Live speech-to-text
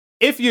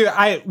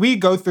we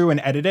go through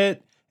and edit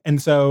it.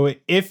 And so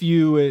if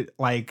you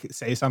like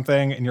say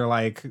something and you're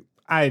like,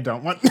 I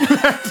don't want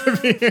that to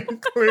be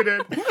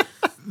included,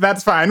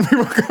 that's fine. We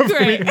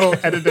will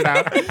edit it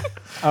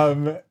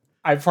out.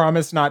 I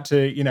promise not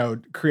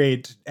to,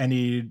 create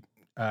any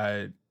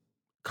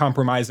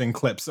compromising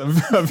clips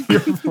of your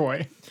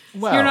voice.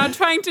 Well, you're not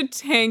trying to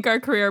tank our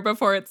career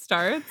before it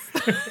starts.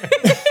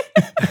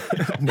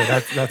 No,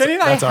 that's I our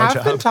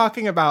have been job.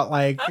 talking about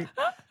like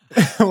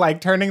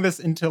turning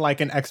this into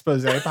like an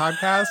expose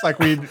podcast. Like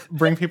we'd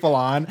bring people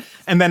on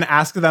and then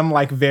ask them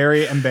like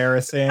very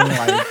embarrassing,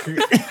 like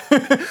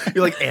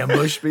You like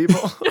ambush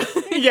people.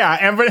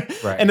 yeah,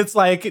 Right. and it's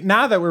like,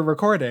 now that we're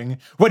recording,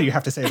 what do you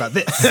have to say about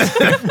this?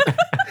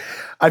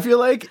 I feel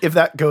like if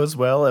that goes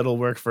well, it'll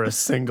work for a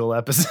single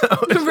episode.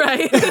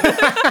 Right.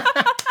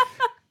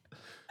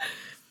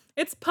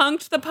 It's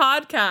Punked the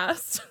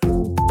Podcast.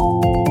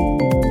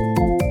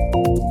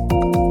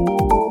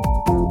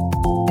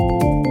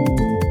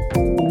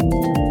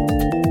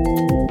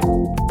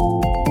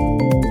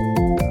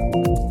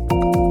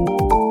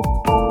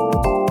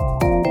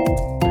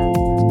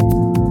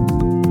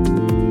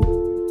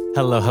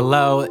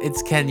 Hello,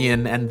 it's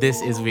Kenyon, and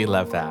this is We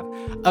Love That.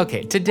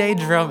 Okay, today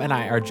Jerome and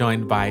I are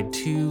joined by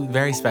two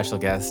very special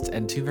guests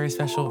and two very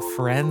special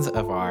friends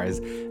of ours.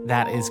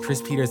 That is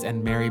Chris Peters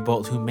and Mary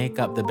Bolt, who make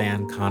up the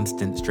band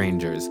Constant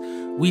Strangers.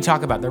 We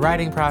talk about the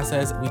writing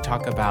process, we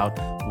talk about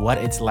what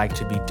it's like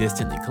to be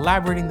distantly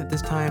collaborating at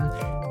this time,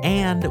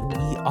 and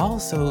we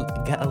also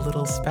get a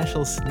little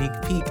special sneak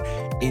peek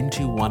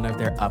into one of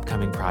their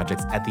upcoming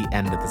projects at the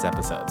end of this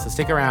episode. So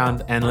stick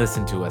around and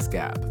listen to us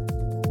gab.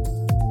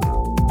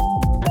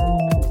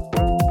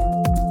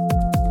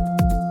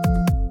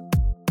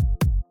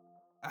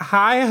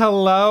 Hi,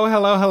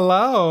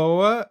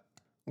 hello.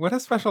 What a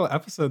special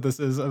episode this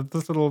is of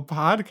this little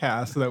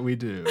podcast that we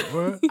do.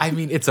 I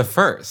mean, it's a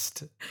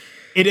first.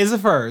 It is a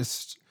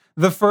first.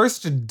 The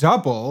first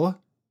double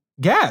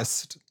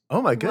guest.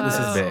 Oh my goodness,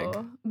 This is big.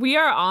 Whoa. We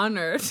are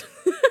honored.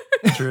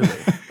 truly.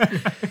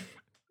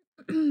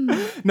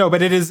 No,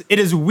 but it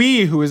is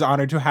we who is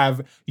honored to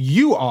have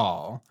you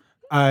all.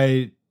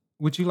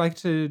 Would you like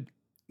to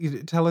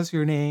tell us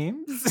your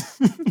names?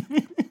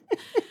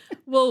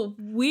 Well,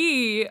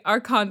 we are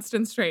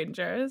Constant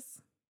Strangers.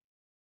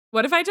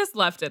 What if I just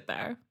left it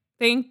there?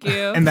 Thank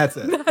you. And that's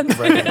it.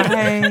 Right.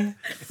 Hi.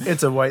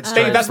 It's a white Hey,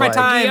 stripe. that's my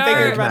time. Thank you,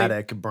 everybody.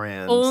 Enigmatic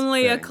brand.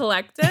 Only a thing.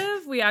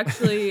 collective. We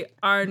actually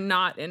are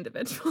not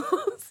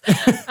individuals.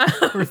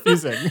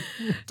 Refusing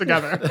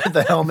together.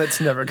 The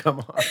helmets never come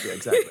off. Yeah,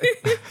 exactly.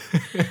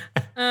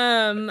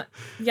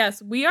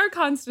 Yes, we are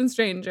Constant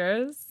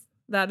Strangers.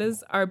 That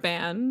is our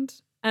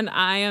band. And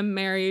I am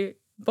Mary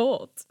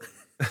Bolt.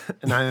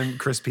 And I am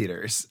Chris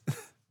Peters.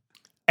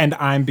 And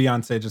I'm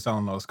Beyonce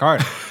Giselle Knowles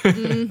Carter.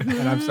 And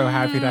I'm so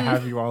happy to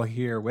have you all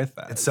here with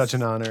us. It's such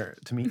an honor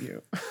to meet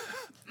you.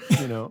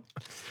 Oh,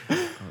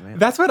 man.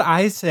 That's what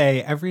I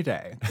say every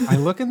day. I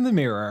look in the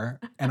mirror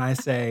and I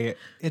say,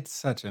 it's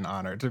such an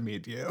honor to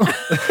meet you.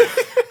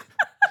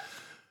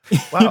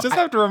 Wow. You just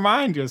have to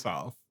remind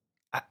yourself.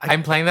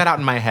 I'm playing that out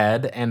in my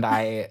head, and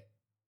I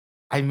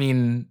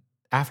mean,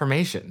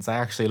 affirmations. I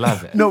actually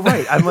love it. No,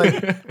 right. I'm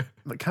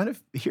kind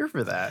of here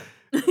for that.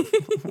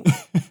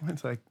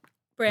 It's like,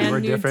 Brand were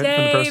new different day,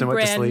 from the person who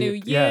went to brand new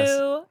sleep. you.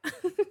 Yes.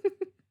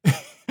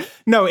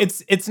 No,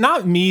 it's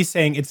not me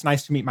saying it's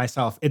nice to meet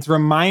myself. It's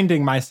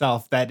reminding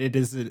myself that it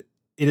is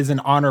an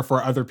honor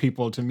for other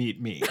people to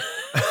meet me.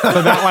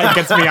 So that like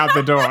gets me out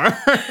the door.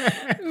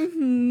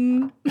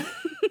 Mm-hmm.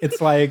 It's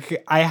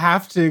like I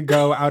have to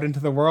go out into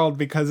the world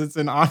because it's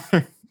an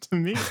honor to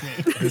meet me.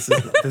 This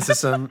is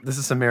some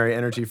Mary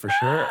energy for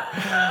sure.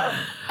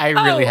 I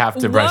really have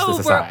to brush this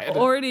aside.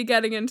 We're already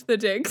getting into the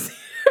digs.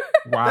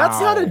 Wow. That's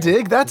not a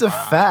dig. That's a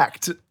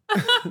fact.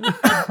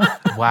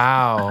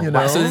 Wow. You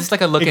know? So this is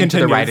like a look It into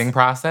the continues. writing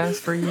process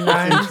for you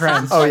guys?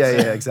 Trends. Oh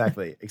yeah,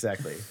 exactly.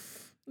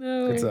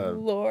 Oh, It's a-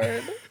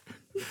 Lord.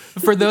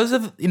 For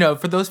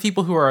those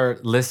people who are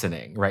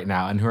listening right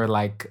now and who are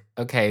like,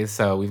 okay,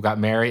 so we've got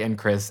Mary and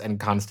Chris and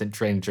Constant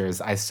Strangers.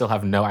 I still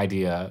have no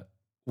idea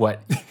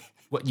what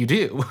you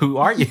do. Who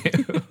are you?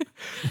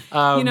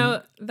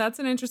 That's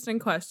an interesting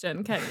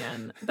question,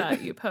 Kenyon,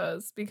 that you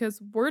pose,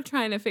 because we're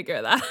trying to figure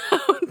that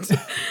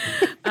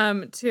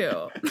out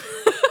too.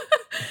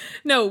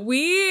 No,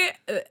 we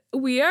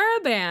are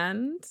a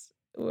band.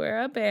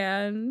 We're a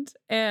band,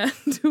 and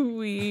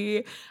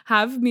we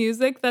have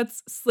music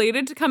that's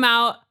slated to come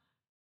out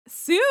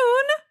soon,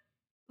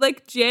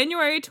 like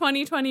January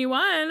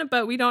 2021,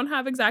 but we don't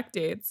have exact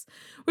dates,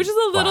 which is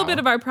a little Wow. bit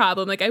of our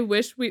problem. Like, I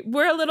wish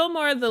we're a little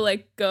more the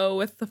like go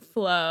with the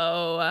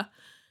flow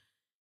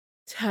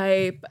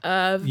type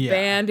of Yeah,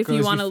 band. If go you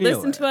as you want to feel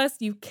listen it. to us,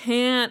 you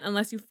can't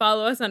unless you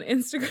follow us on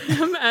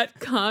Instagram at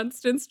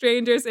Constant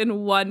Strangers in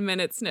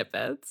 1-minute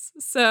snippets.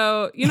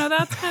 So,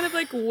 that's kind of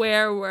like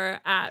where we're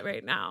at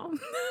right now.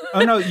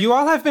 Oh no, you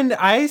all have been.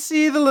 I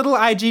see the little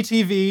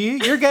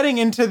IGTV. You're getting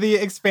into the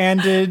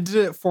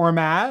expanded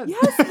format.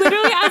 Yes,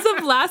 literally as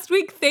of last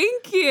week.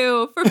 Thank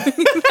you for being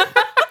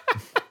that.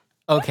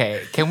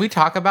 Okay, can we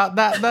talk about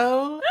that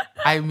though?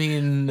 I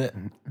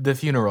mean, the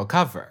funeral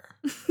cover.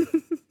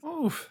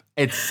 Oof.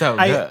 It's so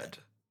I- good.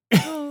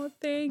 Oh,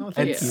 thank Oh, you.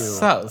 thank It's you.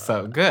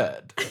 so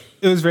good.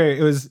 It was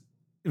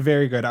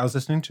very good. I was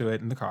listening to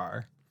it in the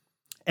car.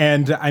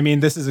 And I mean,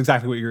 this is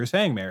exactly what you were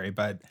saying, Mary,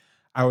 but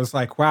I was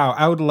like, wow,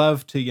 I would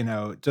love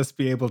to, just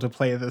be able to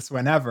play this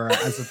whenever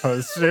as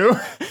opposed to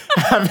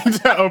having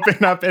to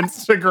open up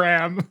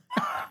Instagram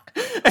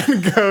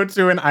and go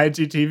to an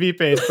IGTV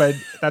page, but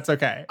that's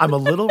okay. I'm a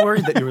little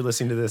worried that you were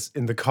listening to this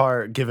in the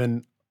car,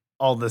 given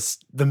all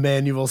the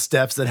manual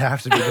steps that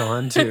have to be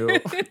gone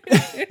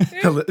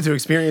to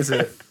experience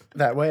it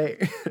that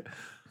way.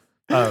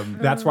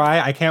 That's why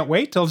I can't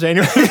wait till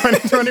January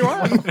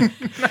 2021.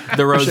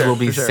 The roads sure, will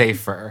be for sure.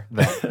 safer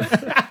then.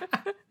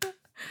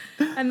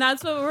 And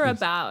that's what we're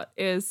about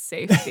is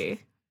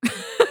safety.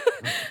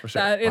 For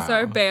sure. That is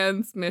our Wow.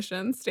 band's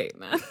mission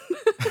statement.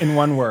 In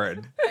one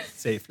word,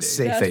 safety.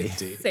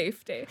 Safety.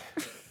 Safety.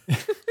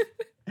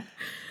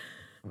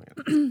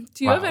 Do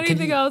you have Wow. Can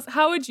anything you- else?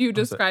 How would you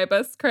describe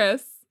us,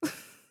 Chris?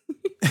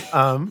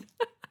 Hold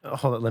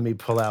on. Let me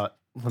pull out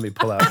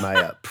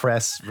my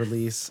press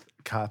release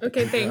copy.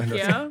 Okay, thank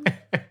you.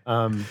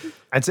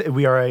 I'd say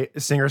we are a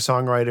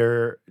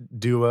singer-songwriter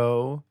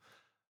duo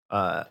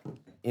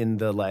in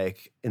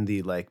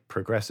the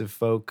progressive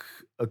folk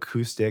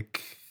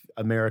acoustic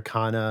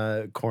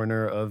Americana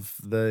corner of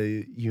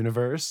the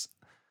universe.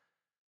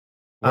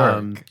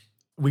 Work.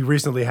 We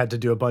recently had to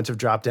do a bunch of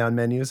drop-down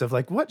menus of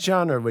what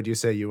genre would you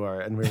say you are?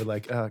 And we were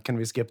like, can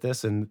we skip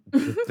this? And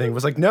the thing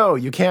was like, no,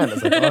 you can't. I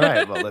was like, all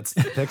right, well, let's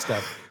pick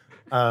stuff.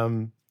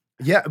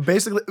 Yeah,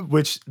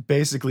 which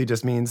basically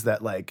just means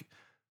that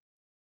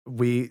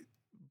we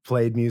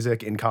played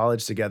music in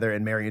college together,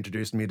 and Mary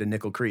introduced me to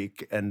Nickel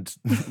Creek, and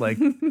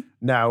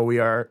now we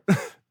are,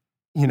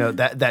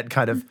 that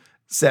kind of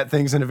set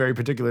things in a very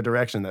particular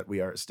direction that we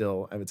are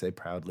still, I would say,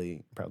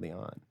 proudly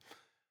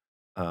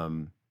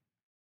on.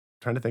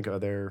 Trying to think of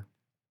other.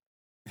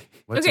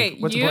 What's Okay,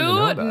 important to you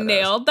know about us?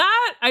 nailed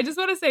that. I just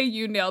want to say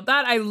you nailed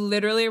that. I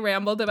literally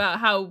rambled about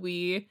how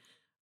we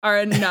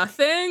are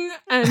nothing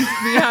and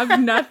we have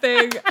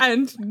nothing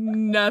and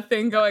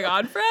nothing going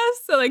on for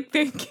us. So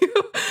thank you.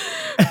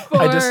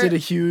 I just did a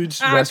huge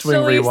West Wing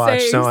actually rewatch,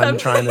 saying so I'm something.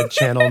 trying to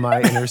channel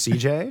my inner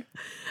CJ.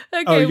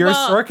 Okay, Oh, your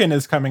well, Sorkin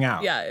is coming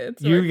out. Yeah,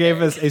 it's You gave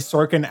working. us a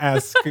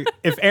Sorkin-esque.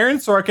 If Aaron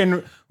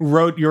Sorkin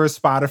wrote your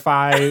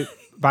Spotify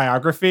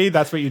biography,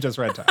 that's what you just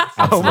read to us.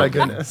 Oh my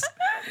goodness.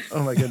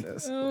 Oh my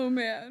goodness. Oh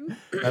man.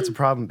 That's a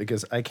problem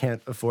because I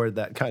can't afford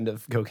that kind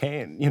of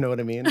cocaine. You know what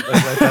I mean?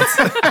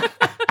 That's,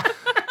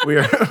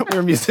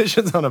 we're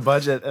musicians on a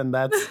budget, and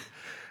that's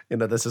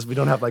we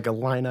don't have a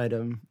line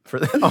item for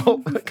that. I'll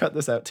cut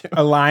this out too.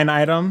 A line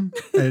item.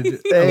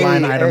 A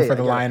line item for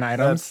the line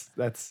items.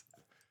 That's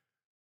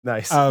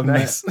nice. Um,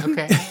 Nice.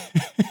 Okay.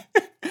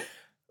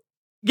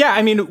 Yeah,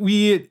 I mean,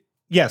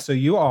 so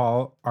you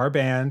all, our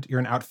band, you're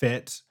an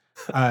outfit,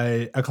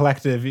 a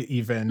collective,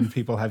 even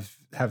people have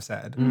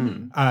said.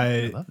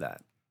 I love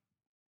that.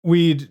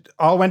 We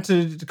all went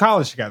to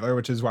college together,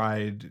 which is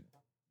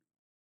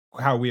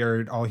how we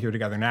are all here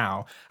together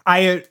now.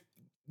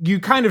 You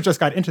kind of just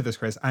got into this,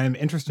 Chris. I'm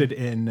interested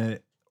in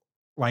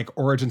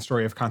origin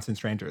story of Constant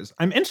Strangers.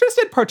 I'm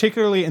interested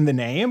particularly in the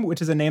name,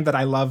 which is a name that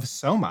I love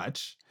so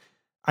much.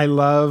 I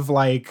love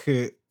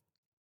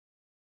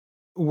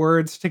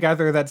words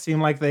together that seem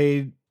like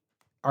they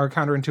are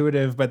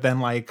counterintuitive, but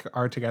then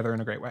are together in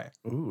a great way.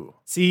 Ooh.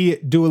 See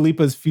Dua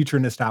Lipa's future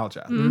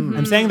nostalgia. Mhm.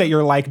 I'm saying that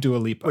you're like Dua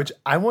Lipa. Which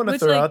I want to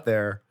Which, throw out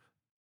there.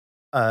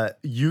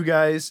 You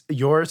guys,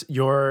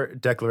 your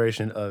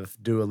declaration of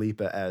Dua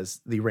Lipa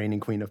as the reigning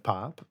queen of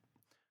pop,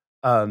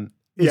 is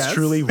Yes.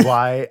 truly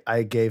why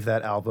I gave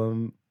that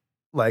album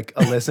a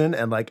listen,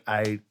 and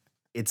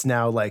it's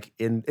now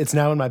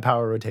in my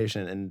power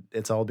rotation, and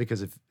it's all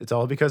because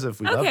of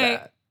We Love Okay.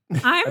 That.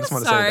 I'm just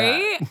wanna say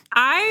sorry. that.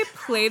 I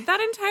played that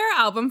entire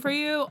album for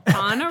you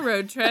on a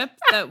road trip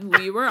that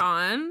we were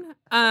on.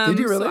 Did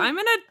you really? So I'm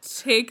gonna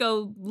take a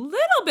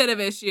little bit of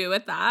issue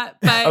with that.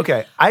 But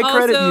Okay, I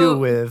credit also, you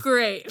with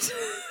great.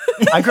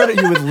 I credit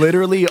you with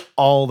literally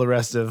all the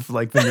rest of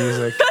the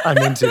music I'm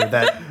into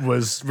that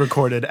was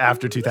recorded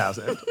after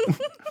 2000.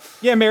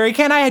 Yeah, Mary,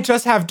 can I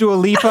just have Dua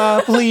Lipa,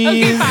 Okay,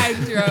 please?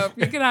 fine, Jerome.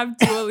 You can have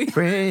Dua Lipa.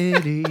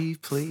 Pretty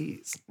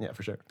please. Yeah,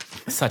 for sure.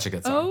 Such a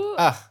good song. Oh,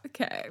 Ugh,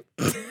 okay.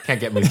 can't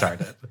get me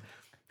started.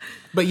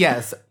 But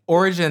yes,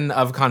 origin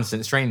of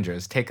Constant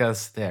Strangers. Take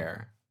us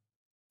there.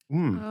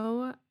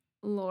 Oh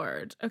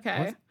Lord.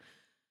 Okay.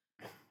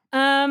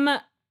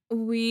 What?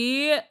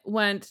 We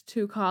went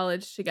to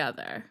college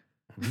together.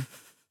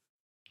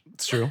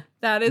 It's true.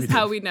 That is We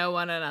how did. we know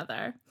one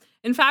another.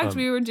 In fact,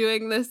 we were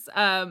doing this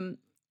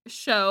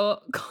show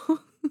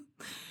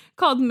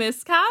called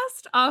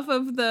Miscast off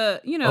of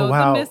the, Oh,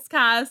 wow. the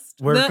Miscast.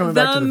 We're coming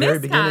back to the very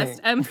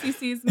Miscast, beginning.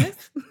 MCC's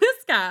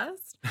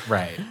Miscast.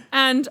 Right.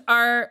 And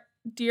our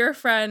dear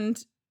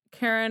friend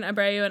Karen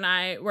Abreu and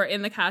I were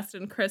in the cast,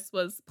 and Chris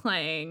was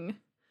playing.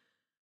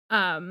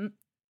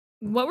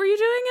 What were you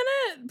doing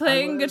in it?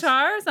 Playing was-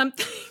 guitar or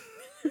something?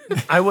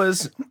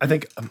 I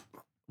think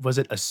was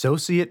it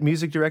associate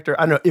music director?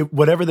 I don't know.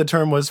 Whatever the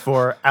term was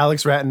for,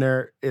 Alex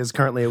Ratner is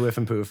currently a whiff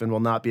and poof and will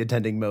not be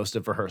attending most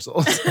of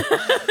rehearsals,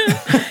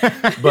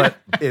 but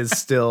is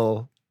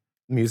still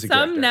music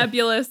director. Some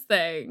nebulous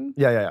thing.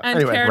 Yeah. And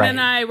Anyway, Karen right. and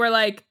I were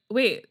like,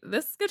 wait,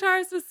 this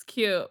guitarist is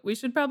cute. We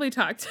should probably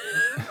talk to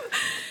him.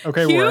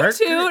 Okay, Cute work.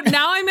 too.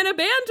 Now I'm in a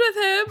band with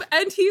him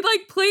and he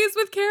like plays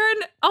with Karen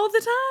all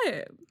the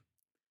time.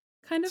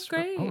 Kind of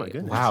great. Oh my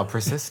goodness. Wow,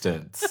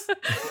 persistence.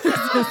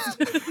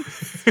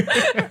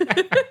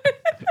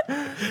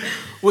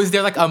 Was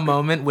there like a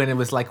moment when it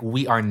was like,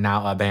 we are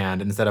now a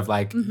band instead of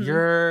like,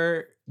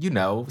 you're,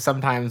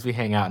 sometimes we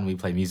hang out and we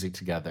play music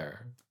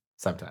together.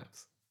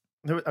 Sometimes.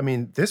 I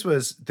mean, this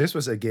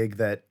was a gig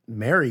that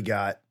Mary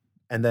got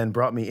and then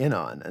brought me in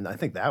on. And I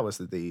think that was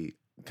the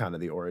kind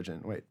of the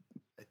origin. Wait,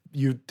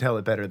 you tell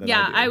it better than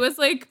I do. I was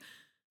like,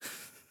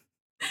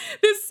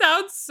 this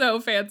sounds so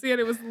fancy, and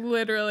it was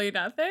literally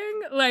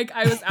nothing. Like,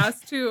 I was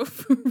asked to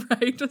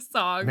write a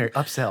song Mary,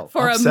 upsell.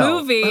 for a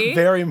movie.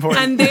 Very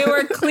important. And they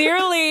were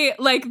clearly,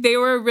 like, they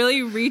were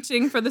really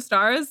reaching for the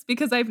stars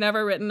because I've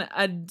never written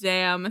a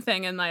damn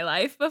thing in my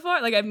life before.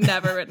 Like, I've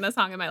never written a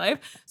song in my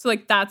life. So,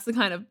 like, that's the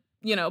kind of,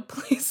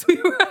 place we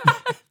were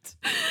at.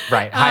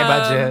 Right. High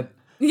budget.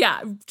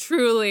 Yeah,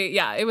 truly.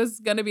 Yeah, it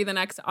was going to be the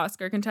next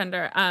Oscar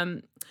contender.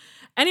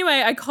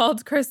 Anyway, I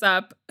called Chris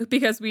up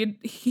because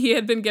he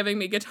had been giving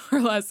me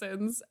guitar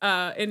lessons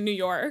in New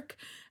York.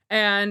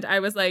 And I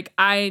was like,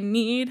 I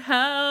need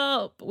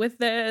help with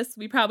this.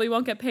 We probably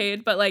won't get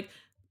paid, but like,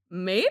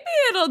 maybe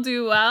it'll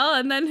do well.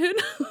 And then who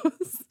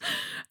knows?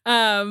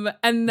 And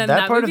then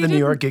that part of movie the New didn't-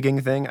 York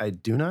gigging thing, I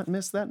do not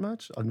miss that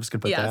much. I'm just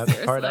going to put Yeah,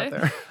 that part out seriously.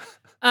 there.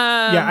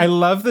 Yeah, I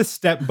love the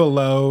step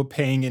below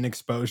paying in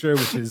exposure,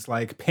 which is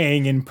like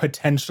paying in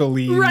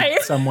potentially Right.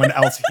 someone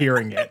else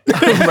hearing it.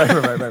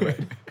 right.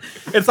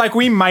 It's like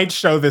we might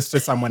show this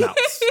to someone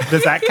else.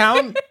 Does that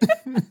count?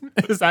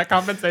 Is that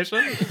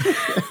compensation?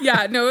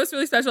 Yeah, no, it was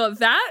really special.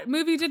 That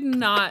movie did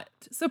not,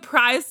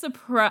 surprise,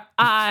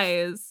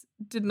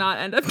 did not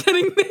end up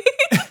getting made.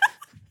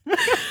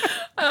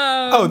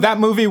 That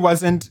movie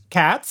wasn't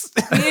Cats?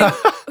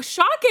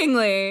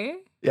 Shockingly.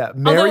 Yeah,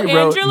 Mary Although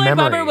wrote Andrew Lloyd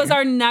Memory. Webber was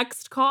our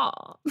next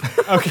call.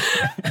 Okay.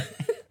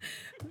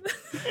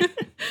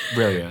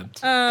 Brilliant.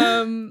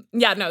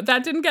 Yeah, no,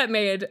 that didn't get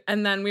made.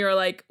 And then we were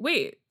like,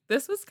 wait,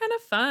 this was kind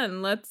of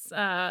fun.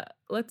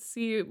 Let's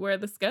see where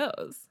this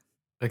goes.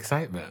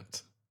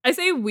 Excitement. I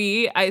say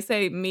we, I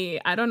say me.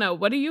 I don't know.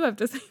 What do you have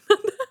to say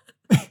about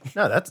that?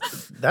 No,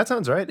 that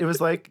sounds right. It was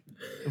like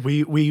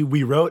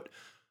we wrote.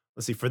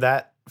 Let's see, for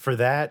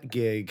that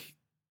gig,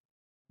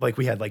 like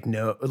we had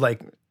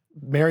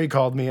Mary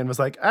called me and was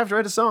like, I have to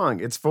write a song.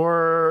 It's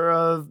for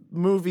a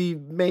movie,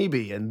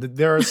 maybe, and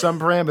there are some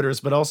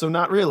parameters, but also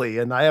not really.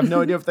 And I have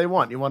no idea if they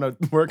want. You want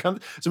to work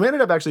on? So we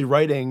ended up actually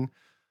writing.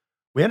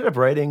 We ended up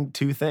writing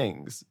two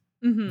things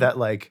that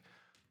like,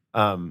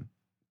 were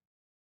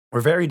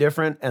very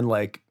different, and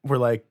like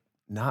we're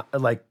not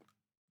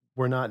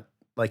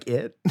like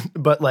it,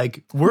 but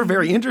like we're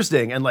very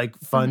interesting and like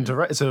fun to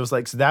write. So it was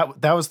like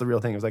that was the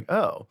real thing. It was like,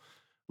 oh,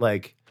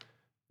 like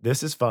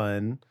this is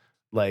fun.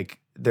 Like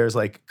there's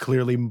like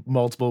clearly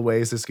multiple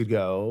ways this could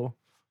go.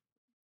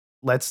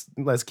 Let's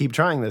keep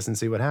trying this and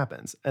see what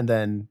happens. And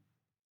then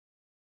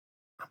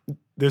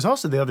there's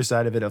also the other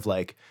side of it of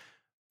like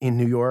in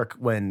New York,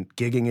 when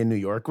gigging in New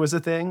York was a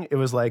thing, it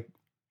was like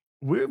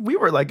we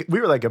were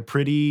like a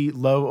pretty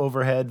low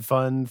overhead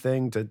fun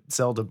thing to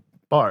sell to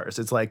bars.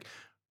 It's like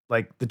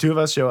the two of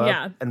us show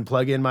up and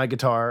plug in my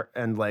guitar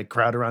and like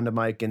crowd around a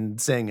mic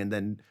and sing, and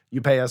then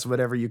you pay us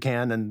whatever you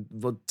can and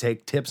we'll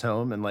take tips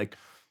home, and like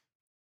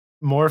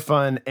more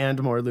fun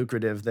and more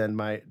lucrative than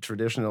my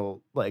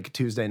traditional like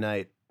Tuesday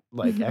night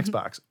like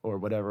Xbox or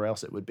whatever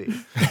else it would be.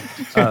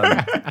 So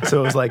it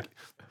was like,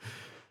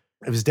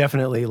 it was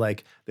definitely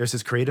like there's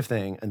this creative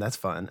thing and that's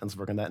fun and let's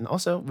work on that. And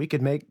also we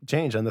could make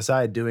change on the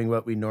side doing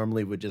what we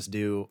normally would just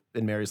do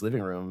in Mary's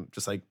living room,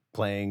 just like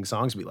playing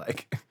songs we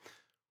like.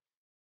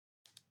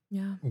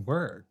 Yeah.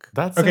 Work.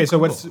 That's okay. So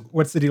cool.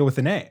 what's the deal with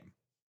the name?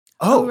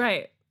 Oh,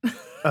 right.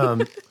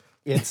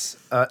 It's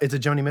a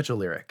Joni Mitchell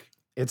lyric.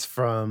 It's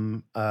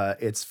from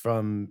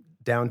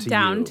Down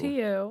to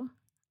You,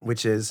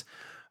 which is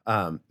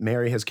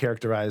Mary has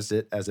characterized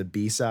it as a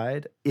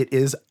B-side. It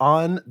is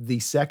on the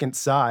second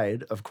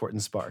side of Court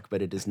and Spark,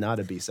 but it is not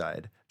a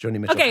B-side. Joni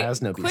Mitchell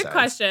has no B-sides. Quick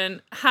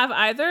question. Have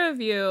either of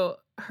you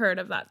heard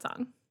of that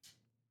song?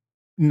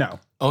 No.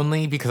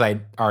 Only because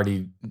I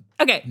already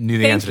Okay, knew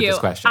the answer to this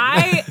question.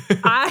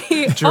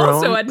 I Jerome,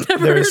 also had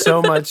never there heard is so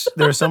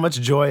of much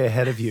joy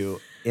ahead of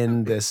you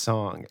in this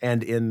song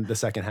and in the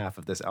second half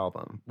of this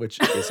album, which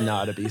is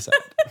not a B-side.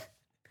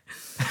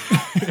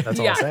 That's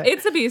all I'll say.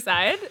 It's a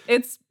B-side.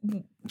 It's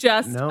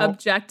just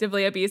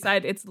objectively a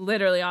B-side. It's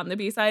literally on the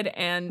B-side,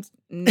 and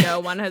no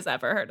one has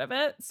ever heard of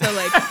it. So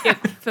like it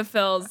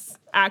fulfills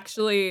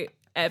actually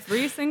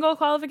every single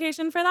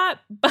qualification for that.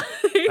 But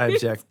I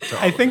object to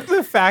all I of think it.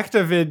 the fact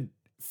of it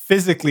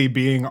physically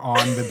being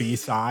on the B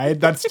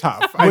side, that's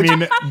tough. I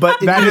mean, But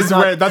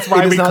that's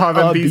why we call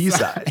them a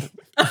B-side.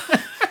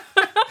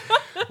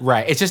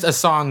 Right. It's just a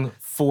song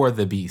for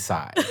the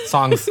B-side.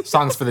 Songs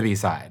for the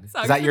B-side. Is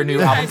that your new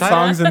B-side. album title?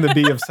 Songs in the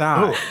B of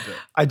side.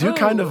 I do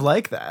kind Oh. of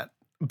like that,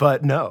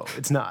 but no,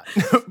 it's not.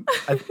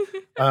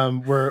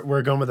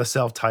 We're going with a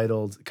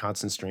self-titled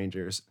Constant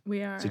Strangers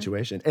We are.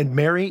 situation. And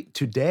Mary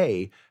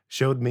today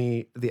showed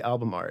me the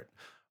album art,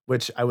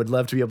 which I would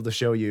love to be able to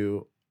show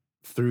you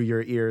through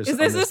your ears. Is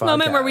on this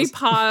moment where we podcast.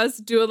 pause,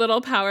 do a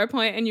little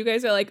PowerPoint, and you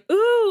guys are like,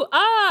 ooh,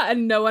 ah,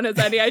 and no one has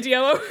any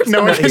idea what we're No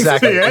talking one can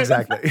Exactly, see it.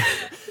 exactly.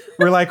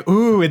 We're like,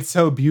 ooh, it's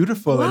so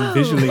beautiful Whoa. and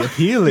visually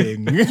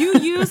appealing. You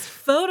used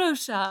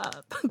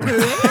Photoshop.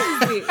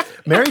 Crazy.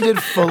 Mary did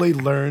fully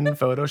learn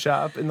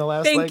Photoshop in the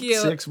last Thank you.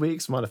 6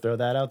 weeks. Want to throw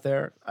that out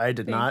there? I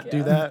did Thank not you.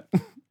 do that.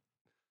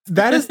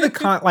 That is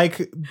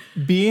like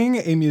being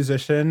a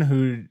musician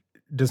who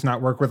does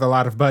not work with a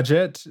lot of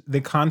budget.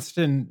 The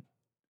constant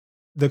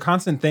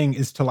thing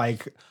is to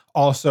like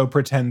also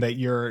pretend that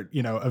you're,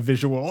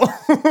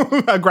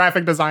 a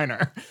graphic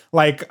designer.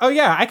 Like, oh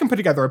yeah, I can put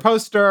together a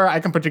poster. I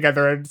can put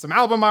together some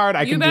album art.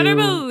 I You can better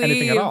do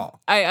anything at believe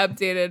all. I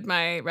updated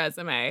my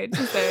resume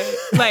to say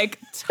like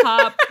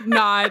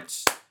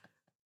top-notch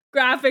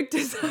graphic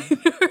designer.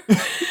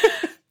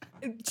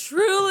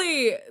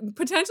 Truly,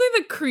 potentially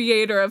the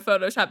creator of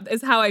Photoshop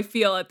is how I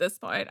feel at this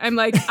point. I'm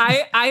like,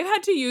 I've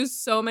had to use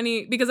so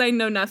many because I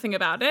know nothing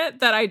about it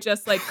that I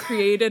just like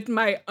created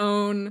my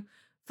own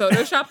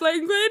Photoshop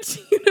language.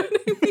 You know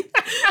what I mean?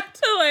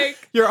 To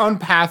like Your own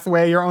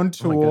pathway, your own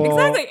Oh my tool. goodness.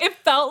 exactly. It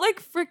felt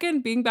like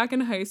freaking being back in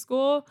high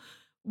school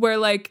where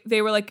like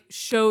they were like,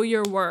 show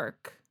your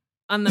work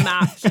on the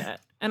math shit.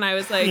 And I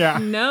was like, Yeah.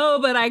 no,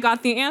 but I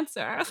got the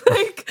answer.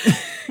 Like,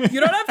 you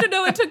don't have to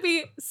know it took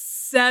me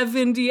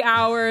 70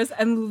 hours.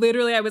 And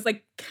literally I was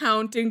like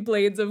counting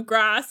blades of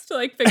grass to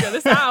like figure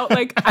this out.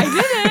 Like I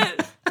did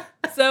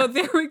it. So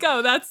there we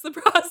go. That's the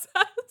process.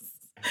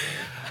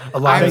 A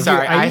lot I'm of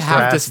sorry, I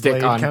have to grass stick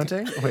blade on-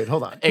 counting. Wait,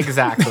 hold on.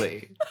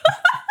 Exactly.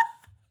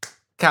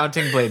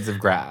 Counting blades of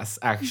grass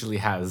actually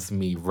has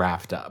me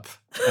wrapped up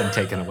and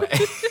taken away.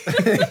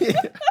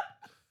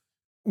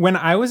 When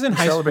I was in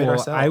high Celebrate school,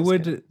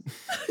 ourselves,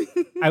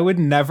 I would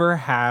never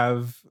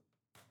have.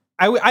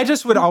 I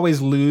just would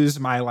always lose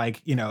my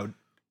like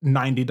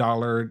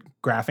 $90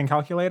 graphing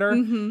calculator,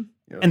 Mhm.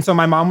 and so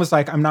my mom was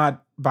like, "I'm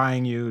not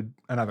buying you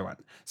another one."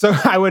 So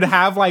I would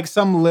have like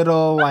some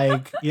little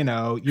like you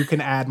can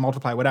add,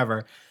 multiply,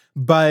 whatever,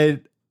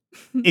 but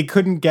it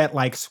couldn't get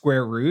like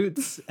square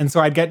roots, and so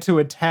I'd get to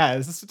a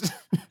test,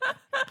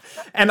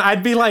 and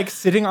I'd be like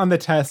sitting on the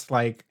test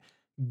like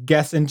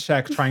guess and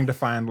check trying to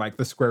find like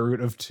the square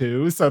root of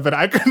 2 so that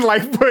I could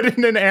like put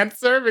in an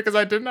answer because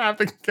I didn't have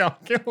the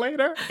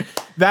calculator.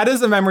 That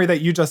is a memory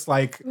that you just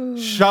like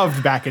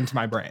shoved back into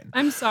my brain.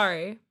 I'm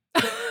sorry.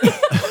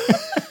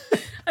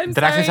 I'm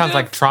That actually sorry sounds to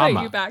like put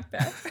trauma. You back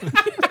there.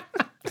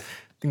 I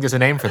think there's a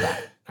name for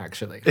that,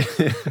 actually.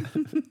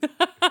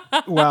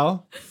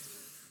 Well,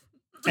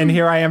 and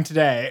here I am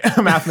today,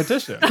 a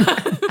mathematician.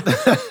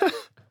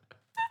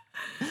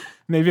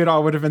 Maybe it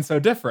all would have been so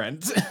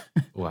different.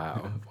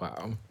 Wow.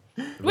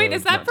 Wait,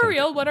 is that Not for tempted.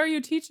 real? What are you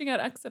teaching at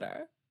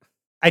Exeter?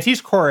 I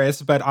teach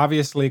chorus, but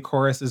obviously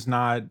chorus is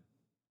not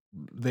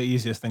the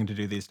easiest thing to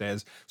do these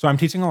days. So I'm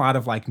teaching a lot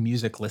of like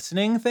music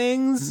listening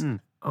things. Mm.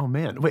 Oh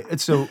man. Wait,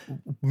 so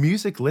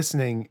music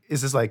listening,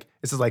 is this like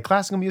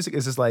classical music?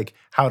 Is this like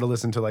how to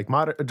listen to like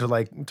modern to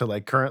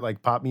like current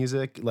like pop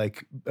music,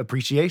 like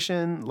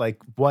appreciation? Like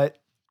what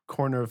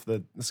corner of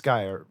the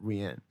sky are we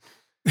in?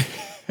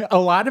 A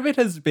lot of it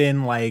has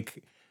been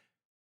like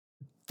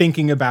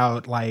thinking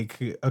about like,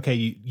 okay,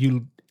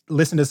 you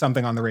listen to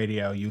something on the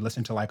radio, you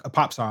listen to like a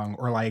pop song,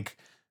 or like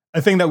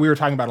a thing that we were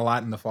talking about a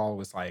lot in the fall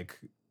was like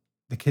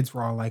the kids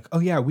were all like, oh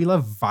yeah, we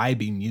love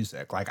vibey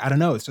music. Like, I don't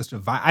know, it's just a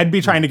vibe. I'd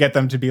be trying to get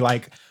them to be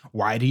like,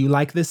 why do you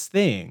like this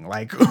thing?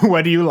 Like,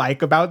 what do you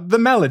like about the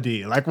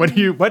melody? Like,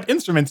 what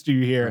instruments do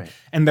you hear? Right.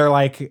 And they're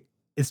like,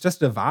 it's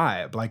just a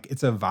vibe. Like,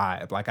 it's a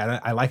vibe. Like,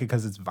 I like it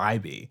because it's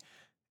vibey.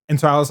 And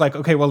so I was like,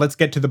 okay, well, let's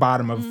get to the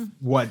bottom of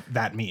what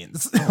that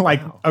means.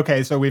 Like, wow.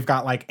 okay, so we've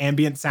got like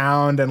ambient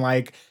sound and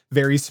like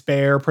very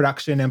spare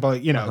production and,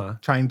 Uh-huh.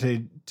 trying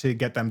to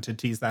get them to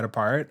tease that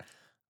apart.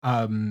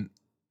 And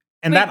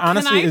Wait, that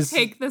honestly can I is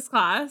take this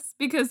class?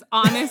 Because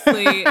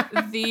honestly,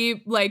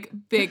 the like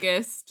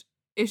biggest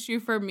issue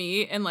for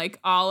me and like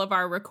all of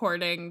our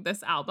recording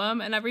this album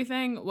and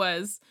everything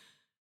was,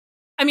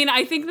 I mean,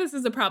 I think this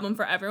is a problem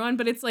for everyone,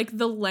 but it's like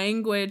the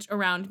language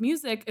around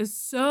music is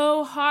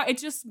so hard. It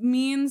just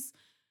means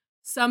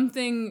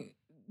something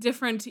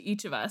different to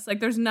each of us. Like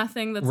there's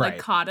nothing that's like Right.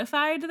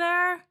 codified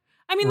there.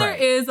 I mean, Right.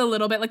 there is a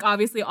little bit, like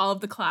obviously all of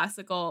the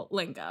classical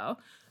lingo,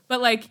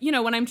 but like,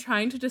 when I'm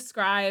trying to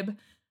describe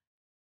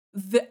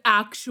the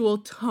actual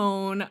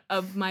tone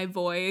of my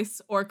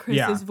voice or Chris's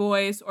Yeah.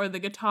 voice or the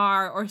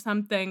guitar or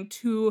something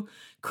to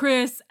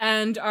Chris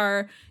and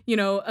our,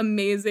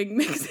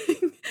 amazing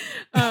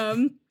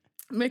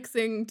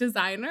mixing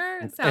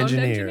designer, sound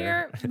Engineer.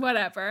 engineer,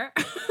 whatever.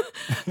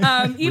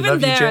 love Even you,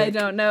 there, I Jake.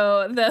 don't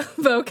know the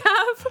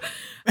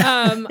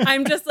vocab.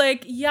 I'm just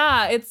like,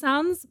 yeah, it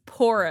sounds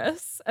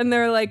porous. And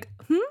they're like,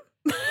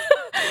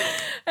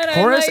 And I'm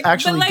Chorus like,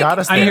 actually but, like, got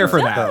us I'm there, here for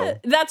yeah, that.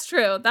 That's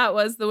true. That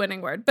was the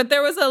winning word. But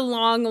there was a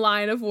long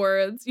line of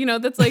words,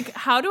 that's like,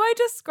 how do I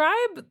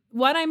describe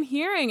what I'm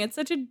hearing? It's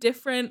such a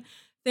different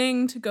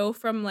thing to go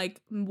from like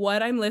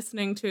what I'm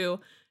listening to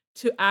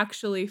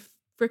actually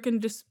freaking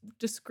just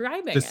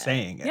describing Just it.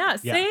 saying it. Yeah,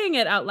 saying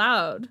it out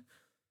loud.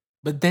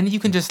 But then you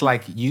can just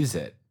like use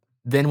it.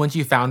 Then once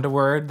you found a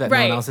word that no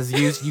Right. one else has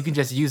used, you can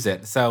just use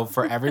it. So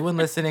for everyone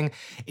listening,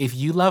 if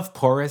you love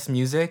porous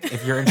music,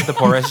 if you're into the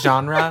porous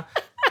genre,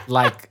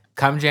 like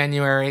come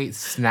January,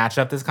 snatch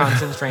up this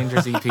Constant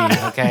Strangers EP,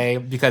 okay?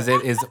 Because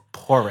it is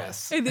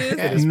porous. It is.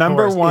 It is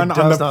Number porous. one It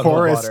on does the not hold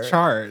porous water.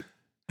 chart.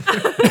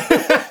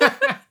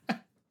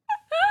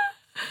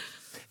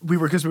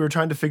 Because we were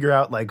trying to figure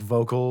out like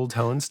vocal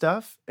tone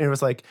stuff, and it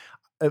was like,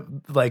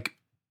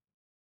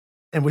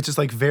 and which is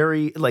like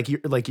very like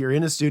you're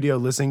in a studio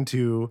listening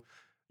to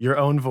your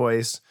own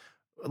voice,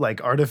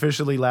 like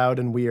artificially loud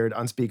and weird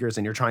on speakers,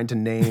 and you're trying to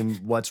name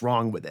what's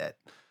wrong with it,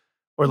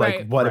 or like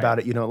Right. what Right. about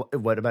it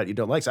what about it you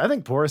don't like. So I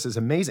think porous is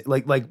amazing.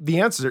 Like the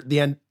answer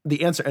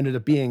ended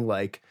up being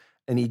like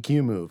an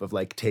EQ move of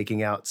like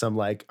taking out some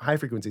like high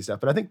frequency stuff,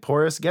 but I think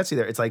porous gets you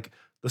there. It's like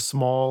the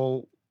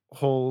small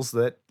holes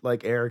that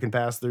like air can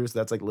pass through, so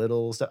that's like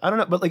little stuff. I don't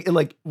know, but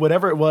like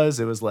whatever it was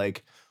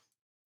like,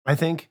 I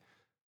think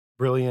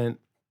brilliant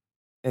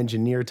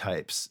engineer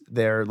types,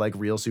 their like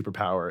real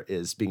superpower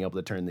is being able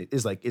to turn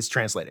is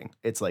translating.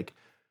 It's like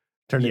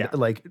turning Yeah.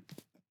 like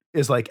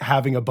is like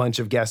having a bunch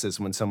of guesses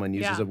when someone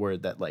uses Yeah. a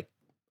word that like,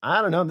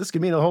 I don't know, this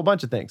could mean a whole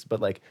bunch of things, but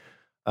like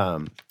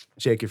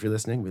Jake, if you're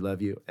listening, we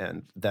love you,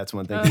 and that's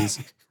one thing Oh. he's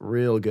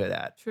real good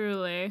at.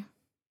 Truly.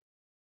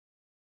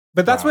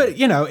 But that's Wow.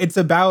 what, it's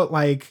about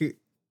like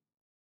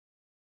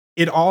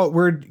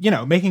we're,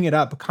 making it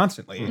up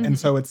constantly. Mhm. And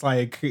so it's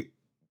like,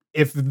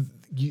 if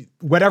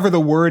whatever the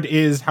word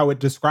is, how it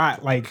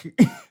describe, like,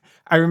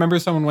 I remember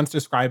someone once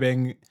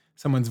describing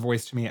someone's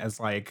voice to me as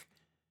like,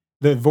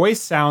 the voice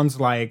sounds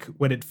like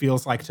what it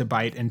feels like to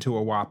bite into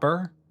a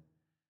Whopper.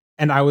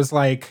 And I was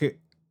like,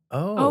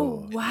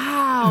 Oh,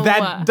 wow.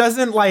 that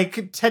doesn't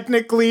like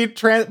technically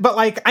but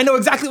like I know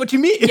exactly what you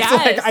mean. It's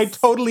like I Yes.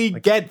 totally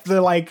get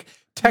the like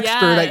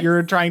texture that Yes.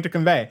 you're trying to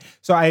convey.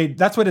 So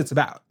that's what it's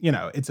about.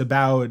 It's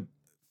about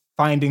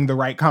finding the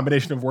right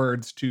combination of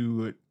words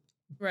to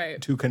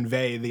Right.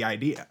 convey the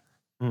idea.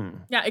 Mm.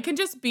 Yeah, it can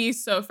just be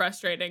so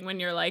frustrating when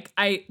you're like,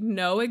 I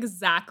know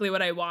exactly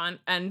what I want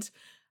and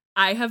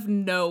I have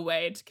no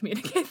way to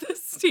communicate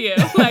this to you.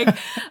 Like,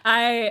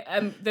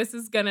 this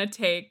is going to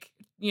take,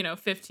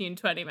 15,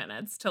 20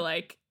 minutes to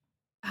like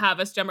have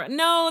us jump around.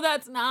 No,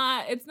 it's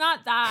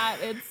not that.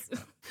 It's,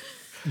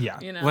 Yeah.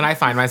 When I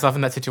find myself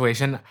in that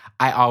situation,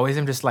 I always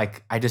am just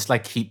like, I just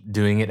like keep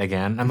doing it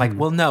again. I'm like,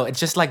 well, no, it's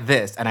just like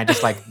this. And I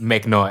just like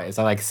make noise.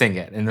 I like sing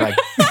it. And they're like,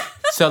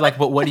 so like,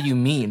 but what do you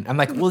mean? I'm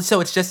like, well, so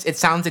it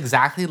sounds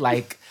exactly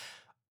like,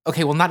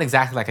 okay, well, not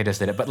exactly like I just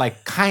did it, but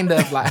like kind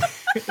of like,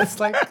 it's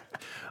like,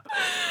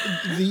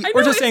 I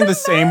Or know, just it's saying the a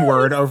same mess.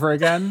 word over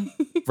again.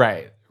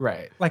 right.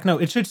 Like, no,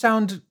 it should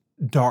sound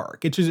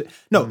dark. It should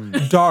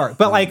dark,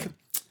 but like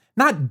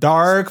not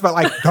dark, but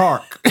like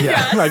dark.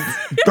 Yeah. Like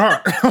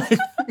dark. Like,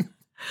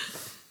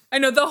 I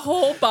know the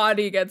whole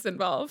body gets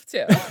involved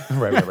too.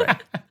 Right.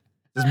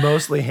 It's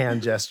mostly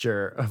hand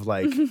gesture of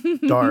like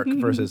dark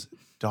versus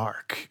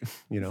dark,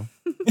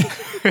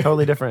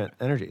 totally different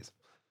energies.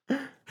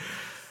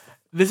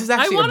 This is I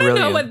actually want to know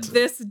brilliant. what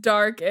this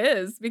dark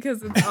is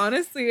because it's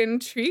honestly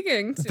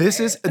intriguing to me.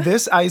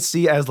 This I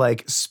see as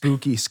like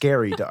spooky,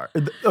 scary dark.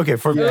 Okay,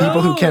 for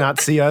people who Ooh. cannot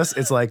see us,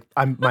 it's like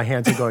my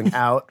hands are going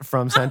out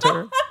from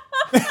center.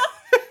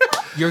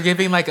 You're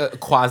giving like a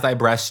quasi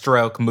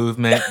breaststroke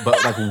movement,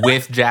 but like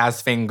with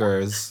jazz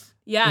fingers.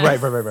 Yes. Right.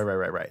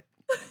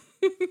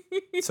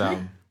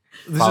 So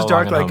This follow is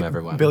dark along at like home,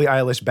 everyone. Billie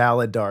Eilish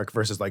ballad dark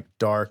versus like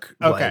dark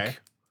Okay.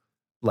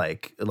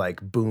 like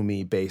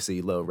boomy,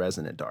 bassy, low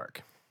resonant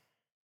dark.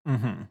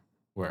 mhm.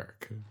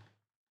 work.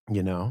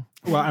 Well,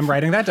 I'm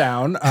writing that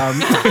down.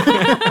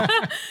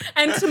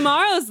 And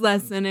tomorrow's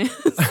lesson is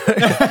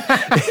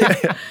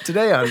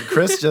Today on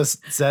Chris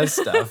Just Says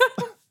Stuff.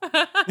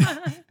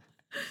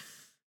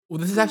 Well,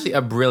 this is actually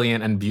a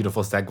brilliant and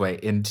beautiful segue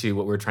into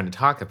what we're trying to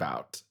talk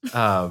about.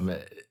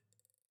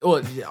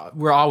 Well,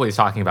 we're always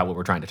talking about what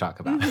we're trying to talk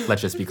about.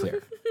 Let's just be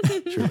clear.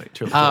 Truly.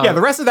 Yeah,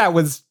 the rest of that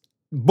was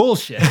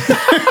bullshit.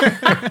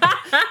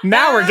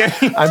 Now we're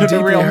getting to the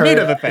deeply real hurt. meat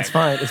of the thing. It's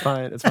fine.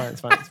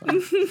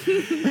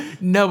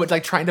 No, but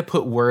like trying to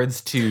put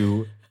words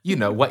to,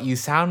 what you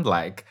sound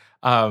like.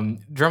 Drum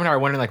and I are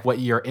wondering like what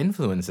your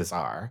influences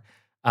are.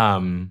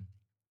 And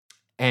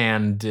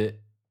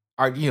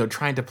are,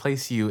 trying to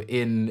place you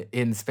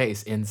in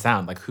space, in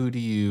sound. Like who do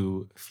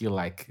you feel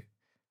like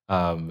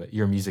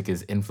your music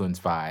is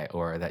influenced by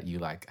or that you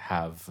like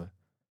have,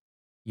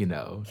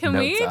 Can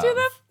we do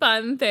the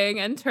fun thing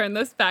and turn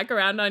this back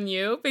around on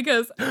you?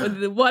 Because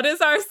what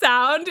is our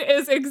sound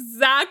is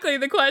exactly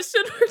the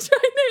question we're trying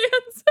to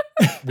answer.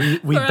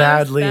 We For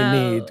badly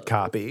ourselves. need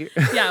copy.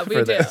 Yeah, we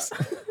for do. this.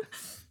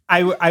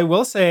 I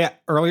will say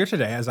earlier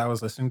today, as I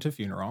was listening to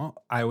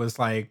Funeral, I was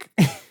like,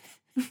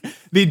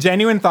 the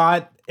genuine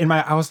thought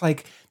I was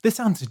like, this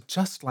sounds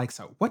just like,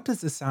 so what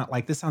does this sound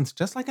like? This sounds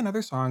just like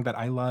another song that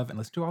I love and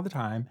listen to all the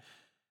time.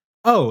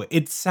 Oh,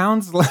 it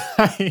sounds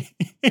like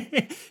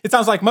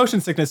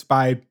Motion Sickness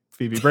by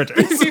Phoebe Bridgers.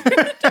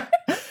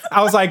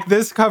 I was like,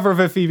 this cover of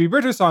a Phoebe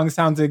Bridgers song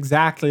sounds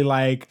exactly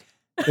like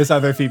this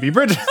other Phoebe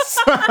Bridgers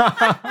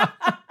song.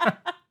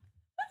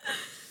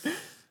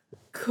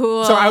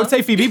 Cool. So I would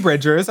say Phoebe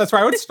Bridgers. That's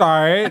where I would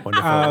start.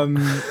 Wonderful.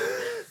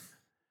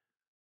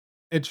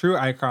 A true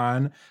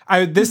icon.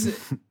 I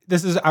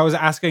was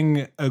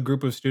asking a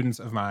group of students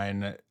of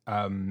mine,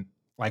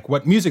 like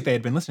what music they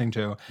had been listening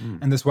to.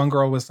 And this one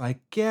girl was like,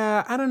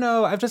 yeah, I don't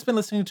know. I've just been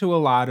listening to a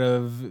lot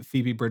of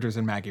Phoebe Bridgers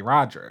and Maggie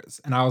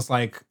Rogers. And I was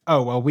like,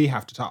 oh, well, we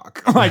have to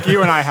talk. Like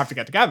you and I have to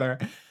get together.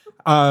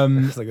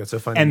 It's like, that's so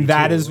funny. And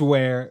that is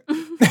where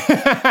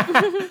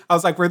I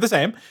was like, we're the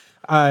same.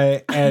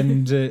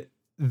 And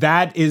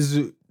that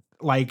is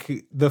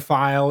like the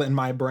file in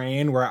my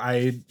brain where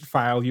I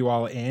file you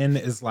all in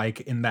is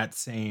like in that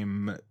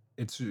same,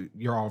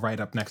 you're all right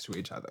up next to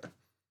each other.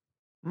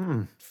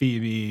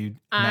 Phoebe,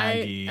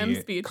 Maggie, I am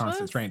speechless.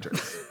 Constant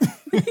Strangers.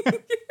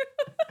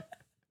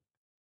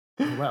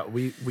 Wow,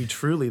 we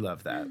truly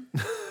love that.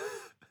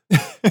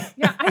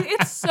 Yeah,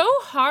 it's so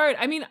hard.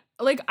 I mean,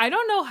 like, I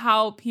don't know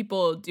how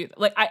people do that.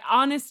 Like, I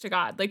honest to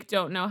God, like,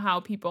 don't know how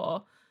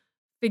people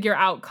figure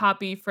out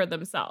copy for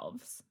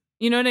themselves.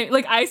 You know what I mean?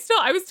 Like, I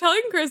was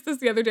telling Chris this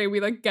the other day, we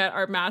like get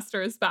our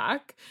masters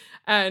back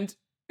and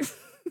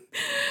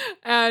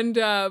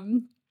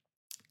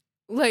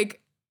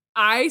like,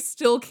 I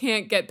still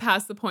can't get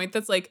past the point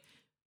that's like,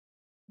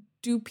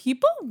 do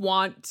people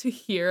want to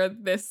hear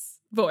this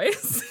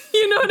voice?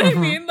 You know what I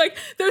mean? Like,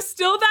 there's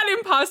still that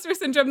imposter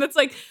syndrome that's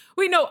like,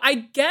 wait, no, I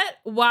get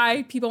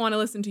why people want to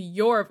listen to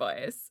your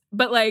voice,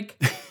 but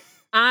like,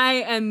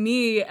 I am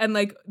me, and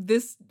like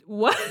this,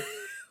 what?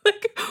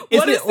 Like,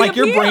 what is like the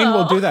your brain appeal?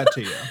 will do that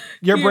to you.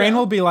 Your brain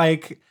will be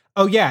like,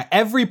 oh yeah,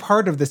 every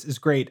part of this is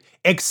great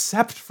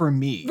except for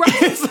me.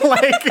 Right. It's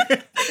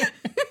like,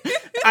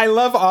 I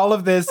love all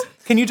of this.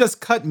 Can you just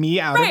cut me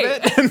out of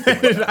it? And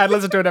then I'd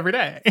listen to it every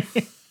day.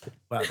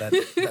 Wow, that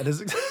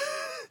is.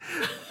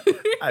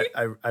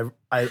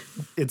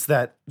 It's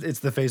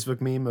the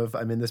Facebook meme of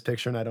I'm in this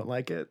picture and I don't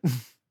like it.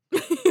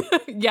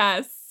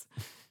 Yes.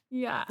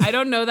 Yeah. I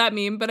don't know that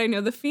meme, but I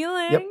know the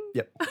feeling.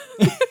 Yep.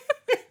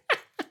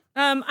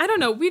 I don't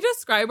know. We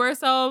describe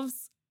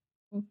ourselves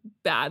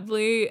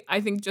badly,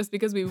 I think, just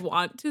because we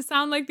want to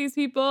sound like these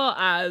people,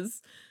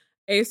 as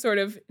a sort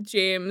of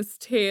James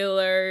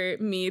Taylor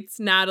meets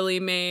Natalie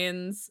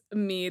Maines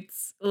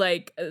meets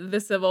like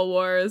the Civil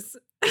Wars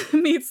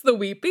meets the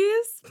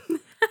Weepies.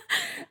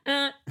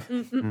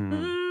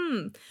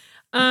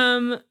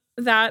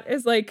 That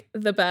is like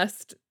the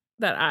best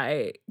that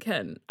I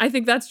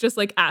think that's just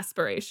like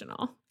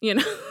aspirational, you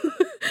know?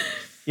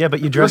 Yeah,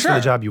 but you dress for the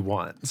job you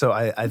want. So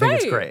I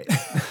think it's great.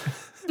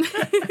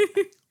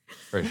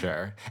 For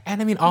sure.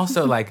 And I mean,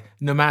 also, like,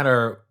 no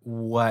matter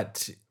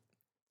what,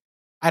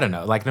 I don't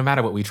know, like, no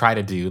matter what we try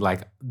to do,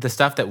 like, the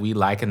stuff that we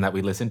like and that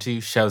we listen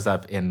to shows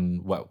up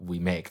in what we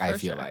make, I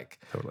feel like.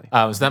 Totally.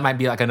 So that might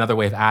be, like, another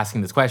way of asking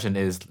this question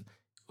is,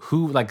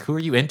 who are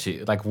you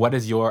into? Like, what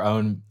is your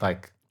own,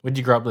 like, what did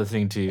you grow up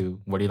listening to?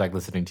 What do you like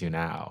listening to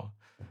now?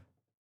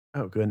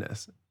 Oh,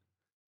 goodness.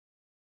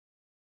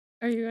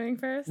 Are you going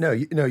first? No,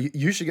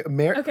 you should go.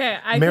 Okay,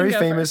 I Mary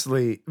can go first.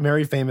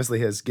 Mary famously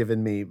has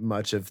given me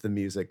much of the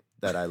music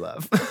that I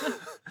love.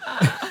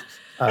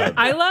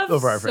 I love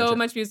over our so friendship.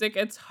 much music.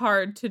 It's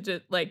hard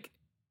to like,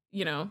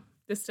 you know,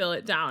 distill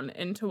it down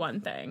into one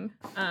thing.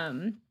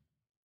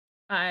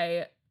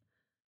 I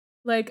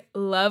like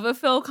love a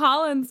Phil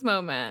Collins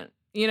moment.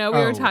 You know, we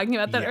were talking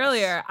about that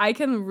earlier. I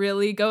can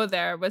really go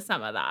there with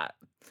some of that.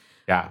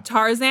 Yeah.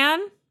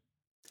 Tarzan.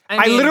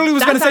 I literally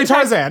was going to say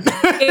Tarzan.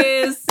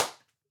 Is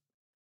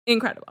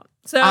incredible.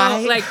 So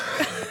like,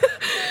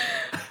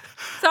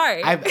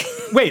 sorry.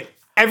 Wait,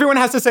 everyone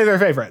has to say their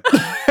favorite.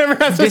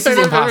 Everyone has to This say is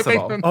their impossible.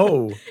 favorite.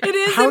 Oh. It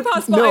is How-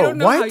 impossible. no, I don't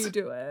know how what? you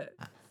do it.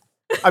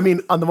 I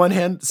mean, on the one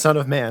hand, Son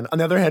of Man. On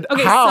the other hand,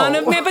 Okay, how? Son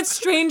of Man, but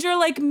Stranger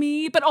Like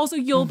Me, but also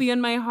You'll Be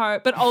in My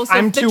Heart, but also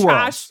I'm the Two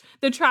trash.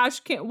 The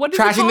trash can. What is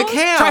it Trashing the called?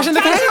 camp. Trash in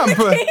the Camp.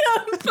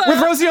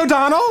 With Rosie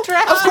O'Donnell?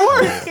 Of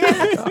course.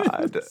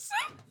 God.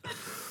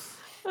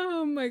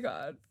 Oh my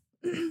god.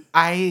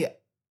 I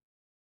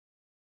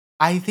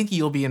think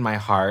You'll Be in My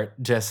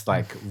Heart just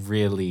like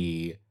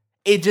really,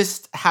 it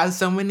just has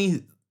so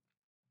many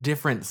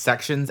different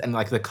sections and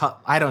like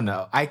I don't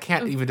know. I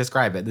can't even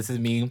describe it. This is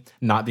me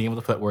not being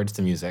able to put words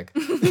to music.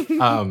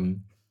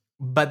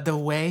 But the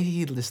way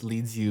he just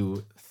leads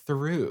you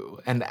through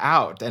and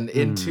out and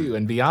into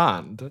and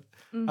beyond.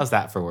 How's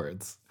that for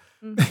words?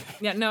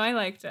 Yeah, no, I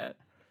liked it.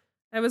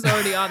 I was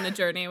already on the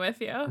journey with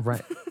you.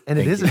 Right. And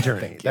it is a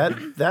journey.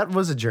 That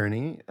was a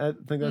journey. I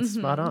think that's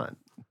spot on.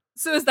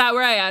 So is that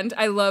where I end?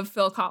 I love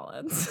Phil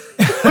Collins.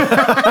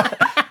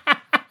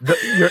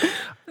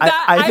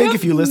 I think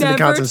if you listen to Constant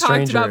I've never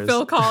Strangers, talked about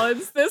Phil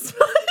Collins this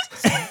much.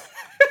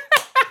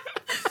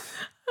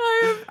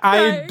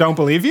 I don't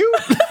believe you.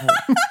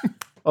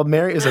 Well,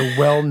 Mary is a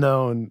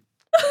well-known,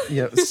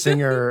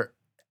 singer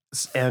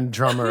and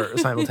drummer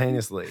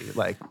simultaneously.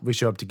 Like we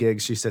show up to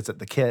gigs, she sits at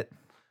the kit.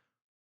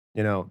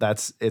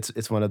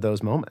 It's one of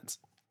those moments.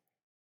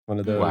 One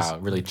of those. Wow,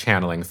 really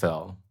channeling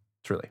Phil.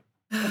 Truly.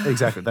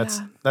 Exactly. That's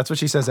Yeah. that's what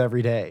she says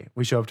every day.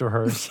 We show up to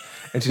rehearse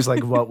and she's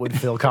like, what would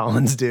Phil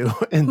Collins do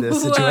in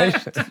this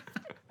situation?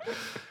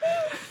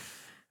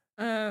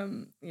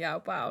 Yeah,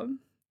 wow.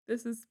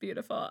 This is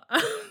beautiful.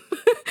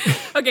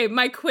 Okay,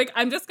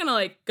 I'm just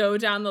gonna go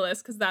down the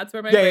list because that's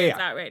where my brain's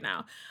at right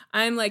now.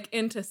 I'm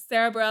into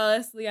Sarah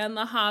Bareilles, Leanne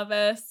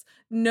LaHavis,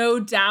 No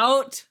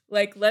Doubt.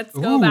 Let's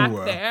go back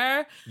Ooh.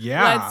 there.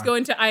 Yeah. Let's go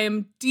into, I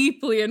am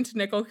deeply into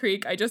Nickel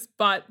Creek. I just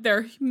bought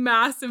their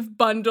massive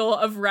bundle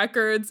of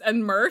records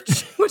and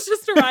merch, which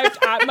just arrived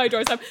at my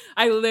doorstep.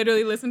 I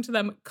literally listen to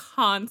them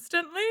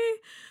constantly.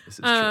 This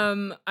is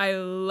true. I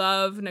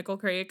love Nickel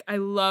Creek. I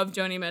love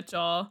Joni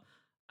Mitchell.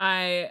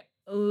 I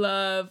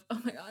love, oh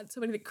my God, so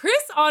many things.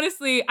 Chris,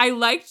 honestly, I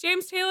liked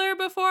James Taylor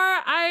before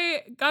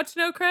I got to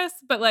know Chris,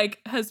 but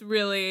has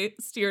really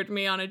steered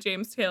me on a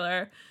James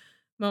Taylor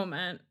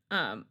moment.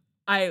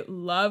 I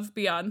love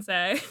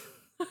Beyonce.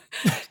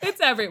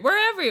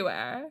 We're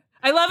everywhere.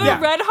 I love a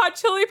Red Hot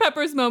Chili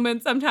Peppers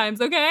moment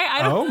sometimes, okay?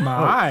 Oh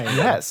my.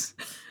 Yes.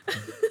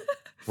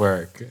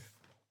 Work.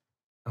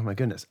 Oh my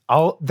goodness.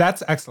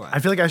 That's excellent. I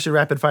feel like I should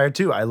rapid fire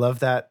too. I love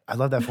that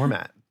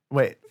format.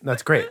 Wait,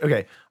 that's great.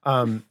 Okay.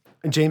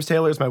 James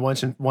Taylor is my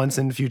once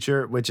in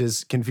future, which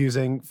is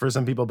confusing for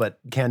some people, but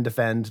can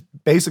defend.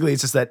 Basically,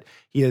 it's just that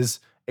he is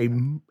a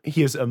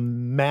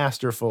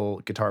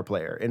masterful guitar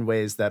player in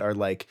ways that are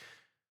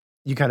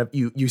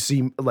you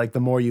see, the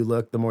more you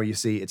look, the more you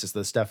see. It's just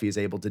the stuff he's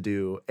able to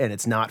do, and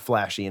it's not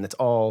flashy, and it's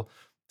all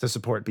to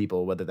support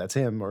people, whether that's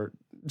him or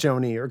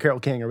Joni or Carole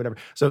King or whatever.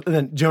 So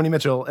then Joni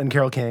Mitchell and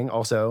Carole King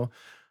also.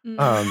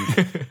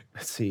 Let's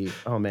see.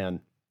 Oh man,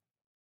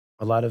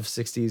 a lot of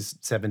 60s,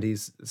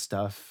 70s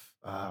stuff.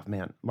 Oh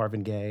man,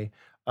 Marvin Gaye,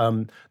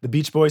 the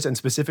Beach Boys, and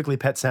specifically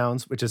Pet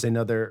Sounds, which is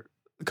another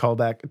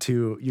callback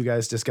to you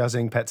guys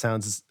discussing Pet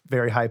Sounds'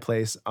 very high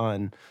place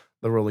on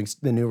the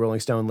new Rolling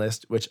Stone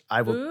list, which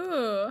I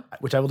will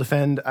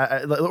defend.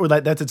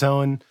 That's its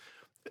own.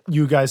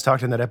 You guys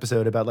talked in that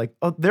episode about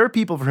there are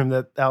people for whom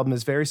that album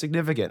is very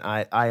significant.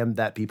 I am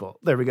that people.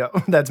 There we go.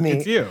 That's me.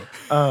 It's you.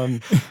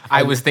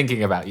 I was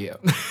thinking about you.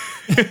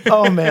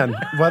 Oh man,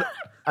 what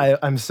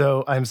I'm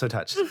so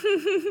touched.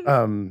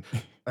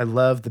 I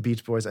love the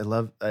Beach Boys. I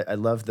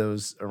love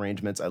those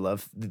arrangements. I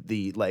love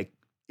the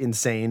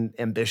insane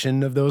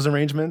ambition of those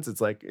arrangements.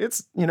 It's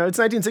it's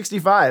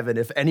 1965, and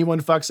if anyone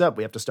fucks up,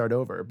 we have to start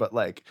over. But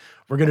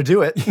we're gonna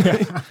do it.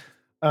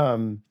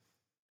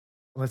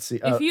 Let's see.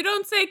 If you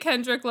don't say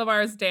Kendrick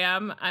Lamar's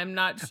 "Damn," I'm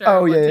not sure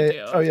Oh what yeah, to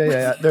do. oh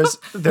yeah.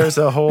 There's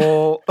a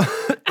whole.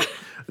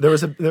 There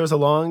was a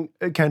long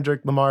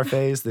Kendrick Lamar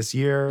phase this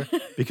year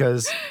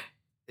because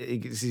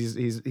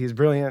he's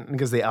brilliant,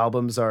 because the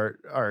albums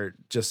are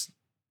just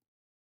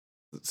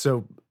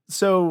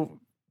so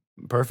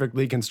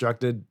perfectly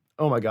constructed.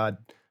 Oh my God.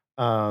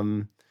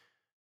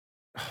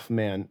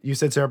 Man, you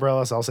said Sarah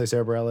Bareilles. I'll say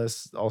Sarah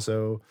Bareilles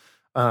also.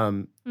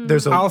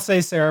 I'll say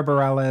Sarah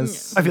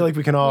Bareilles. I feel like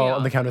we can all Yeah.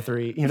 on the count of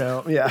three,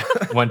 yeah.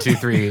 1, 2,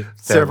 3.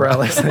 Sarah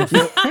Bareilles, thank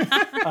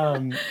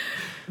you.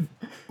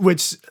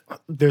 Which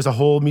there's a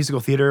whole musical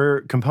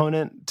theater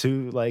component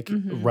to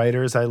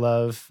writers I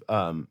love.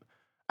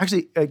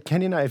 Actually,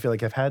 Kenny and I feel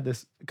like I've had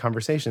this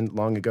conversation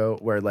long ago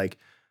where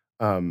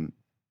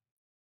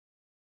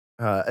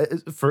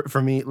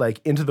for me,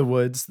 Into the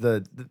Woods,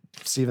 the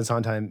Stephen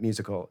Sondheim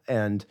musical,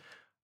 and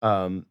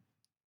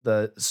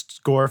the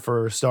score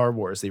for Star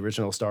Wars, the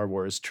original Star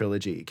Wars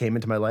trilogy, came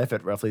into my life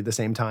at roughly the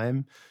same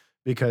time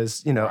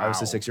because, I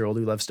was a 6-year-old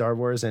who loved Star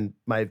Wars, and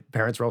my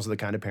parents were also the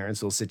kind of parents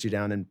who'll sit you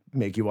down and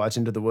make you watch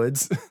Into the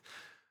Woods.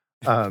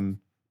 And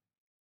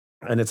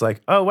it's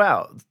oh,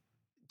 wow,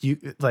 you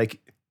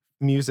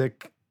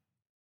music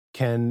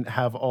can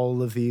have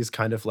all of these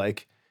kind of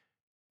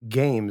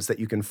games that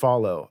you can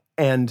follow.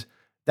 And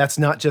that's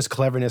not just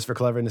cleverness for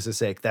cleverness'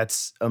 sake.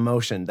 That's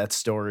emotion, that's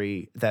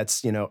story,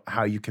 that's,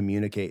 how you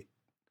communicate.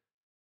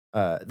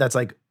 That's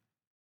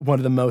one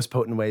of the most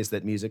potent ways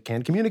that music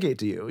can communicate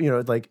to you.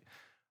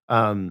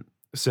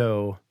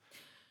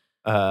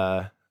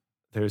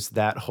 There's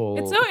that whole.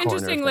 It's so corner of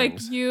interesting.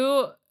 things.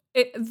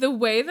 The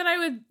way that I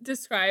would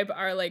describe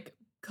our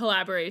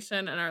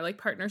collaboration and our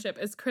partnership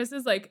is Chris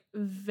is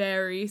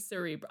very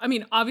cerebral. I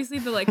mean, obviously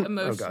the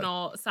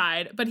emotional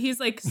side, but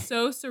he's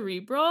so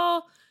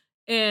cerebral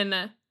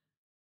in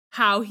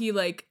how he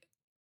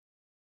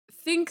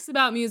thinks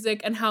about music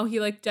and how he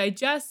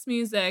digests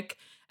music.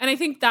 And I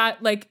think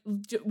that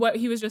what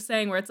he was just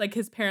saying, where it's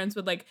his parents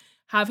would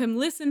have him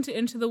listen to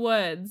Into the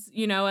Woods,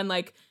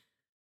 and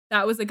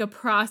that was a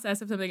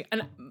process of something.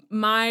 And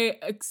my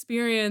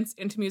experience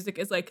into music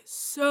is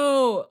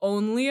so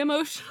only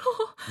emotional.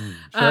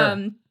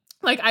 Sure.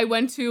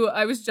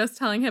 I was just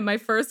telling him my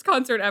first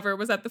concert ever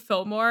was at the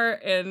Fillmore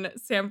in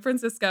San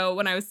Francisco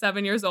when I was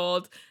 7 years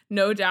old.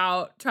 No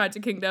Doubt,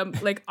 Tragic Kingdom,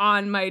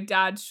 on my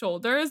dad's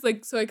shoulders,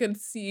 so I could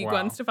see Wow.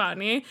 Gwen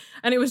Stefani.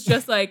 And it was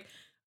just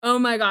oh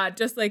my God,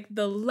 just like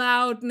the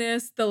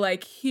loudness, the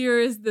like,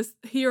 here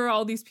are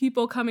all these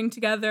people coming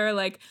together.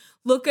 Like,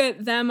 look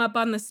at them up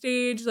on the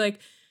stage, like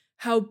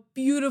how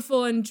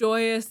beautiful and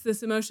joyous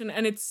this emotion.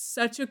 And it's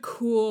such a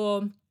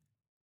cool,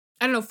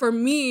 I don't know, for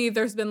me,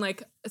 there's been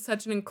like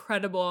such an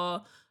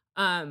incredible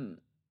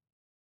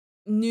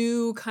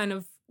new kind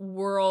of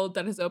world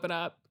that has opened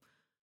up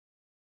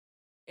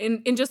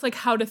in just like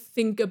how to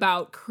think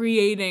about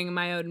creating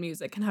my own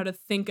music and how to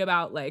think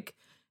about like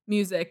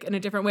music in a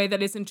different way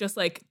that isn't just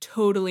like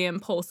totally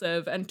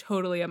impulsive and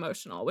totally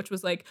emotional, which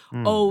was like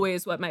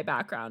always what my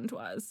background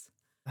was.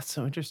 That's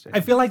so interesting. I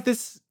feel like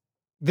this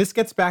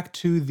gets back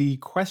to the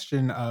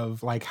question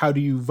of like, how do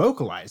you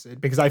vocalize it?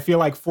 Because I feel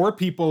like for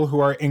people who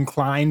are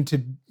inclined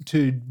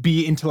to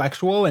be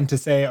intellectual and to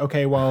say,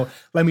 okay, well,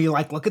 let me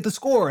like look at the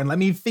score and let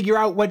me figure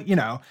out what,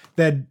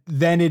 that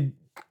then it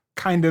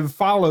kind of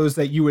follows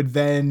that you would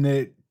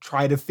then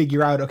try to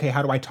figure out, okay,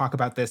 how do I talk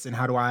about this? And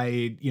how do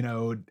I,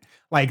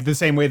 like the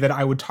same way that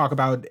I would talk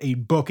about a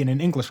book in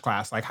an English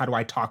class, like how do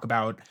I talk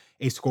about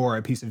a score,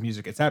 a piece of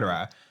music,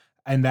 etc.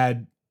 And that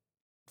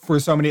for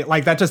so many,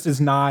 like that just is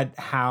not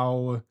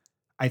how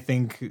I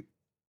think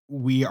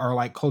we are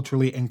like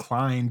culturally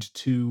inclined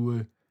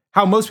to,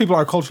 how most people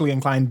are culturally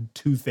inclined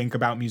to think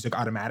about music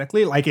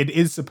automatically. Like it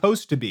is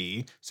supposed to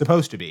be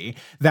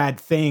that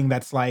thing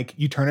that's like,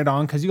 you turn it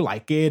on because you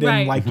like it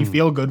and like you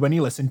feel good when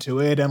you listen to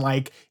it and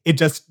like it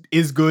just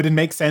is good and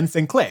makes sense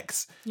and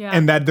clicks. Yeah.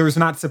 And that there's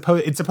not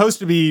it's supposed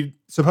to be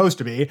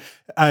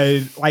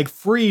like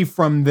free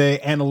from the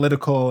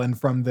analytical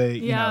and from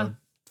the,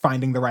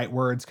 finding the right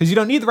words, because you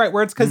don't need the right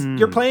words because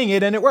you're playing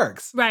it and it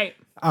works. Right.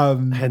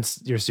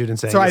 Hence your student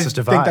saying so it's I just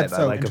a think vibe. that's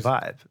so I like a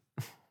vibe.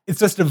 It's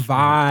just a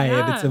vibe.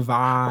 Yeah. It's a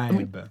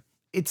vibe.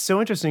 It's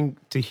so interesting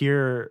to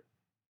hear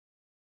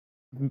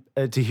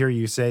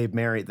you say,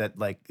 Mary, that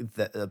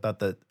about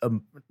the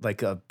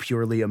like a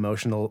purely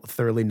emotional,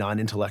 thoroughly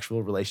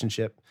non-intellectual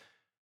relationship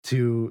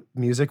to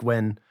music,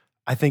 when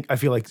I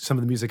feel like some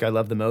of the music I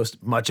love the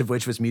most, much of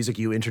which was music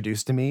you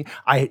introduced to me.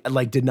 I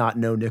like did not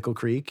know Nickel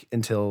Creek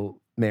until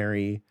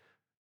Mary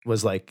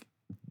was like,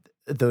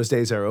 those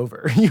days are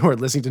over. You are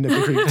listening to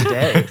Nickel Creek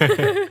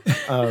today.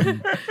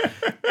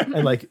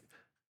 And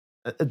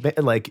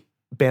like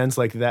bands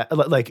like that,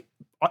 like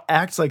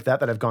acts like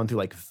that I've gone through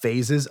like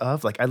phases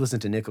of. Like I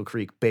listened to Nickel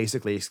Creek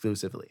basically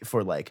exclusively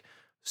for like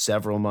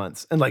several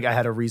months, and like I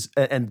had a reason.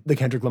 And the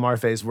Kendrick Lamar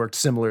phase worked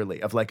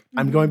similarly. Of like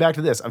I'm going back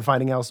to this. I'm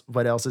finding out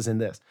what else is in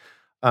this.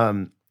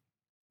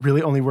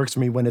 Really only works for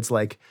me when it's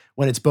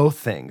both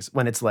things.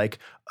 When it's like,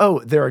 oh,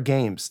 there are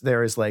games.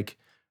 There is like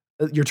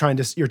you're trying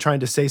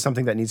to say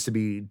something that needs to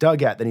be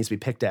dug at, that needs to be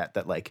picked at,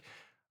 that like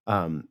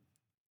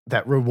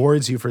that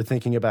rewards you for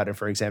thinking about it,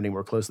 for examining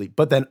more closely,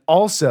 but then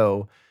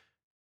also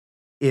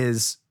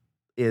is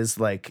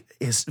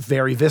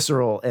very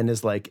visceral and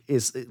is like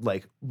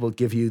will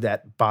give you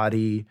that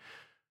body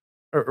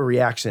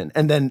reaction,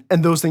 and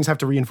those things have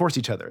to reinforce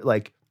each other.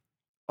 Like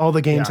all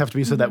the games have to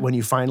be so that when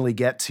you finally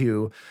get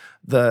to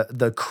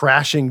the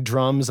crashing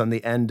drums on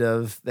the end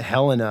of the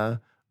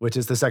Helena, which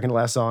is the second to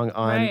last song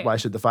on Why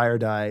Should the Fire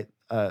Die,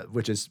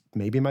 which is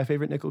maybe my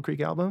favorite Nickel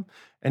Creek album.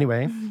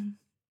 Anyway.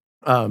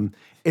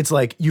 It's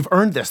like, you've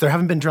earned this. There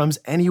haven't been drums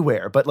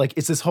anywhere, but like,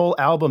 it's this whole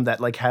album that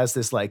like has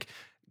this like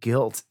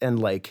guilt and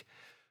like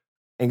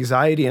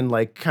anxiety and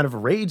like kind of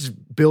rage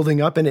building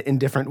up in it in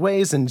different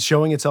ways and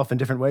showing itself in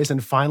different ways.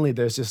 And finally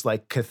there's just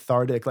like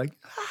cathartic, like,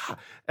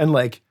 and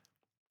like,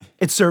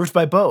 it's served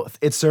by both.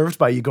 It's served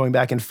by you going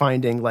back and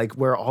finding like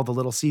where all the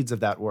little seeds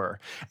of that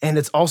were. And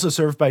it's also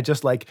served by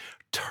just like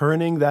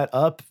turning that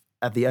up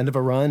at the end of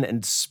a run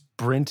and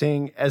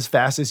sprinting as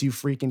fast as you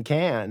freaking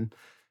can,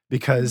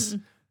 because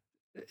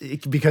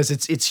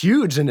it's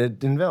huge and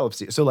it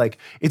envelops you. So like,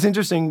 it's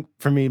interesting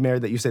for me, Mary,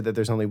 that you say that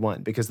there's only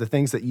one, because the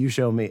things that you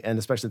show me, and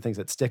especially the things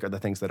that stick, are the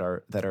things that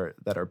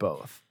are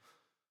both.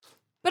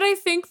 But I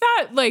think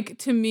that, like,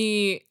 to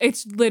me,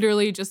 it's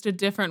literally just a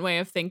different way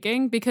of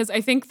thinking, because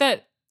I think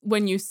that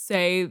when you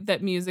say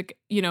that music,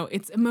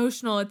 it's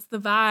emotional, it's the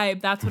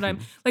vibe, that's what I'm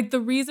like, the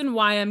reason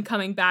why I'm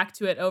coming back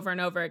to it over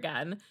and over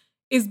again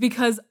is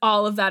because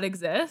all of that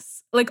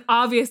exists. Like,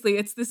 obviously,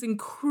 it's this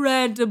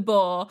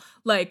incredible,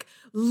 like,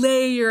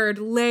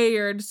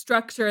 layered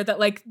structure that,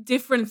 like,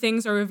 different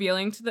things are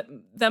revealing to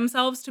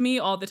themselves to me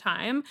all the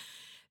time.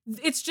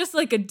 It's just,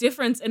 like, a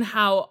difference in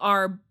how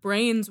our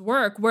brains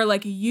work, where,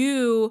 like,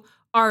 you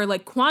are,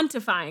 like,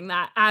 quantifying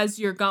that as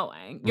you're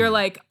going. You're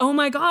like, oh,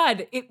 my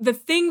God, the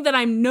thing that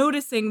I'm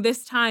noticing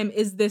this time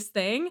is this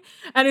thing.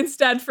 And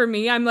instead, for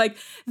me, I'm like,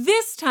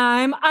 this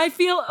time I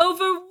feel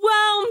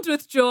overwhelmed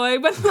with joy,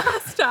 when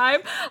last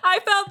time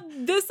I felt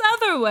this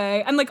other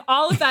way. And, like,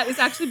 all of that is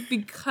actually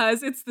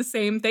because it's the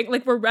same thing.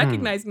 Like, we're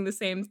recognizing the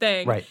same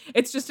thing. Right.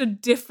 It's just a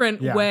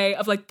different way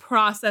of, like,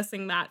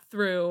 processing that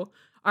through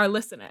our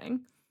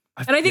listening.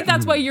 And I think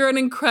that's why you're an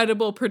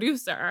incredible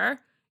producer,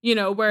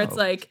 where it's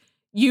like,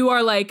 you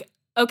are like,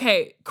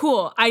 okay,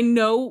 cool. I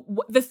know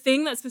the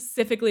thing that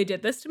specifically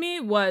did this to me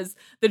was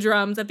the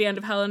drums at the end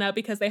of Helena,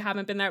 because they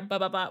haven't been there, blah,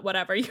 blah, blah,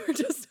 whatever you were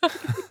just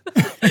talking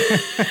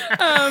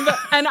about.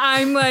 And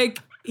I'm like,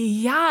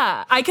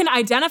 Yeah, I can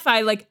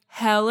identify like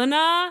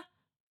Helena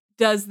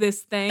does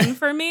this thing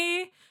for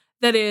me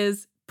that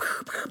is,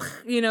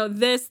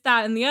 this,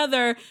 that, and the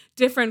other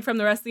different from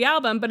the rest of the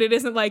album, but it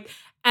isn't like,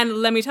 and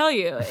let me tell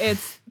you,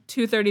 it's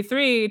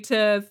 2:33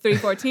 to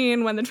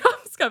 3:14 when the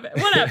drums come in,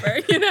 whatever,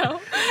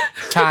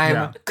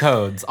 Time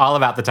codes, all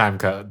about the time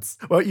codes.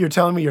 Well, you're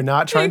telling me you're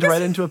not trying to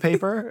write into a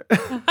paper?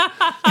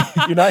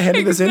 You're not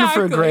handing this in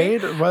for a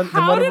grade? What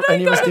How did I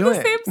any go of us to doing?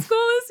 the same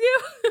school as you?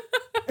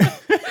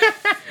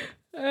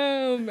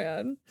 Oh,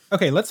 man.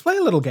 Okay, let's play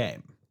a little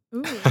game.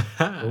 Ooh.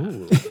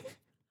 Ooh.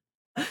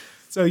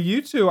 So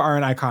you two are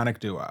an iconic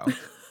duo.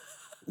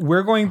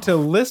 We're going to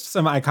list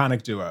some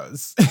iconic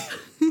duos.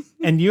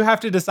 And you have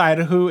to decide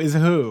who is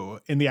who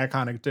in the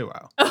iconic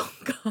duo. Oh,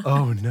 God.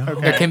 Oh, no.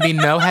 There can be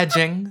no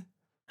hedging.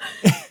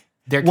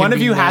 There can One of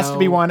be you has to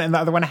be no- one and the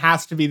other one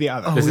has to be the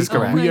other. This is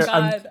correct. my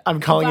I'm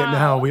God. calling it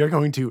now. Wow. We are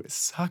going to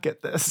suck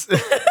at this.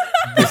 This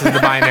is the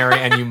binary,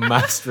 and you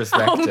must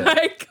respect Oh, it.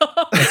 my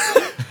God.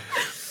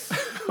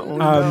 Oh,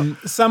 no.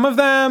 Some of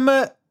them,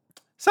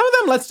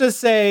 let's just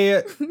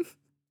say,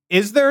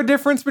 is there a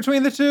difference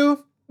between the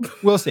two?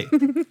 We'll see.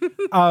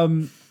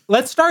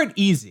 Let's start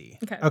easy.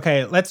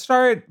 Okay, let's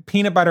start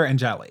peanut butter and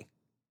jelly.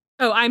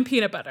 Oh, I'm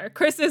peanut butter.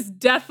 Chris is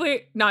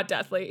not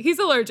deathly. He's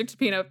allergic to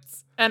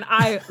peanuts, and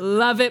I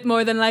love it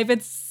more than life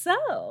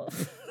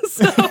itself.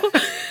 So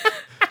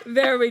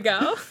there we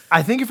go.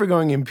 I think if we're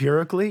going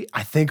empirically,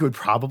 I think it would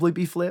probably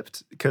be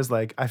flipped because,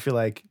 I feel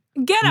like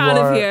Get you out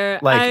of are, here.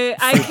 like,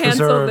 I fruit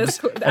cancel this.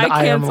 preserves, I and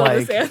I am cancel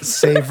this like answer.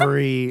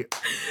 savory.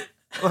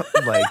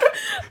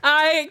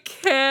 I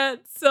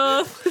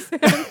cancel this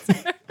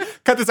answer.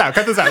 Cut this out.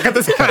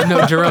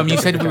 No, Jerome, you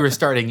said we were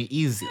starting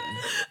easy.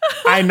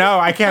 I know.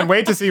 I can't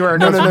wait to see where it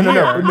No, goes no, from no,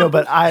 no, here. no, no.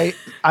 But I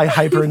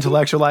hyper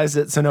intellectualize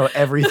it, so no,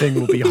 everything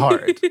will be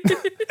hard.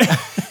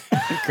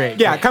 Great.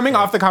 Yeah, great, coming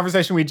great. off the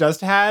conversation we just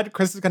had,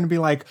 Chris is going to be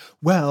like,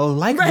 well,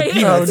 like Right. the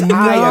peanuts, Oh, no.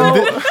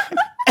 I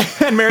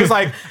am and Mary's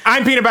like,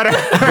 I'm peanut butter.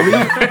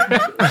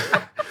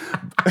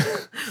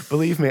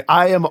 Believe me,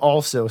 I am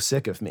also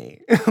sick of me.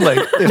 If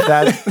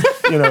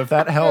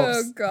that helps.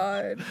 Oh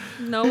God,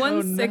 no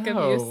one's sick of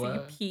you,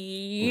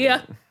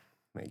 CP.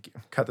 Thank you.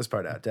 Cut this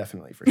part out,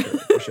 definitely, for sure.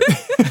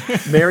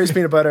 Mary's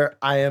peanut butter,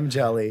 I am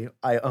jelly.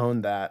 I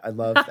own that. I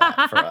love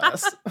that for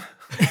us.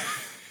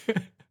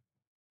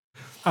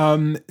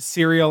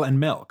 Cereal and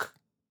milk.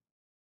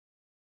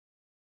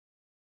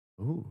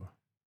 Ooh.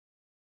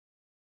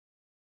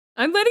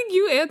 I'm letting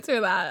you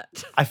answer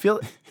that. I feel,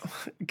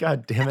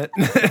 God damn it.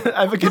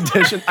 I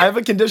have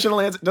a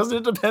conditional answer. Doesn't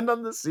it depend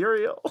on the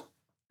cereal?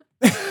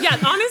 Yeah,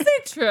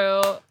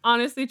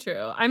 honestly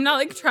true. I'm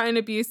not trying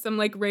to be some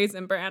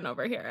Raisin Bran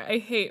over here. I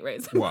hate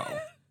Raisin. Whoa.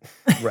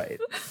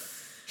 Right.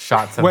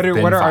 Shots have What are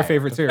been our fired.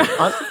 favorite cereals?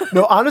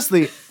 No,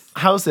 honestly,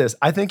 how's this?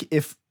 I think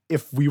if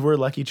we were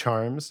Lucky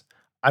Charms,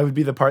 I would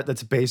be the part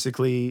that's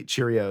basically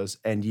Cheerios,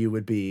 and you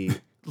would be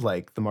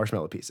the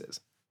marshmallow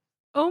pieces.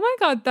 Oh my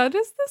God, that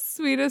is the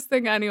sweetest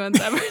thing anyone's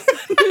ever said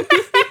to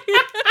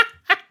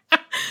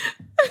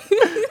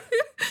me.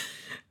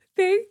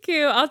 Thank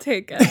you. I'll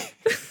take it.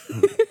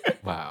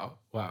 Wow.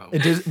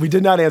 We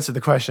did not answer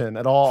the question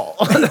at all.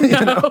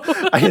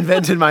 I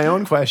invented my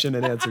own question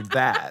and answered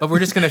that. But we're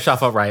just gonna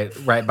shuffle right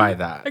by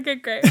that, Okay,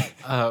 great.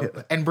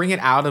 and bring it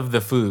out of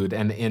the food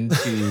and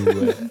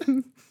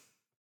into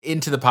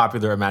the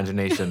popular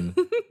imagination.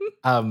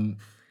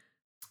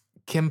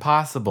 Kim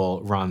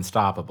Possible, Ron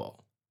Stoppable.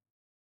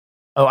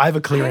 Oh, I have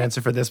a clear answer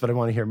for this, but I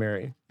want to hear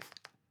Mary.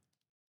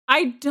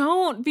 I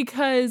don't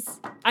because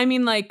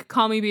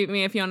call me, beat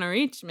me if you want to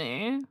reach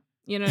me.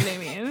 You know what I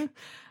mean?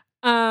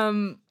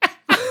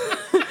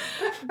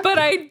 But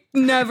I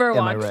never Am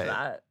I watched right?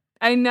 that.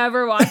 I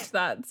never watched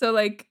that. So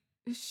I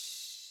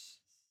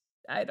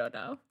don't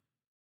know.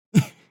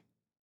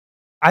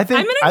 I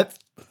think I'm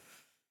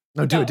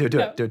No, do it. Go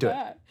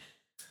ahead.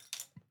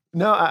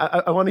 No,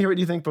 I want to hear what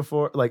you think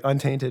before,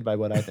 untainted by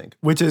what I think,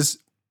 which is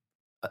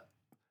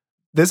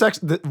this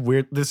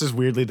is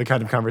weirdly the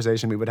kind of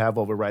conversation we would have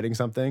while we're writing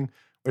something,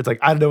 where it's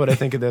I don't know what I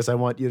think of this. I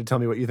want you to tell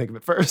me what you think of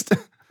it first.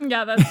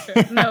 Yeah, that's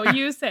true. No,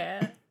 you say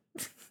it.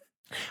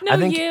 No, I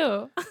think-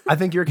 you. I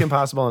think you're Kim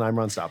Possible and I'm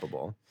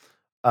Unstoppable.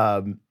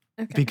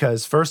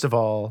 Because first of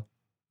all,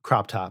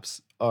 crop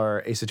tops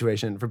are a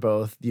situation for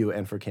both you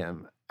and for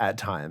Kim at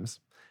times.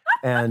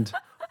 And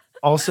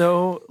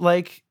also,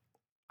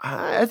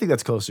 I think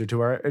that's closer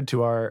to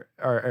our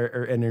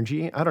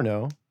energy. I don't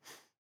know.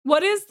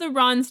 What is the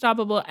Ron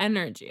Stoppable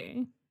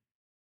energy?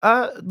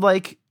 He's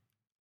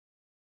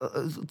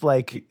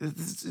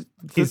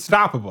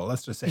stoppable.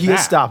 Let's just say He that.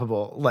 is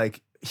stoppable.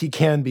 He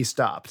can be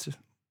stopped.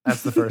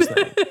 That's the first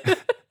thing.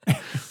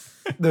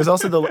 There's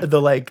also the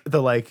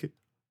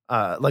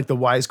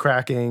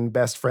wisecracking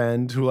best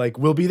friend who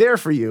will be there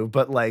for you,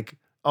 but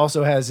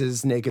also has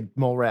his naked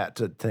mole rat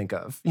to think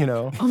of.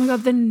 Oh my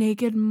God, the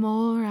naked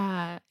mole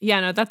rat. Yeah,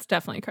 no, that's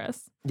definitely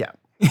Chris. Yeah.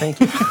 Thank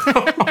you.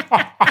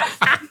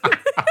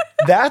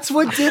 That's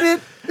what did it.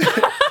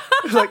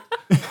 The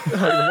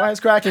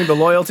wisecracking, the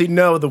loyalty.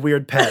 No, the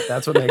weird pet.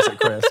 That's what makes it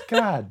Chris.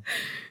 God.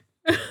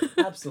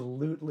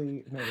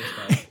 Absolutely no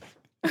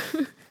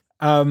respect.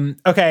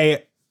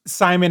 Okay,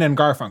 Simon and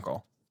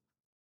Garfunkel.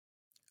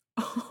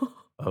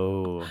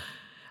 Oh.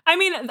 I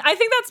mean, I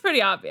think that's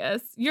pretty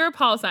obvious. You're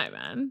Paul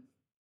Simon.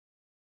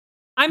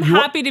 I'm You-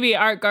 happy to be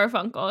Art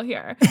Garfunkel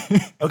here.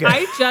 Okay.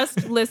 I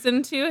just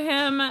listened to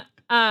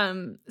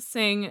him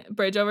sing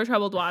Bridge Over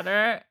Troubled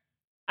Water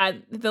at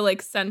the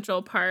like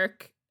Central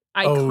Park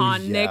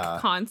iconic yeah.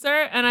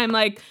 concert, and I'm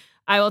like,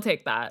 I will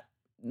take that.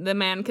 The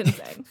man can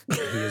sing.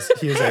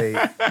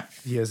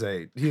 he is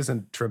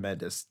a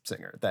tremendous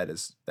singer. That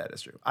is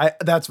true.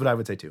 That's what I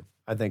would say too.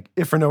 I think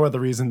if for no other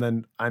reason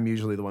than I'm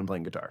usually the one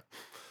playing guitar.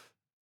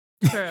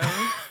 True.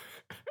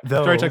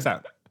 Though Story checks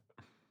out.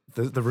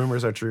 the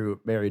rumors are true.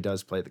 Mary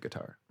does play the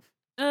guitar.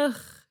 Ugh,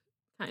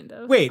 kind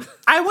of. Wait,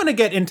 I want to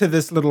get into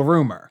this little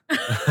rumor.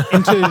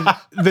 Into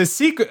the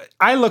secret.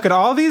 I look at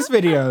all these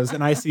videos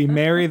and I see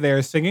Mary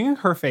there singing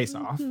her face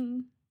off,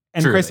 Mhm.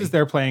 and Chris Truly. is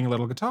there playing a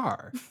little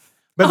guitar.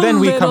 But then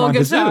we come little on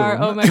to Zoom. guitar.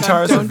 Oh my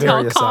Guitars god! of Don't tell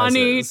various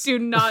Connie. sizes. Do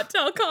not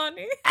tell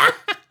Connie.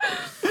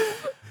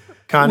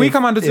 Connie We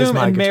come on to is Zoom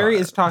my and Mary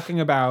guitar. is talking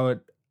about,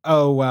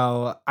 oh,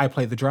 well, I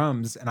play the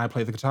drums and I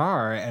play the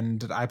guitar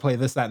and I play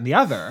this, that, and the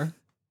other.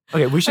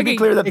 Okay, we should be Okay,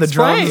 clear that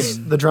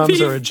explain. the drums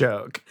Be- are a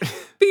joke.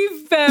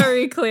 Be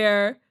very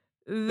clear.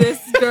 This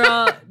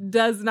girl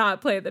does not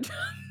play the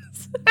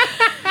drums.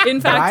 In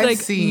fact, I've like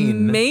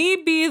seen-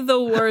 maybe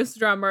the worst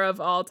drummer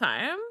of all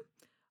time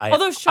Although I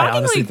honestly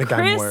shockingly, think Chris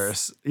I'm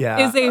worse.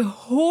 Yeah. is a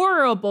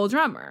horrible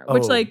drummer,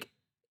 which Oh. like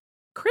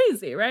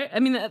crazy, right? I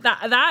mean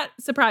that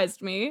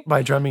surprised me.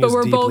 My drumming But is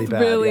we're deeply both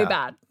bad. really yeah.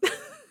 bad.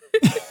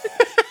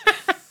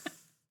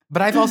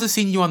 But I've also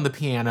seen you on the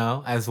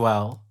piano as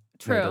well.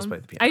 True. Mary does play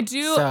the piano. I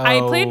do. I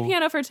played So-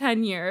 piano for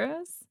 10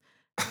 years,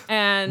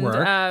 and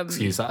Work.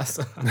 Excuse us.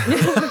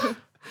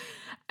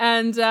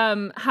 and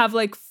have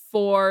like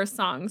 4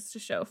 songs to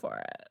show for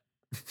it.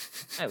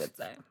 I would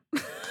say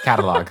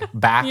Catalog.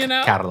 Back You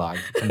know? catalog.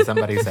 Can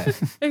somebody say?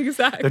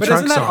 exactly. The But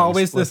trunk isn't that songs,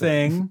 always the listen.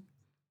 thing?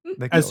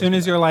 They can As soon always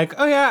as do you're like,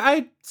 oh yeah,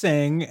 I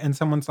sing, and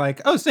someone's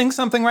like, oh, sing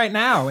something right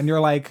now, and you're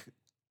like,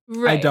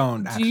 Right.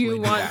 don't Do actually you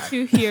do want that.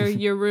 to hear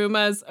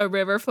Yoruma's "A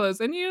River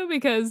Flows in You"?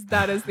 Because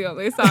that is the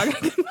only song I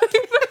can play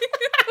for you.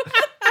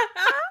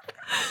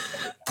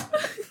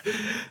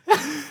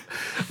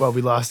 that. Well,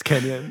 we lost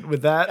Kenyon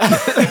with that.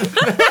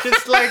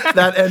 Just like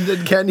that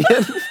ended Kenyon.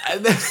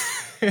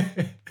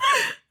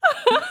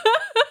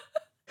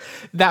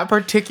 that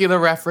particular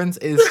reference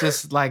is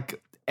just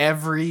like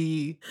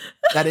that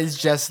is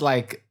just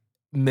like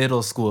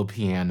middle school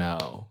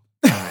piano.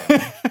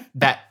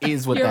 That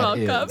is what You're that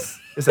is. welcome.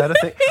 Is that a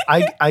thing?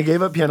 I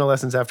gave up piano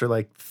lessons after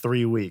like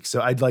 3 weeks,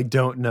 so I like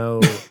don't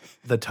know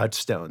the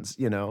touchstones.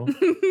 You know,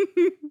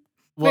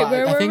 Well,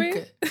 where I were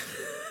think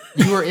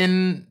you were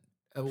in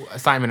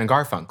Simon and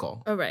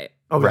Garfunkel. Oh right.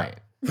 okay. Right.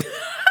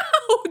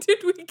 How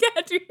did we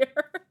get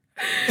here?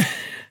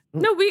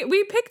 No,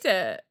 we picked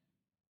it.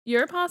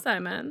 You're Paul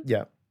Simon.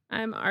 Yeah.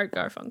 I'm Art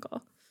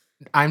Garfunkel.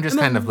 I'm just I'm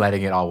a- kind of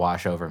letting it all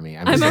wash over me.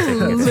 I'm just a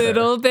thinking it's fair.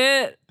 little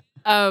bit,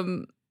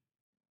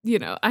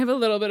 I have a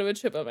little bit of a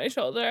chip on my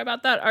shoulder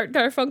about that Art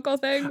Garfunkel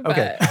thing.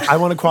 Okay. But I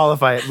want to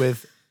qualify it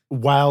with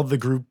while the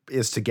group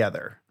is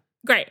together.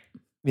 great.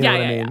 You know Yeah,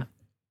 what I yeah, mean?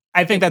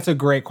 I think that's a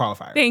great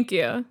qualifier. Thank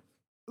you.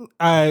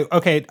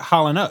 Okay,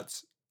 Hall and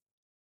Oates.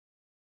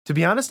 To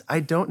be honest, I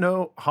don't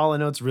know Hall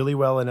and Oates really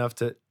well enough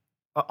to.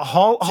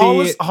 Hall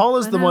See-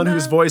 is the one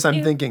whose voice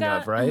I'm thinking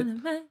of, right?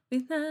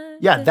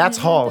 Yeah, that's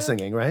Hall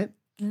singing, right?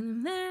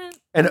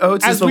 And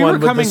Oates As is the we were one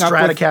with the coming up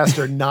with-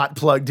 Stratocaster not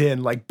plugged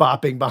in, like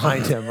bopping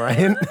behind him,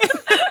 right?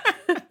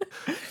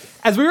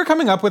 As we were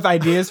coming up with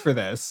ideas for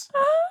this,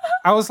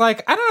 I was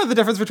like, I don't know the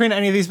difference between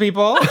any of these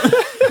people.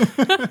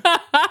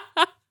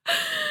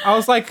 I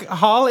was like,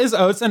 Hall is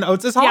Oates and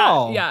Oates is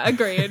Hall. Yeah,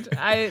 agreed.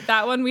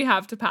 That one we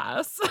have to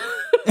pass.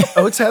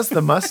 Oates has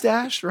the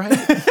mustache, right?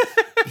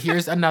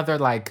 Here's another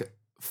like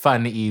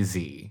fun,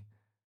 easy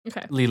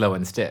Okay. Lilo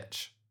and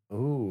Stitch.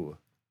 Ooh.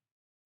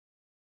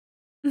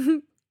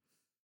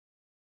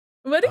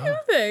 What do you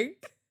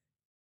think?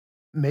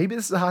 Maybe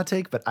this is a hot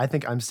take, but I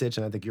think I'm Stitch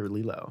and I think you're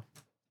Lilo.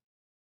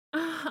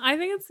 I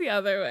think it's the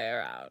other way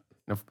around.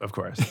 Of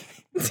course.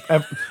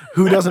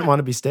 Who doesn't want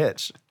to be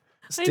Stitch?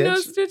 I know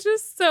Stitch? Stitch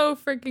is so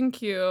freaking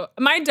cute.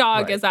 My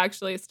dog Right. is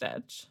actually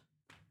Stitch.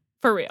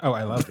 For real. Oh,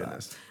 I love that.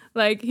 Goodness.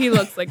 Like he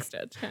looks like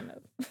Stitch, kind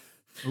of.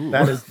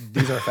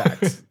 These are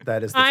facts.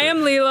 That is the I truth.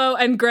 am Lilo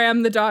and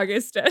Graham the dog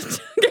is Stitch.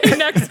 Okay,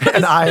 next question.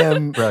 And I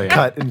am Brilliant.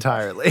 cut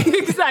entirely.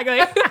 Exactly.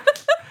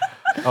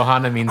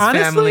 Ohana means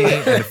Honestly-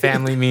 family, and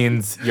family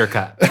means you're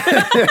cut.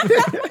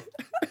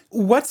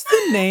 What's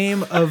the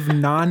name of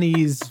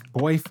Nani's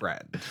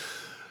boyfriend?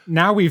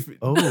 Now we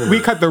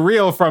cut the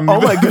reel from. Oh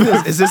my the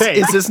goodness. Is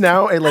tape. this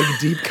now a like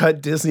deep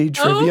cut Disney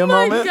trivia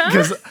my moment? God.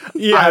 Because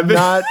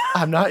Yeah,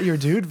 I'm not your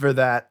dude for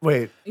that.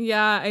 Wait.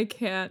 Yeah, I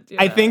can't do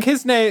I that. think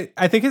his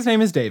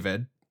name is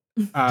David.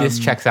 This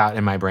checks out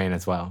in my brain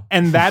as well.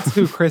 And that's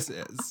who Chris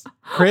is.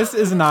 Chris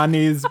is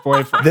Nani's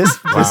boyfriend.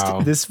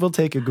 Wow. This will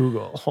take a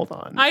Google. Hold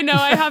on. I know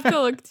I have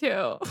to look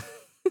too.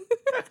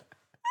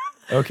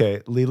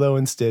 Okay, Lilo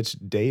and Stitch,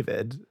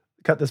 David.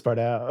 Cut this part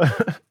out.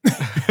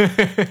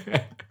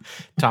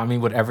 Tommy,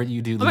 whatever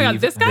you do, Oh my God,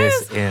 leave this guy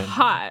is in.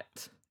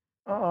 hot.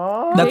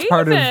 Aw. That's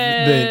part of the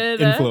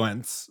David.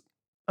 influence.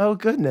 Oh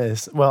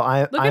goodness. Well,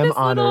 I Look at am his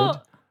honored.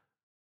 little.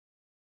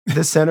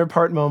 The center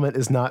part moment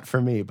is not for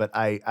me, but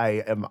I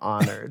am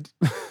honored.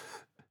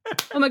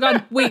 Oh my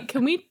God. Wait,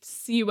 can we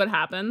see what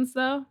happens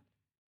though?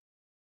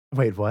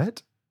 Wait,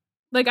 what?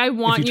 Like, I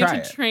want you try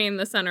to it. train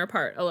the center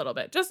part a little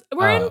bit. Just,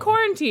 we're in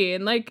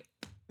quarantine. Like,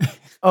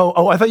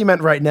 Oh, I thought you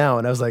meant right now,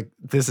 and I was like,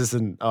 this is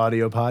an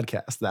audio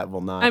podcast. That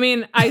will not. I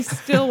mean, I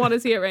still want to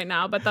see it right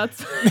now, but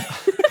that's.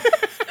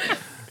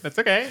 That's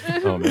okay.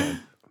 Oh man.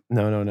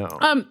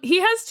 No.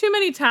 He has too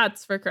many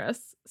tats for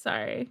Chris.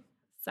 Sorry.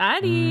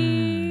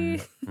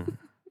 Sadie.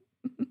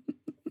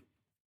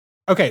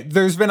 Okay,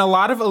 there's been a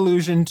lot of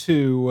allusion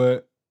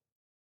to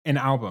an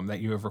album that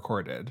you have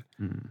recorded.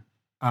 Mm.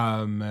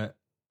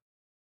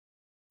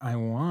 I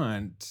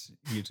want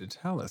you to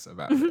tell us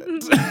about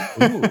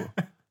it. Ooh.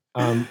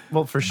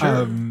 Well, for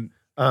sure.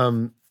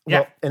 Well,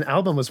 an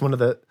album was one of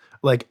the,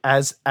 like,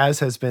 as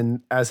has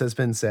been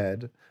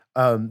said,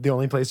 the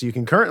only place you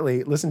can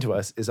currently listen to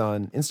us is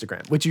on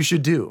Instagram, which you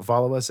should do.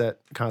 Follow us at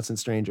Constant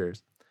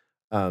Strangers.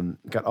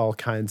 Got all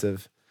kinds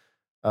of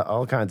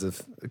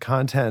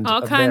content.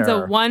 All up kinds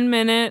there. of 1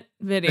 minute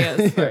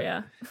videos for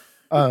you.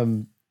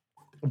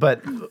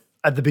 But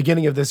at the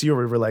beginning of this year,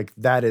 we were like,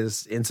 that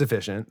is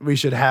insufficient. We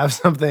should have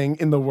something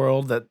in the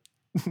world that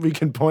we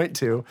can point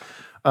to.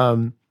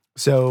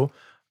 So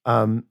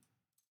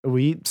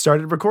we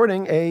started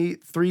recording a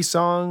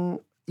 3-song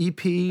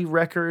EP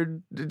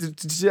record,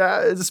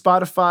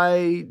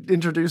 Spotify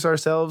introduce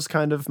ourselves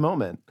kind of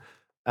moment.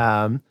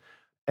 And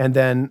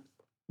then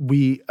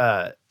we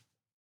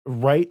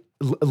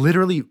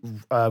literally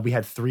we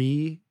had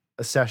 3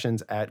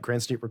 sessions at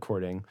Grand Street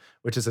Recording,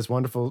 which is this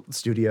wonderful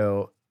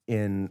studio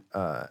in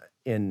what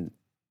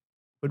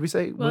did we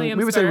say? We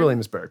would say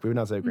Williamsburg. We would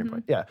not say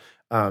Greenpoint. Yeah.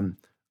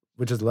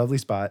 Which is a lovely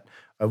spot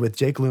with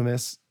Jake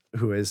Loomis,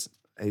 who is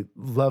a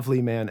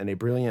lovely man and a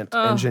brilliant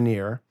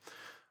engineer.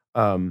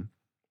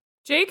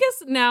 Jake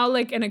is now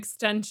like an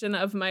extension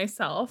of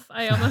myself.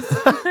 I almost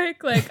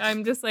like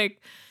I'm just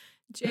like,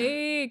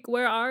 Jake,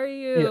 where are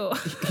you? Yeah.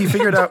 He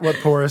figured out what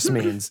porous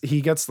means.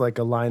 He gets like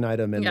a line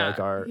item in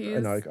our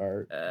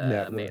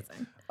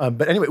amazing.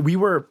 But anyway, we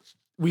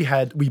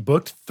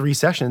booked 3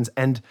 sessions,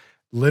 and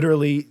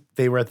literally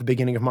they were at the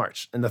beginning of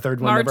March, and the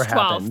third one March never 12th.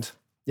 happened.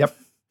 Yep.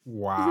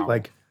 Wow.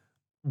 Like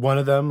one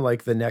of them,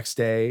 like the next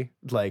day,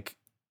 like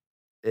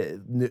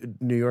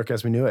New York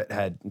as we knew it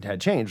had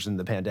changed, and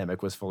the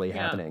pandemic was fully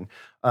happening.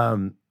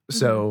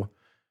 So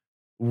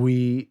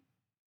we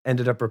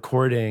ended up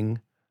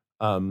recording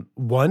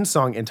 1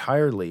 song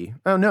entirely.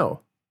 Oh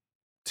no,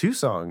 2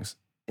 songs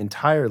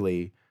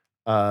entirely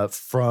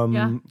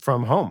from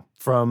home,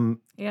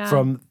 from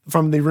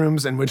the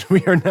rooms in which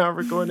we are now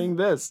recording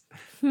this.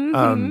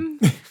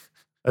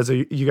 So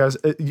you guys,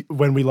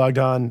 when we logged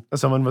on,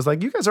 someone was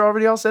like, "You guys are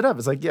already all set up."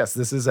 It's like, yes,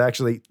 this is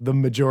actually the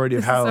majority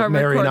of how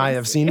Mary and I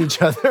have seen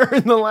each other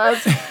in the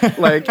last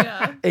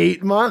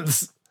 8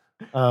 months.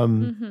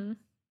 What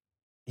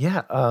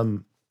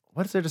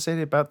is there to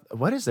say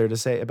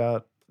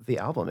about the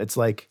album? It's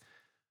like,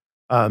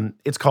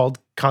 it's called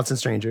Constant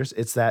Strangers.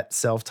 It's that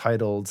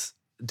self-titled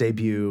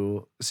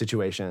debut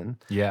situation.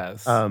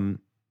 Yes.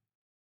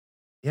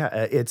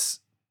 It's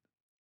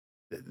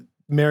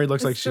Mary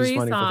looks like she's 3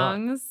 funny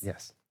songs. for thought.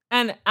 Yes.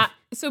 And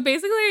so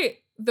basically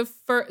the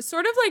first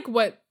sort of like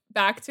what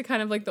back to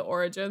kind of like the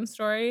origin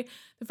story.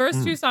 The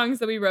first 2 songs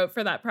that we wrote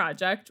for that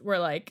project were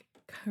like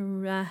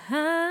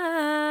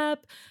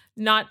crap,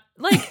 not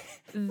like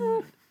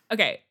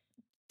okay.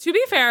 To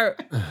be fair,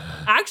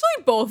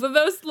 actually both of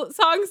those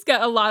songs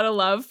get a lot of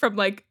love from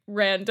like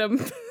random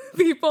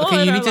people.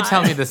 Okay, you need to lives.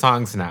 tell me the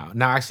songs now.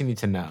 Now I actually need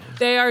to know.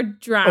 They are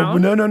Drown. Oh,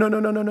 no,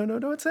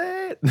 don't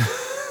say it.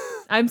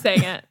 I'm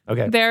saying it.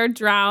 Okay. They're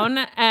Drown,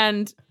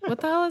 and what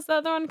the hell is the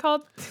other one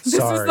called? This is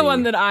Sorry. the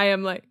one that I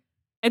am like,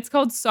 it's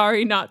called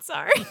Sorry Not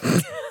Sorry.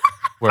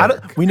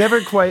 We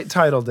never quite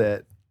titled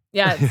it.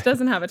 Yeah, it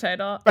doesn't have a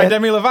title. By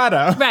Demi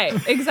Lovato.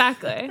 Right,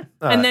 exactly.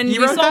 And then You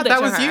we wrote sold that? it That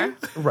to was her. you?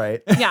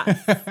 Right.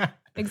 Yeah,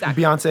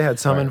 exactly. Beyonce had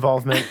some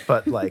involvement,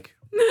 but like,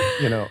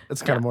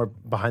 it's kind of more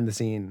behind the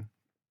scene,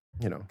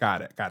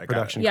 Got it.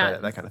 production Yeah.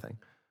 credit, that kind of thing.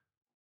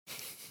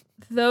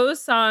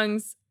 Those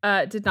songs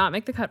did not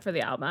make the cut for the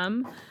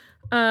album.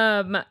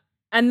 And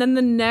then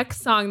the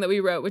next song that we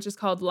wrote, which is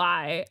called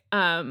Lie,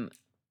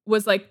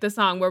 was like the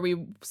song where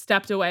we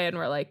stepped away and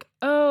were like,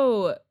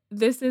 oh,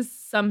 this is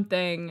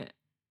something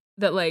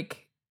that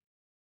like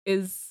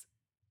is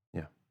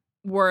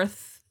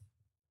worth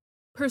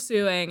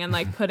pursuing and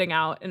like putting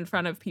out in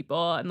front of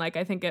people. And like,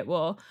 I think it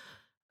will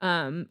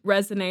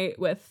resonate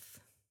with,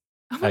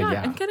 oh my God,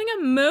 yeah. I'm getting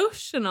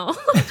emotional.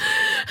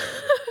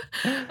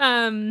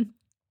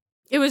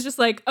 It was just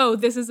like, oh,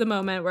 this is a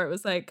moment where it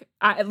was like,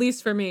 at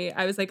least for me,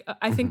 I was like,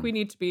 I think we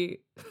need to be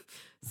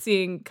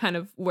seeing kind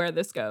of where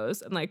this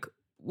goes and like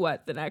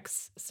what the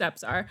next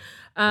steps are.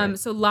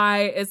 So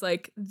Lie is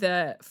like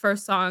the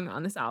first song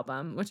on this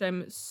album, which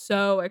I'm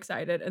so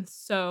excited and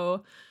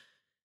so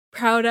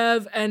proud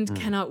of and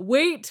cannot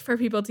wait for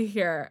people to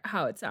hear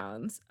how it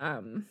sounds.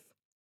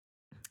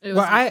 It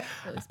was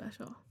really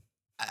special.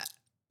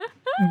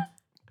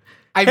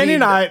 Penny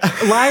and I,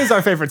 Lie is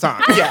our favorite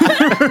song.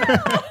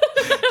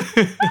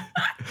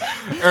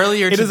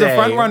 Earlier It today, is a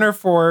front runner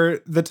for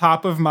the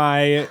top of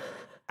my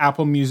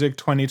Apple Music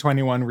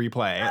 2021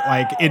 replay.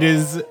 Like it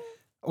is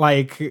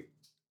like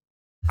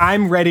I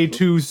am ready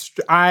to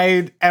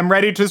stream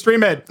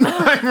it.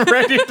 I'm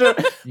ready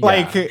to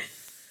like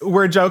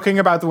we're joking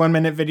about the 1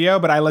 minute video,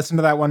 but I listened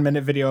to that 1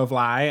 minute video of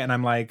Lie and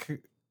I'm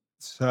like,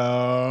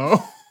 so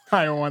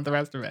I don't want the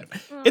rest of it.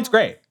 It's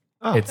great.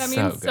 Oh, It's That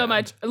so means so good.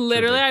 much.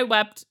 Literally, I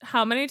wept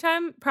how many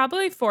times?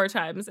 Probably 4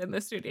 times in the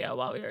studio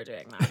while we were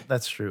doing that.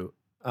 that's true.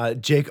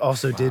 Jake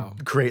also did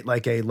create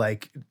like a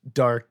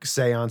dark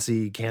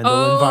seance-y candle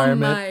Oh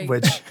environment, my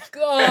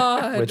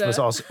God.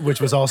 which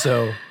was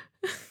also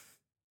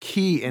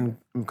key in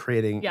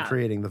creating Yeah.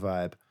 the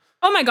vibe.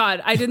 Oh my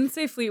God. I didn't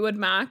say Fleetwood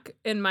Mac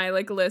in my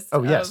like list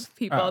Oh, yes. of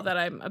people that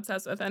I'm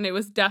obsessed with. And it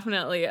was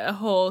definitely a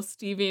whole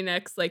Stevie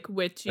Nicks like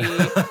witchy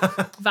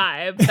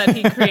vibe that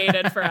he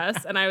created for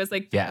us. And I was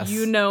like, Yes.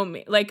 you know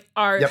me. Like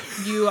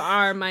you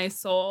are my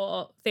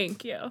soul.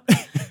 Thank you.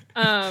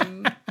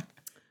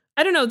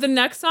 I don't know. The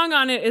next song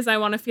on it is I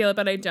Want to Feel It,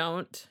 But I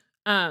Don't.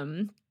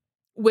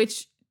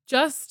 Which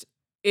just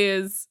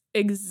is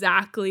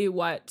exactly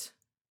what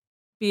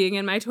being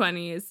in my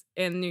 20s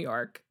in New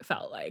York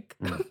felt like.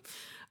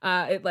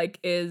 It like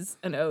is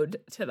an ode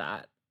to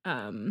that.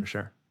 For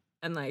sure.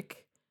 And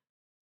like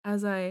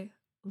as I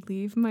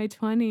leave my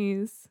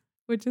 20s,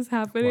 which is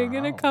happening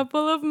in a Wow.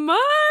 couple of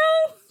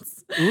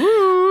months.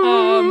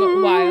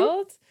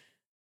 Wild.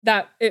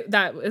 That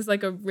is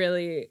like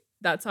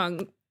that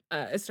song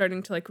is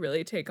starting to like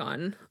really take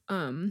on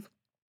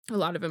a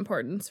lot of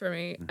importance for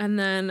me. And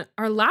then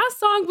our last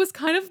song was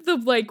kind of the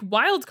like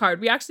wild card.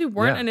 We actually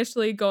weren't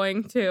initially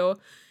going to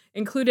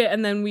include it.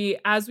 And then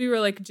as we were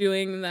like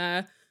doing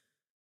the,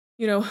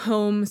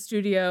 home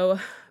studio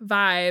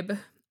vibe,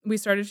 we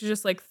started to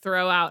just like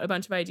throw out a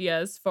bunch of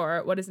ideas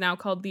for what is now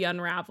called The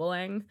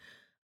Unraveling,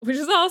 which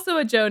is also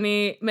a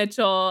Joni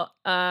Mitchell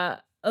a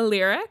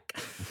lyric.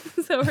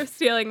 So we're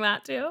stealing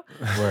that too.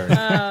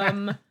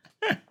 Word.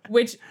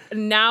 Which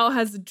now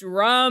has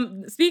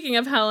drum. Speaking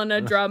of Helena,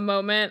 drum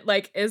moment,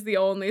 like is the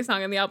only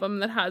song on the album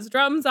that has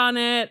drums on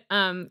it.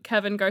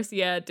 Kevin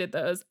Garcia did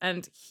those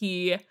and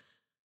he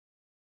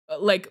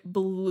like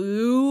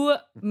blew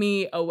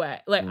me away.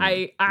 Like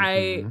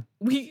I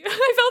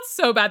felt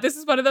so bad. This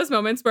is one of those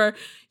moments where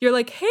you're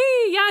like, hey,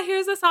 yeah,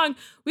 here's a song.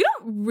 We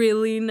don't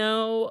really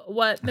know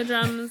what the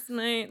drums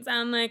might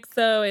sound like,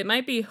 so it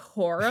might be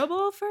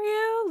horrible for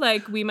you.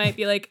 Like we might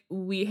be like,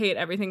 we hate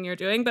everything you're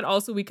doing, but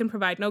also we can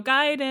provide no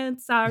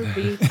guidance.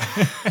 Sorry.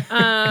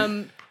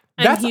 And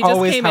That's he just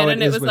always came how in it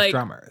and it is was with like,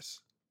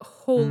 drummers.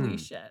 holy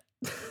shit.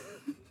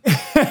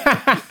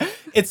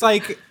 It's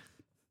like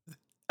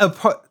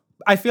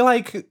I feel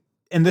like,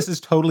 and this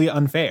is totally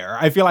unfair,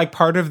 I feel like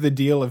part of the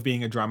deal of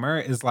being a drummer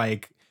is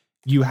like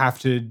you have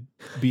to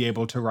be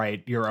able to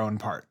write your own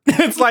part.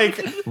 It's like,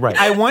 Right.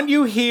 I want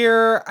you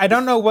here. I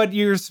don't know what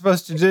you're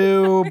supposed to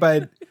do,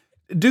 but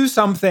do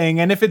something.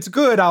 And if it's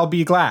good, I'll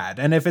be glad.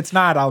 And if it's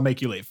not, I'll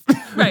make you leave.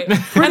 Right.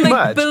 Pretty and like,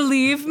 much.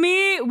 believe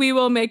me, we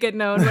will make it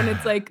known when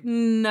it's like,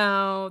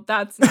 no,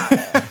 that's not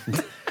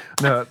it.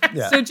 No,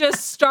 yeah. So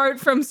just start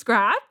from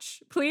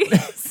scratch,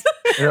 please.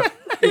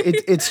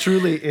 It's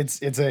truly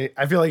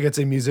I feel like it's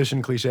a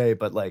musician cliche,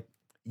 but like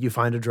you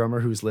find a drummer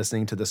who's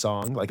listening to the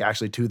song, like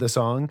actually to the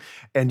song,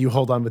 and you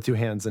hold on with 2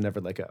 hands and never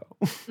let go.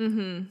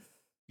 Mm-hmm.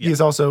 He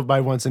is also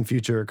my once and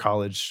future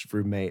college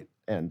roommate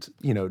and,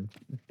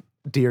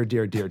 dear,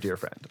 dear, dear, dear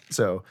friend.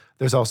 So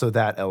there's also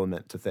that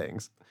element to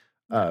things.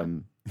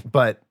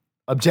 But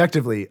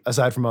objectively,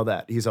 aside from all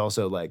that, he's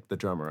also like the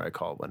drummer I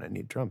call when I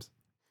need drums.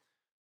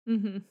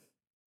 Mm-hmm.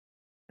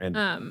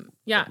 And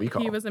Yeah, we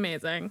call. he was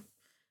amazing.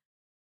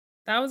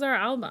 That was our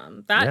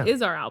album. That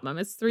is our album.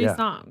 It's 3 Yeah.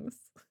 songs.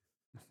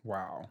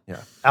 Wow.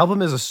 yeah,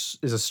 album is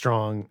a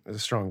strong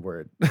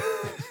word.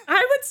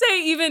 I would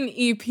say even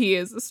EP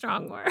is a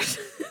strong word.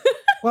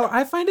 Well,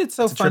 I find it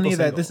so It's a triple funny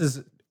that single. this is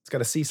It's got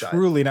a C side.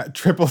 truly not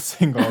triple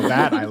single.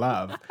 That I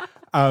love.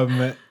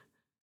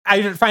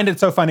 I find it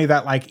so funny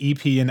that like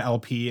EP and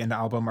LP and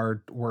album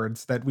are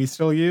words that we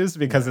still use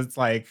because it's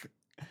like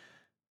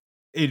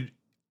it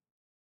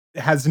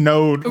has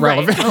no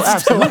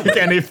relevance to like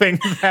anything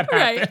that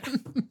Right.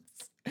 happens.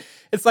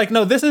 It's like,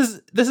 no, this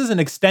is an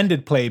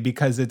extended play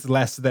because it's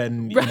less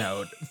than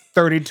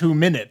 32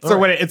 minutes or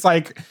what. It's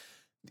like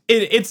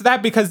it's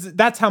that because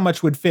that's how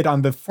much would fit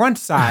on the front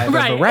side of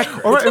the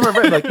record.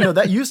 Right. Like,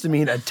 that used to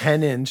mean a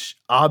 10-inch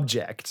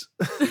object.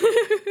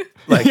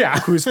 Like,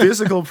 whose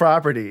physical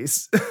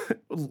properties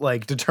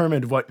like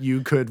determined what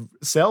you could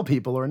sell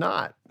people or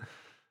not.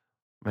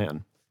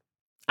 Man.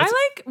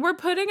 We're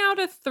putting out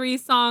a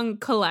 3-song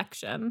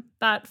collection.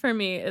 That for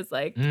me is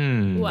like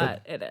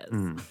what it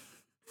is.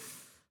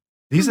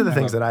 These are the I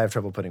things love that I have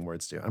trouble putting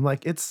words to. I'm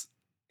like, it's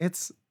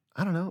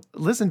I don't know.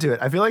 Listen to it.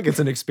 I feel like it's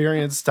an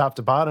experience top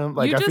to bottom.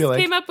 Like you I just feel like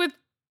came up with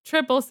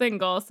triple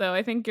single, so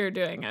I think you're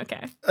doing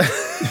okay.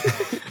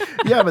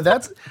 yeah, but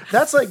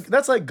that's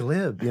like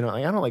glib, you know.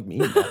 Like, I don't like mean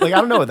that. Like I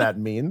don't know what that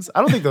means.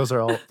 I don't think those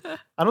are all.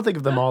 I don't think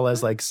of them all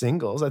as like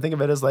singles. I think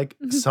of it as like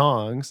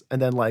songs,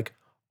 and then like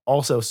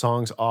also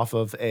songs off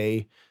of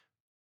a,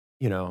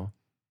 you know,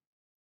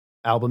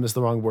 album is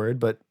the wrong word,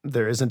 but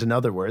there isn't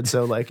another word.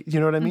 So like, you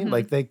know what I mean? Mhm.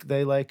 Like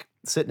they like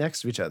sit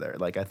next to each other.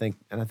 Like I think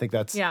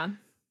that's Yeah.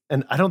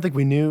 and I don't think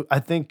we knew. I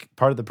think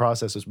part of the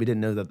process was we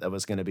didn't know that that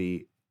was going to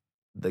be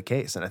the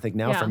case, and I think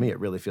now for Yeah. me it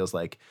really feels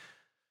like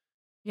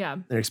Yeah.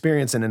 an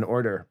experience and an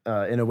order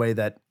in a way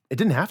that it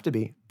didn't have to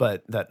be,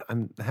 but that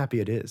I'm happy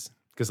it is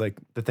because like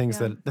the things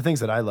Yeah.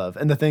 that I love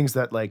and the things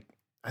that like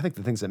I think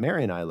the things that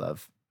Mary and I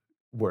love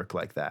work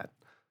like that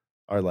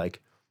are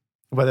like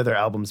whether they're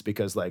albums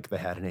because like they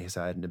had an A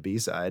side and a B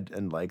side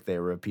and like they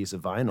were a piece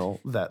of vinyl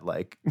that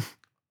like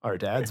our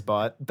dads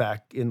bought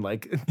back in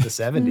like the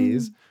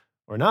 70s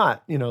or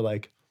not, you know,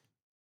 like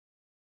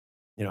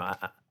you know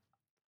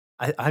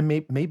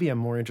maybe I'm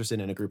more interested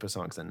in a group of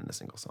songs than in a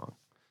single song.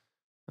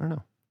 I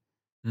don't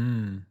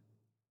know.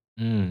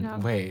 Yeah.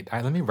 Wait,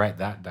 let me write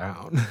that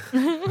down.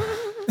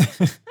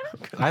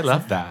 I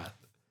love that.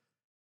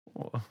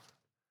 Well,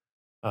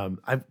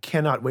 I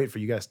cannot wait for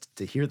you guys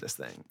to hear this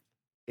thing.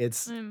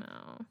 It's I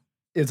know.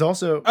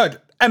 also Oh,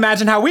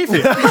 imagine how we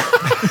feel.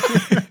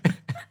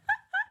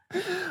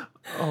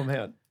 oh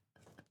man,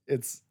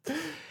 it's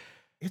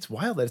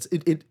wild that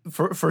it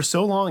for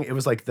so long it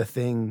was like the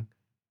thing.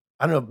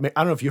 I don't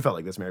know if you felt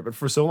like this, Mary, but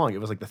for so long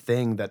it was like the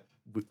thing that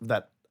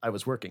I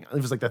was working on.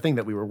 It was like the thing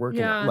that we were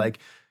working Yeah. on, like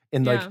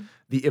in like Yeah.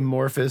 the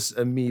amorphous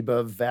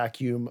amoeba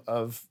vacuum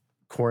of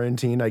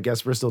quarantine. I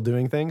guess we're still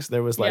doing things.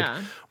 There was like,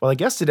 Yeah. well, I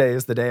guess today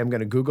is the day I'm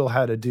going to Google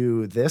how to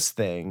do this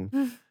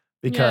thing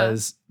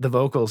because the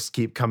vocals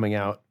keep coming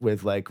out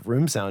with like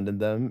room sound in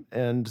them,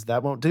 and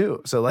that won't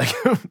do. So like,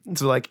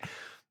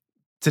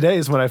 today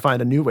is when I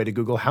find a new way to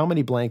Google how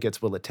many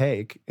blankets will it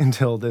take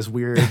until this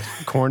weird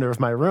corner of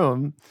my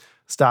room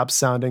stops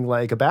sounding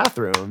like a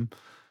bathroom.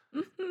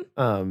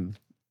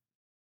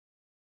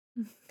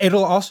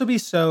 It'll also be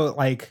so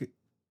like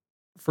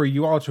for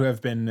you all to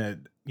have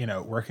been,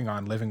 working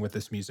on living with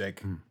this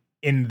music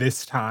in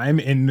this time,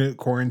 in the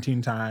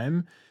quarantine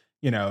time,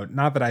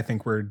 not that I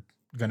think we're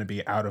going to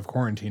be out of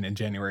quarantine in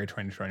January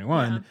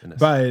 2021, Yeah.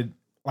 but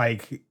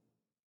like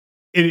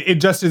it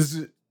just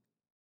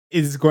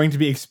is going to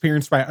be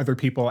experienced by other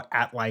people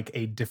at like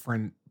a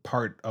different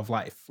part of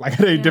life, like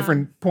at a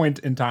different point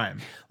in time.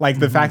 Like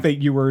the fact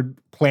that you were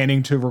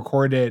planning to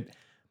record it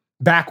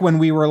back when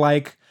we were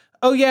like,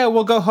 oh yeah,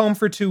 we'll go home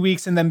for 2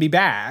 weeks and then be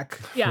back.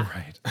 Yeah.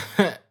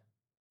 Right.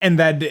 And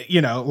that,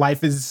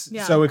 life is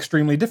so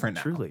extremely different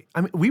now. Truly.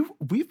 I mean,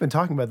 we've been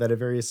talking about that at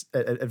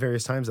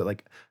various times that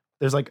like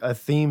there's like a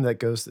theme that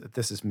goes,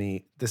 this is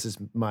me, this is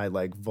my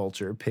like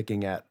vulture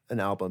picking at an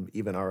album,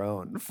 even our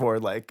own, for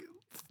like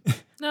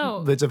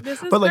No, bits of,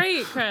 this is but like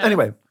great, Chris.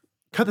 anyway,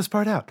 cut this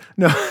part out.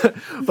 No,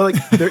 but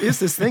like there is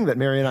this thing that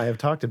Mary and I have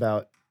talked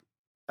about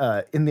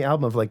in the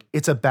album of like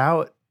it's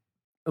about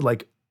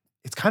like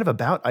it's kind of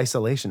about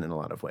isolation in a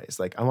lot of ways.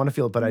 Like I want to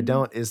feel it, but I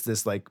don't. Is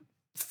this like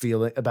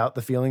feeling about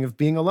the feeling of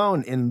being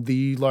alone in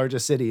the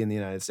largest city in the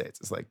United States?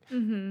 It's like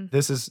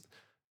this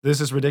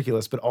is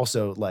ridiculous, but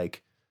also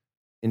like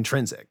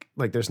intrinsic.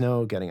 Like there's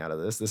no getting out of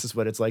this. This is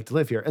what it's like to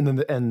live here. And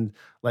then and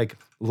like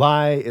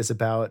Lie is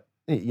about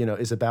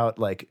is about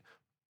like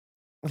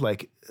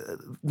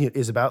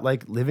is about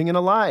like living in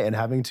a lie and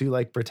having to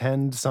like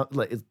pretend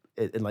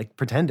and like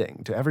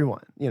pretending to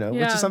everyone,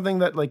 which is something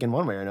that like in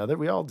one way or another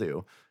we all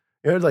do.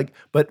 Like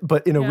but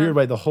in a weird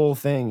way the whole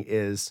thing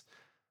is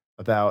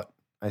about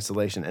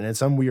isolation, and in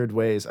some weird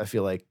ways I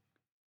feel like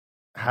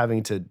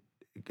having to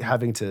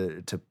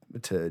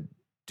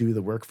do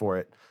the work for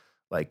it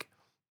like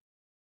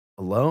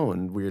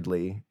alone,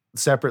 weirdly,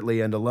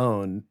 separately and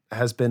alone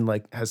has been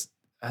like has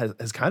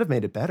kind of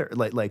made it better.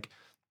 Like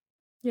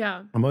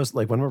Yeah. almost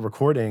like when we're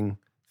recording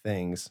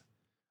things,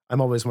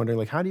 I'm always wondering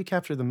like how do you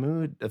capture the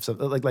mood of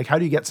something, like how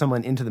do you get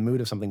someone into the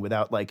mood of something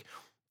without like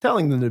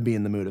telling them to be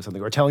in the mood of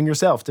something, or telling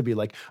yourself to be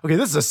like, okay,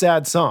 this is a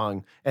sad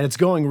song and it's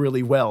going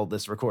really well,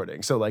 this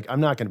recording, so like I'm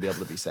not going to be able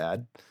to be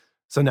sad,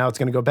 so now it's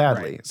going to go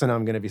badly, so now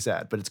I'm going to be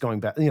sad, but it's going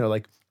bad,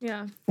 like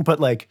but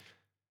like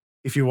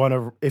if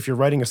you're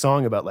writing a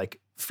song about like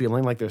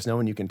feeling like there's no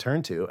one you can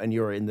turn to, and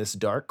you're in this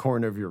dark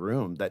corner of your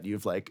room that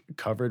you've like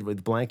covered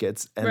with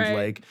blankets, and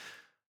like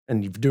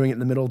and you're doing it in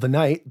the middle of the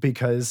night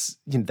because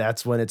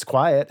that's when it's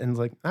quiet, and it's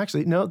like,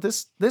 actually no,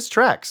 this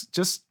tracks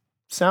just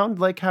sound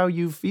like how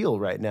you feel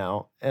right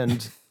now,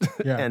 and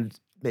and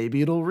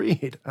maybe it'll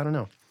read. I don't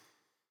know.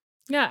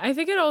 Yeah, I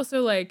think it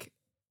also like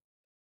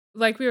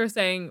we were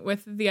saying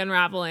with The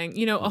Unraveling,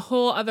 a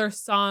whole other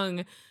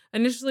song,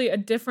 initially a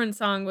different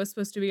song was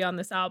supposed to be on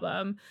this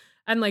album,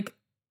 and like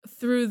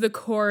through the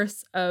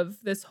course of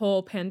this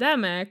whole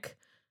pandemic,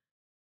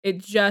 it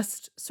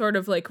just sort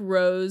of like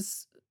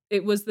rose.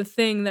 It was the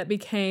thing that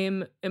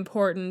became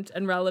important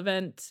and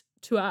relevant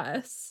to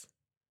us.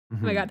 Oh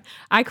my God.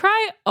 I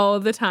cry all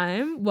the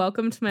time.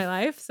 Welcome to my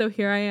life. So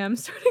here I am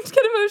starting to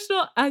get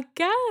emotional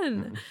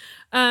again.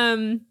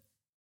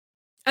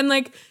 And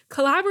like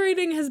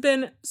collaborating has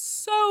been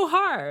so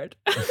hard,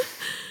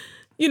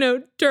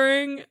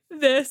 during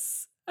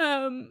this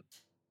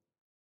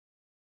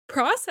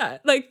process,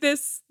 like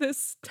this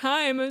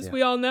time, as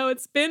we all know,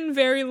 it's been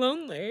very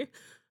lonely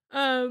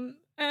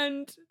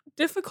and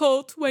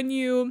difficult when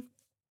you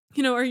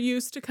are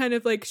used to kind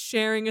of like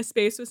sharing a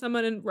space with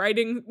someone, and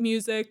writing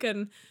music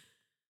and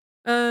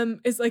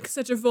is like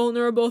such a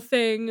vulnerable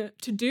thing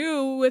to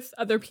do with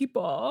other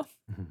people.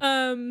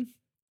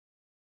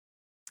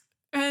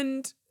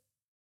 And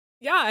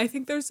yeah, I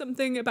think there's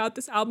something about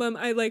this album.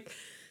 I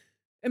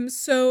am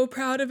so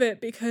proud of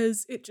it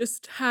because it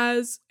just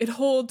it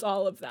holds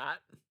all of that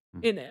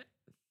in it.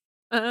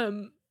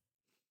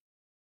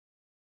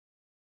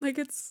 Like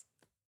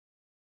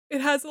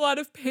it has a lot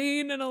of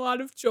pain and a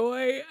lot of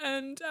joy,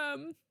 and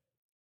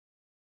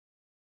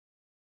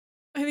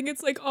I think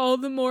it's like all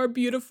the more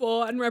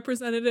beautiful and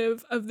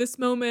representative of this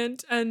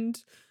moment,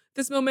 and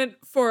this moment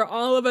for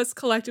all of us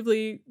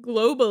collectively,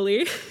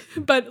 globally,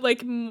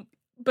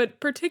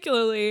 but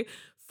particularly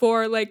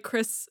for like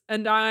Chris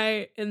and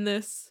I in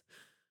this,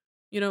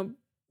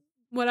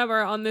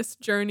 whatever, on this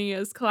journey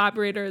as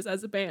collaborators,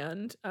 as a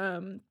band.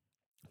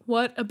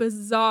 What a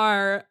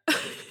bizarre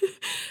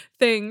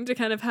thing to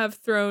kind of have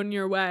thrown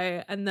your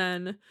way, and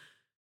then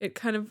it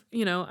kind of,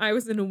 I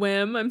was in a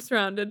whim. I'm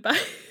surrounded by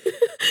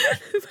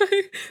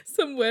by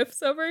some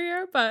whiffs over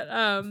here, but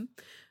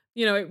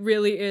it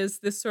really is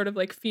this sort of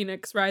like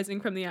phoenix rising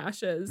from the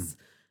ashes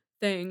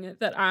thing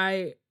that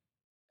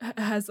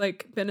has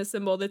like been a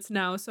symbol that's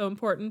now so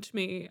important to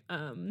me.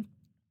 And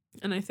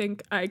I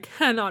think I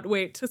cannot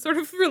wait to sort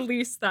of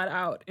release that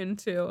out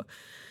into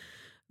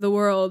the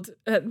world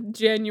at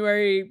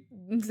January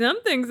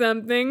something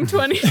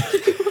 2021.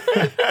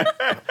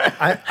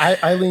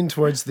 I lean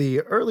towards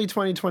the early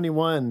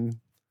 2021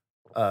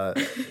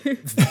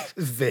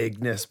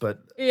 vagueness, but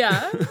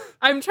yeah,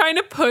 I'm trying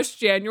to push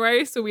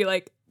January so we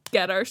like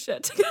get our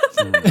shit together.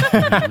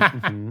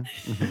 I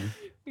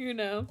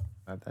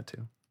have that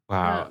too.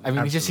 Wow. I mean,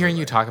 Absolutely. just hearing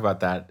you talk about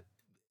that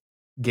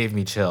gave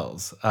me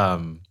chills.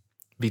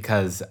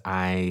 Because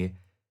art,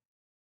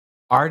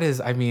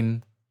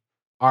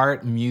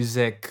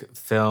 music,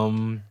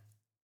 film,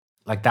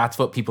 like that's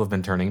what people have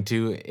been turning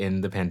to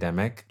in the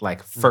pandemic.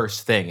 Like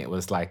first thing, it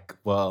was like,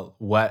 well,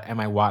 what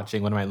am I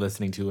watching? What am I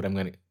listening to? What am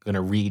I going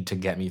to read to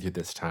get me through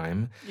this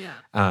time? Yeah.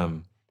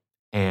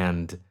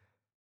 And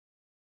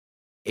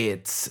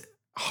it's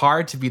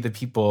hard to be the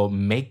people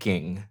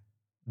making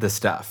the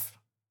stuff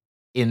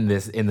in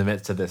the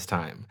midst of this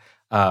time.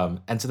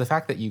 And so the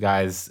fact that you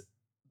guys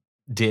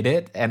did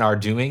it and are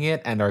doing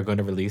it and are going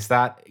to release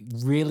that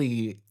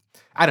really,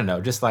 I don't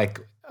know, just like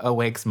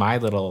awakes my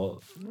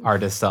little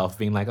artist self,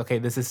 being like, okay,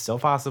 this is still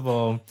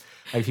possible.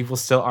 Like people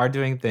still are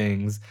doing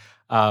things.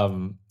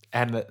 And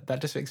that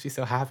just makes me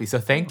so happy. So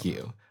thank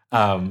you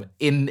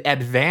in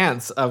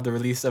advance of the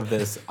release of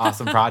this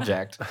awesome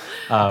project,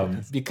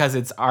 because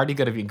it's already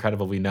going to be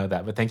incredible. We know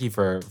that, but thank you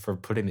for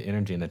putting the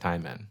energy and the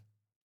time in.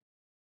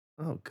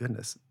 Oh,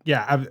 goodness.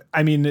 Yeah.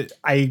 I mean,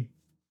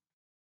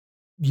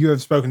 you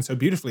have spoken so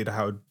beautifully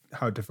to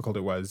how difficult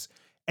it was.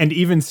 And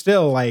even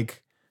still,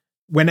 like,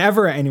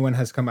 whenever anyone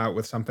has come out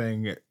with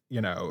something,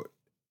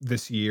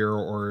 this year,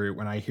 or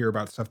when I hear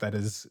about stuff that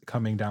is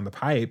coming down the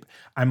pipe,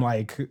 I'm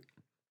like,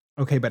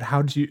 okay, but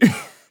how did you...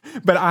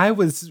 But I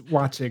was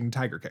watching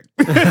Tiger King.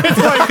 So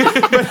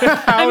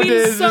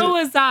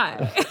was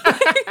I.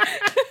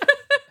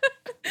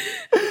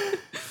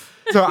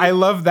 So I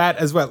love that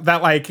as well.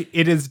 That like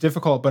it is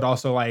difficult, but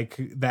also like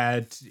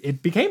that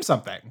it became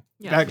something.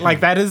 Yeah.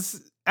 That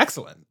is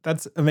excellent.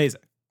 That's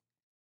amazing.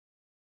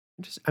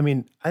 I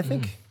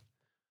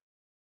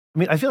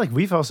feel like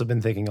we've also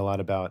been thinking a lot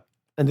about,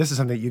 and this is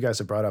something that you guys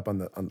have brought up on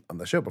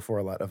the show before,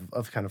 a lot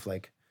of kind of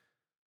like,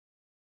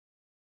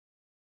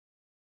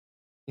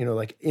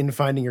 like in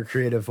finding your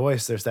creative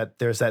voice, there's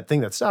that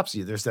thing that stops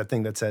you. There's that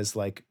thing that says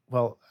like,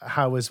 well,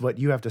 how is what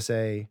you have to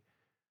say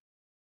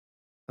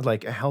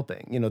like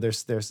helping?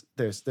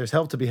 There's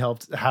help to be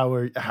helped.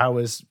 How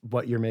is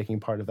what you're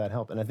making part of that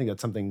help? And I think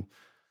that's something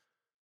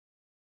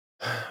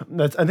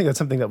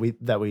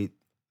that we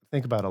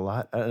think about a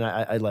lot. And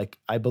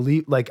I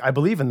believe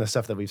in the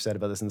stuff that we've said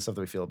about this and the stuff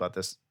that we feel about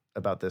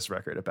this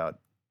record, about,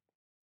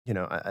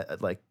 I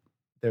like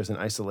there's an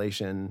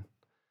isolation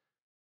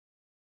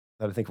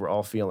that I think we're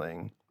all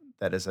feeling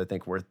that is, I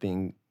think, worth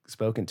being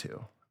spoken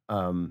to.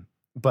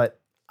 But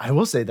I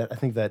will say that I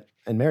think that,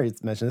 and Mary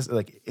mentioned this,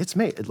 like it's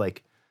made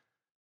like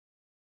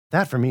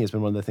that for me has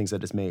been one of the things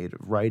that has made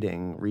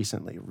writing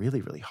recently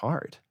really, really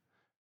hard.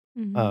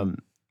 Mm-hmm.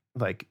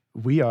 Like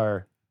we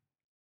are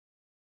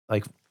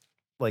like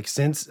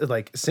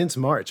since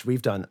March,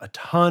 we've done a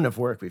ton of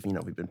work. We've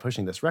been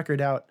pushing this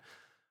record out.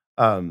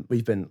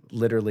 We've been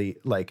literally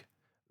like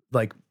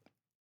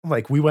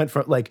we went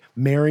from like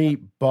Mary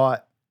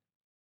bought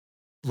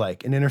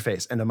like an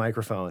interface and a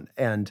microphone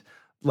and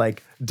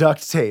like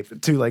duct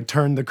tape to like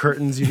turn the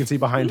curtains you can see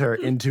behind her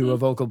into a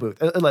vocal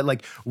booth.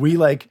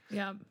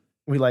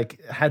 We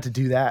had to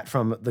do that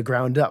from the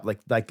ground up,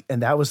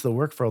 and that was the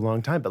work for a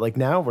long time. But like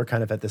now we're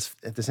kind of at this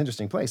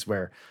interesting place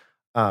where,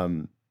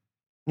 the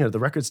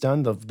record's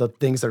done. The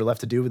things that are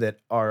left to do with it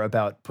are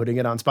about putting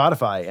it on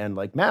Spotify and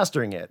like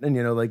mastering it,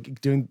 and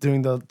like doing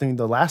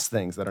the last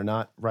things that are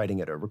not writing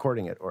it or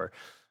recording it or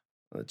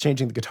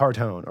changing the guitar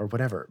tone or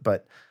whatever.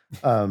 But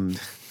and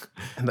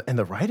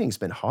the writing's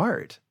been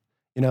hard.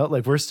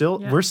 Like we're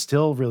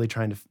still really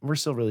trying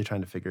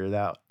to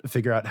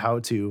figure out how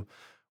to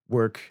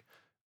work,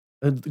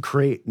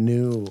 create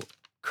new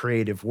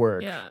creative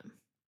work. Yeah.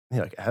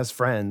 Like as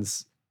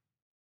friends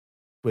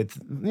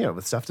with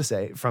stuff to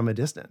say from a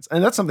distance.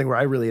 And that's something where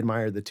I really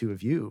admire the two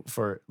of you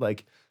for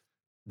like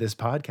this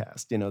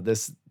podcast,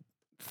 this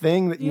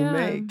thing that you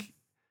make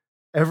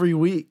every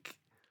week,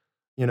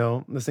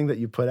 this thing that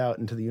you put out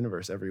into the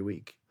universe every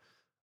week.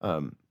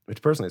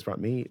 Which personally has brought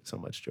me so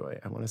much joy.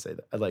 I want to say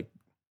that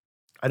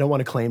I don't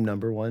want to claim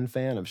number one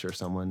fan. I'm sure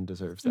someone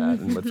deserves that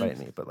and would fight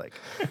me, but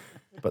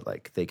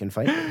they can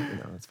fight me,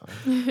 it's fine.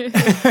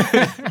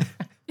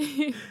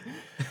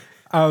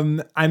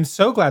 I'm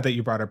so glad that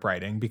you brought up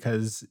writing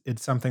because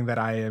it's something that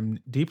I am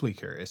deeply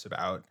curious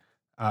about.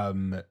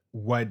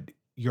 What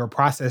your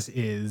process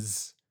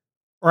is,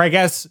 or I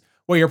guess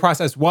what your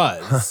process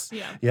was.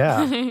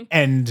 Yeah.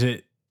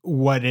 And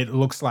what it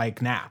looks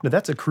like now. No,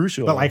 that's a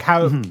crucial. But like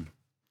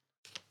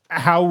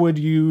how would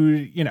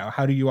you,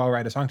 how do you all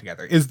write a song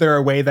together? Is there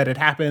a way that it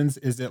happens?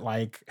 Is it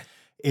like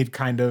it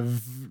kind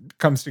of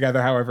comes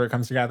together however it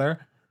comes together?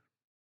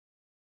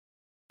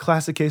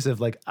 Classic case of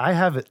like, I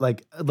have it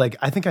like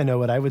I think I know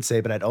what I would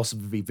say, but I'd also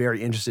be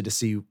very interested to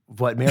see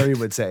what Mary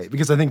would say,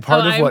 because I think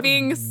part of what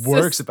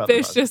works about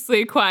the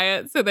suspiciously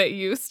quiet so that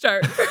you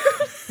start.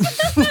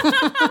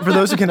 For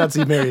those who cannot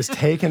see, Mary has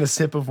taken a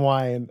sip of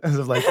wine as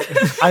of like,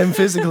 I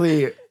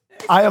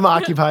am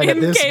occupied at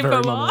this very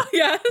moment.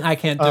 Yes. I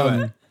can't do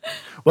it.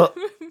 Well,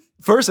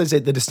 first I'd say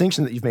the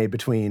distinction that you've made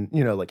between,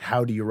 like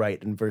how do you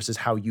write and versus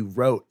how you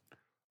wrote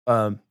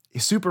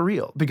is super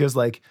real, because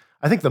like,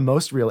 I think the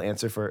most real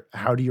answer for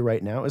how do you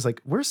write now is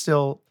like, we're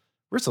still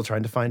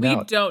trying to find out.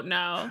 We don't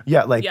know.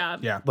 Yeah. Like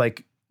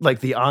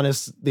the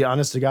honest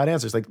to God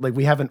answers. Like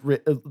we have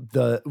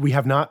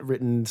not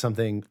written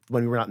something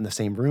when we were not in the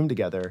same room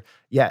together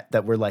yet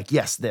that we're like,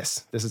 yes,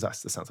 this is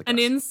us. This sounds like us. And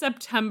in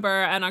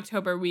September and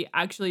October, we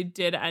actually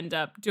did end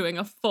up doing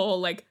a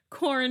full like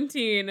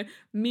quarantine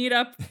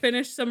meetup,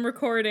 finish some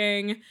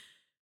recording,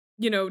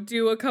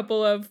 do a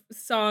couple of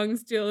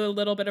songs, do a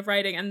little bit of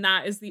writing. And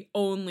that is the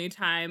only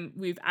time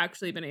we've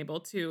actually been able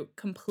to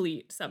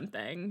complete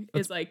something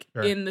is like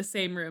in the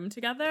same room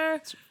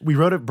together. We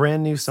wrote a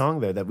brand new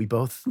song there that we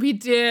both. We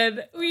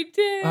did.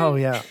 Oh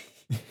yeah.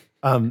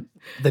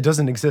 That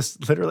doesn't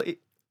exist literally.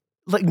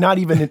 Like not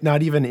even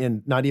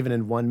in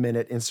 1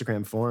 minute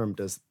Instagram form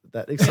does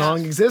that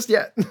song exist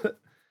yet.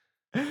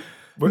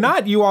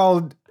 Not you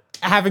all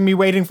having me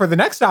waiting for the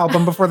next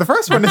album before the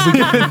first one is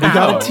even out. We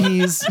got to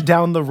tease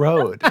down the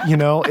road.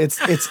 It's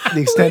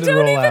the extended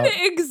rollout. We don't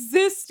even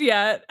exist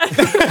yet.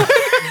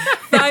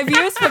 5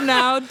 years from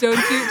now, don't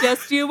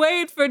you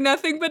wait for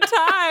nothing but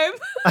time.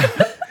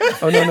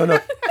 Oh no.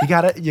 You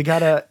gotta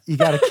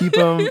keep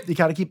them. You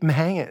gotta keep them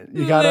hanging.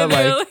 You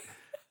gotta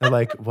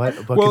like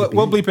what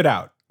we'll bleep it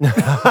out.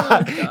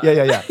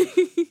 Yeah.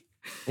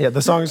 Yeah,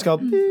 the song is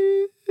called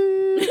and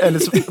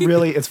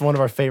it's one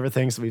of our favorite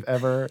things that we've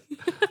ever.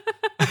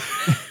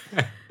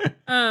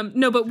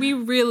 No, but we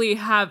really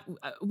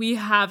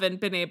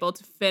haven't been able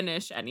to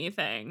finish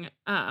anything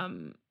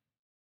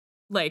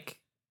like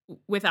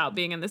without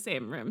being in the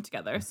same room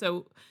together.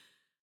 So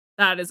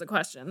that is a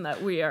question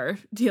that we are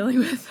dealing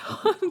with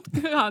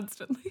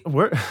constantly.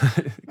 We're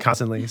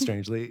constantly,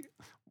 strangely.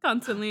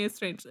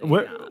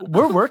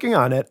 We're working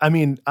on it. I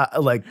mean,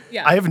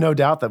 I have no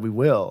doubt that we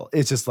will.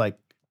 It's just like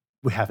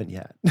we haven't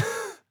yet.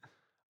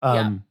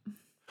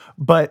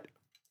 But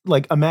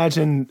like,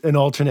 imagine an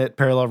alternate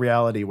parallel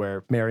reality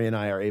where Mary and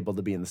I are able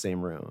to be in the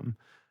same room,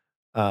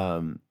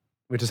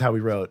 which is how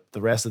we wrote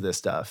the rest of this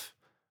stuff.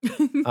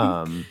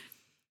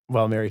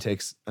 While Mary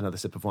takes another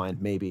sip of wine,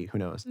 maybe, who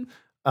knows?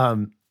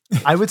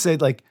 I would say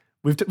like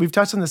we've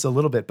touched on this a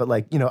little bit, but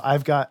like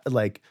I've got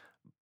like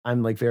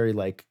I'm like very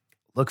like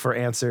look for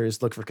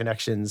answers, look for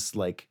connections,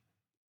 like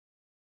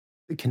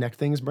connect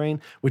things brain,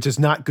 which is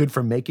not good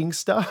for making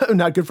stuff,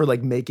 not good for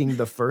like making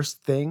the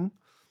first thing,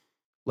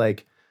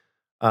 like.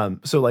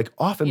 So like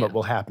often what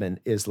will happen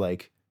is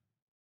like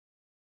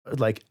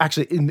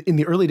actually in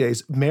the early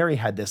days, Mary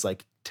had this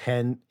like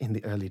 10 in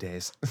the early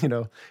days,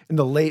 in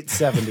the late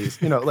 70s,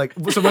 like,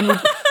 so when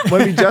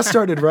we just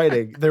started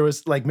writing, there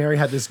was like, Mary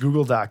had this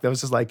Google Doc that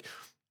was just like,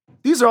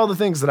 these are all the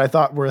things that I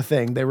thought were a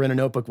thing. They were in a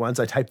notebook once.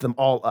 I typed them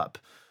all up.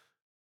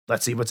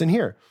 Let's see what's in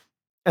here.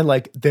 And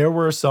like, there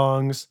were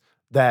songs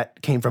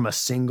that came from a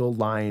single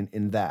line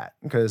in that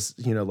because,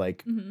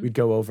 we'd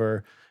go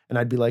over and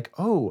I'd be like,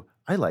 oh,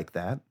 I like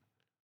that.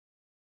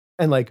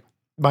 And like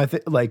my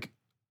thing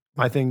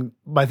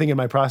in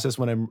my process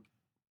when I'm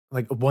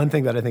like one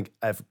thing that I think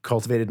I've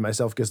cultivated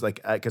myself because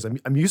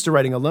I'm used to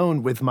writing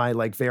alone with my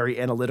like very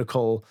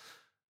analytical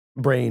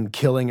brain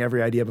killing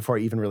every idea before I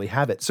even really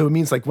have it. So it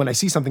means like when I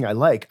see something I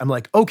like, I'm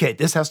like, okay,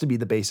 this has to be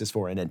the basis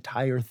for an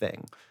entire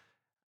thing.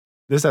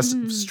 This has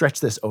to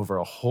stretch this over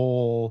a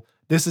whole.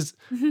 This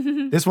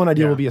one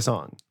idea will be a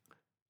song.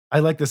 I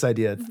like this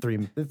idea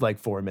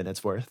 4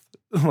 minutes worth.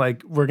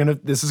 Like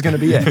this is gonna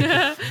be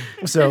it.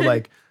 So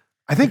like,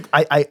 I think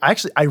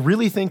I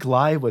really think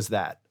Lie was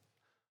that.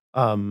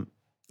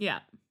 Yeah.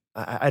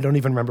 I don't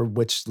even remember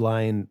which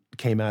line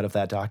came out of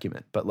that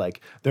document, but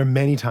like there are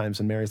many times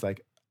when Mary's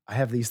like, I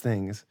have these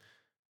things,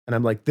 and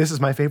I'm like, this is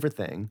my favorite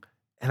thing,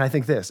 and I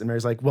think this, and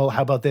Mary's like, well,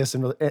 how about this,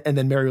 and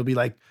then Mary will be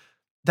like,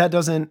 I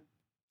don't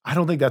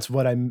think that's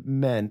what I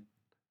meant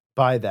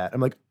by that.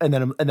 I'm like, and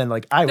then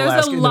like I will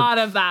ask. There's a lot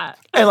of that,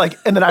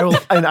 and then I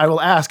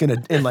will ask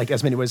in like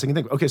as many ways as I can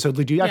think. Okay, so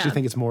do you actually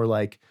think it's more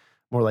like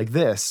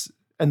this?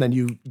 And then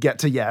you get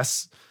to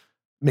yes.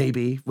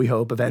 Maybe, we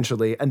hope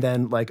eventually. And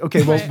then like,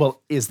 okay,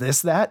 well, is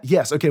this that?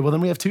 Yes. Okay, well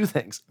then we have two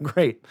things.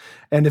 Great.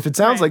 And if it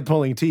sounds like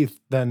pulling teeth,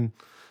 then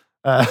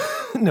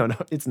no,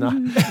 it's not.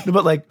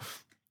 but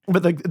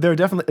there are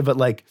definitely, but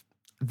like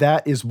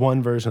that is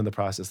one version of the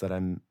process that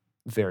I'm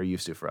very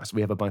used to for us.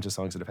 We have a bunch of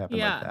songs that have happened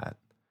like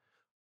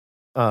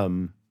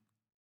that.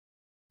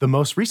 The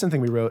most recent thing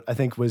we wrote, I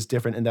think, was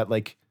different in that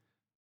like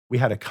we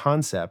had a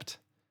concept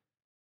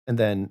and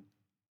then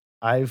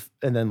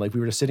like we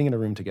were just sitting in a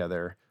room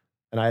together.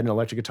 And I had an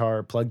electric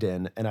guitar plugged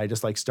in, and I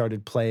just like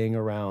started playing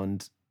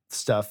around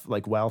stuff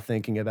like while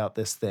thinking about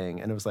this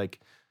thing. And it was like,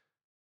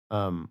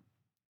 the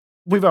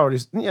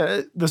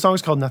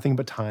song's called Nothing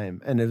But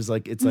Time. And it was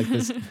like, it's like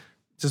this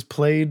just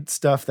played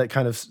stuff that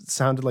kind of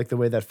sounded like the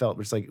way that felt,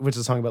 which is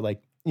a song about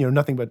like,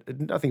 nothing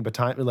but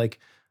time. Like,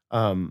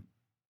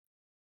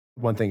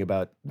 one thing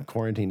about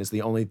quarantine is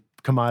the only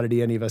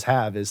commodity any of us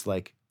have is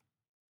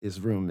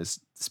room, is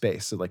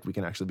space. So like we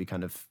can actually be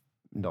kind of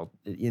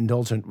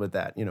indulgent with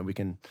that. We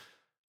can,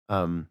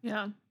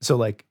 so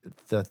like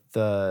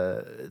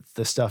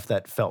the stuff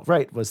that felt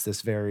right was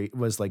this very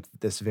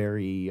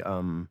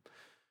kind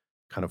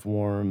of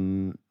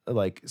warm,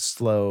 like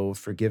slow,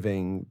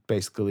 forgiving,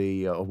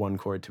 basically a 1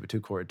 chord to a 2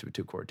 chord to a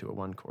 2 chord to a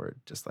 1 chord,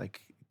 just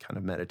like kind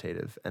of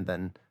meditative. And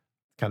then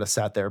kind of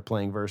sat there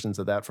playing versions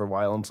of that for a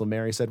while until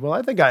Mary said, well,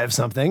 I think I have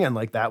something. And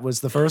like, that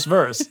was the first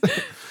verse.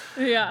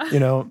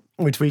 Yeah.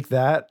 We tweaked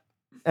that.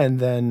 And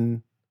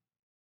then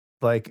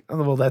like,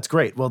 oh, well, that's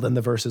great. Well, then the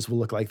verses will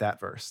look like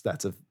that verse.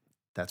 That's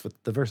what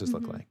the verses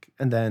look like.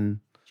 And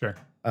then, sure.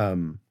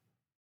 And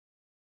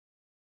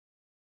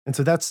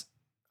so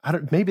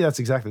maybe that's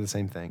exactly the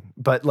same thing,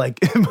 but like,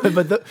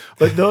 but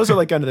those are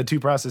like kind of the two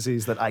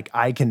processes that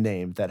I can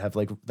name that have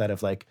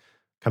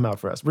come out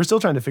for us. We're still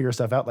trying to figure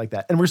stuff out like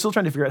that. And we're still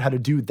trying to figure out how to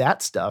do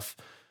that stuff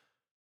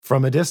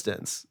from a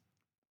distance.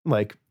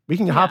 Like we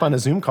can hop on a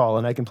Zoom call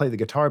and I can play the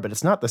guitar, but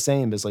it's not the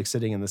same as like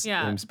sitting in the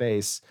same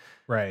space.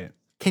 Right.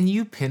 Can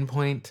you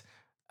pinpoint,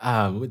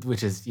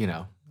 which is,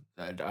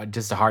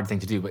 just a hard thing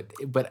to do,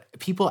 but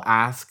people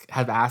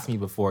have asked me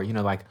before,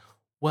 like,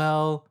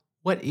 well,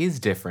 what is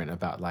different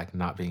about like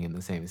not being in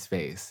the same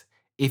space?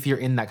 If you're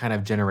in that kind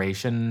of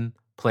generation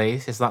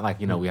place, it's not like,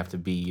 we have to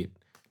be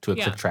to a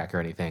click track or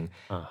anything.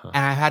 And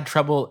I've had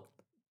trouble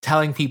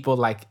telling people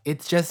like,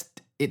 it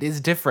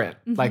is different.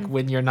 Like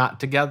when you're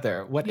not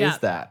together, what is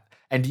that?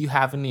 And do you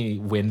have any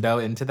window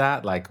into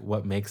that? Like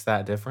what makes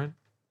that different?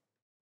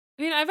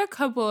 I mean, I have a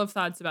couple of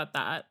thoughts about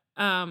that.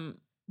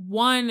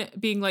 One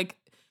being like,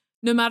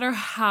 no matter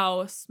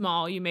how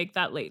small you make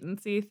that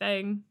latency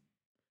thing,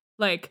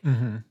 like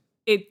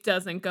it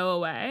doesn't go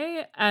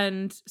away.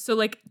 And so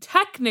like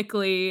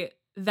technically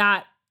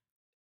that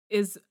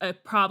is a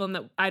problem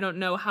that I don't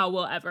know how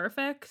we'll ever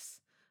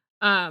fix.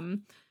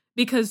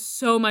 Because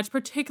so much,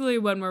 particularly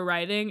when we're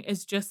writing,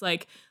 is just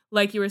like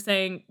you were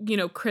saying,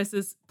 Chris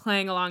is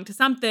playing along to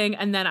something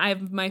and then I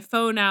have my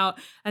phone out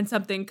and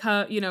something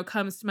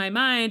comes to my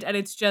mind and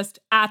it's just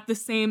at the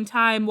same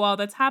time while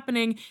that's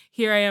happening,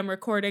 here I am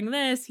recording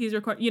this, he's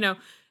recording,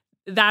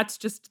 that's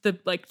just the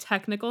like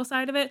technical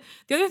side of it.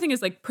 The other thing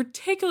is like,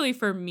 particularly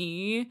for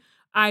me,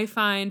 I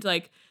find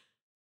like,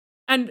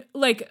 and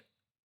like,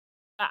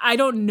 I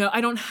don't know,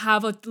 I don't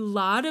have a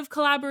lot of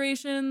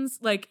collaborations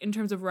like in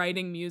terms of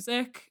writing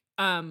music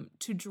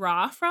to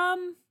draw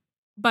from,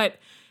 but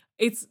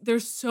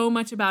there's so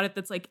much about it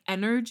that's like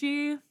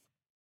energy.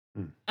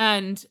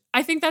 And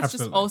I think that's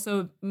just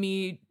also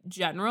me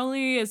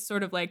generally is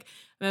sort of like,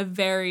 I'm a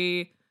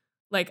very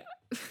like,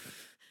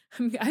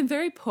 I'm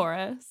very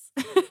porous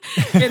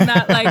in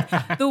that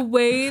like the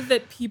way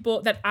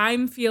that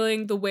I'm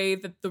feeling, the way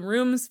that the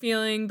room's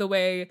feeling, the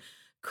way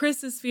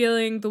Chris is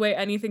feeling, the way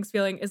anything's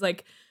feeling is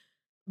like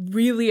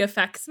really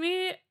affects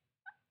me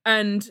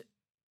and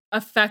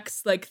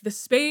affects like the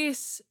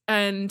space.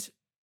 And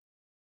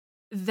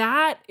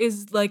that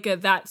is like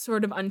that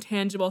sort of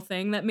untangible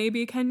thing that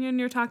maybe Kenyon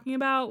you're talking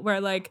about, where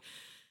like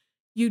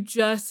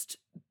there's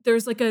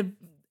like a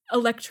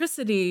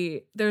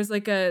electricity, there's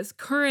like a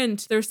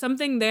current, there's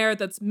something there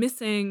that's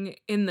missing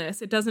in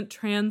this. It doesn't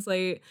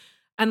translate.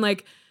 And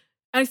like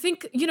I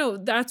think,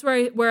 that's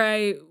where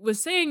I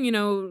was saying,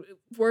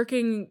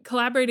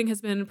 collaborating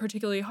has been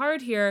particularly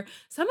hard here.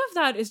 Some of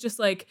that is just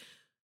like,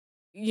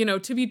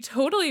 to be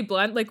totally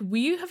blunt, like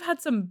we have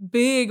had some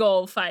big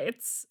old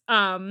fights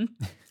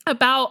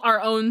about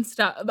our own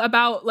stuff,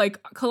 about like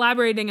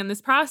collaborating in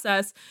this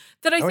process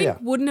that I think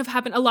wouldn't have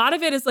happened. A lot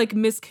of it is like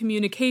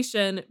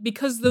miscommunication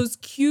because those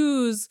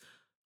cues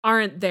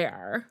aren't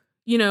there.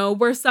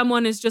 Where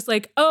someone is just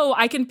like, oh,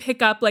 I can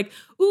pick up like,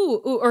 ooh,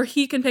 or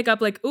he can pick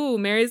up like, ooh,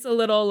 Mary's a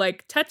little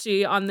like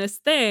touchy on this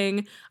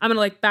thing. I'm going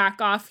to like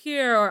back off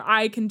here, or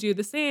I can do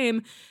the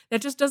same.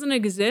 That just doesn't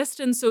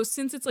exist. And so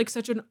since it's like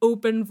such an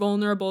open,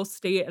 vulnerable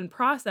state and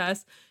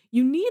process,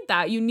 you need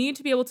that. You need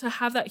to be able to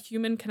have that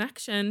human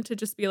connection to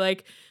just be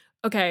like,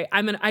 okay,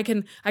 I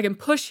can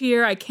push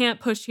here. I can't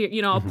push here.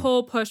 I'll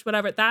pull, push,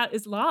 whatever. That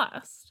is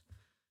lost.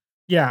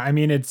 Yeah, I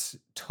mean, it's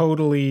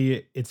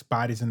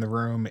bodies in the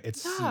room,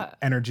 it's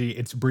energy,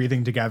 it's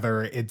breathing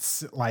together.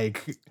 It's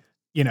like,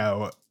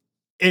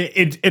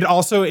 it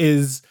also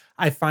is,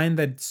 I find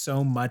that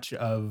so much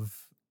of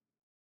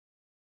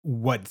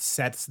what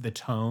sets the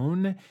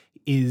tone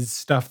is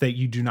stuff that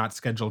you do not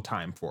schedule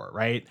time for,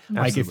 right?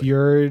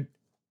 Absolutely. Like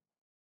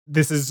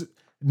this is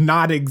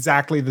not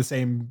exactly the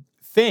same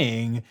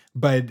thing,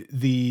 but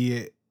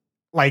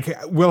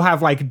we'll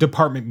have like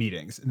department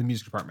meetings in the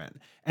music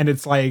department. And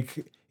it's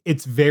like,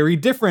 it's very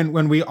different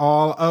when we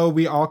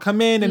all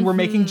come in and we're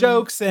making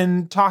jokes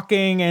and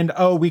talking and,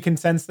 we can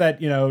sense that,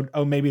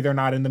 maybe they're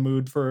not in the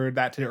mood for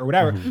that today or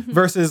whatever,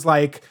 versus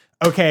like,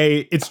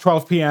 okay, it's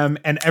 12 p.m.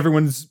 and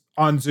everyone's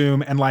on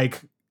Zoom and like,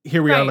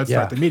 here we are, let's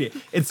start the meeting.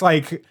 It's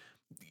like,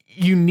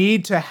 you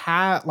need to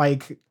have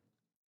like,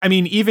 I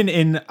mean, even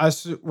in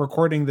us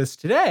recording this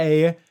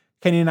today,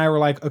 Kenny and I were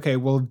like, okay,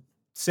 we'll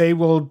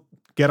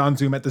get on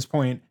Zoom at this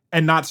point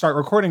and not start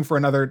recording for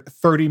another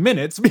 30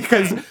 minutes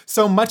because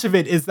so much of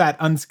it is that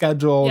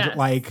unscheduled,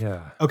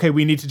 okay,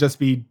 we need to just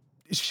be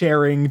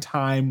sharing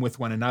time with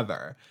one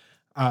another.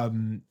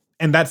 And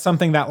that's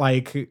something that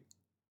like,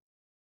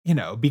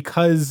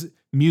 because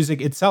music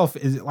itself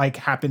is like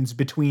happens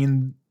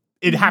between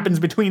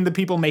the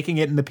people making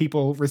it and the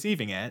people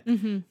receiving it,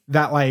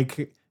 that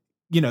like,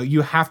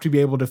 you have to be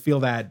able to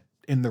feel that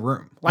in the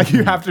room. Like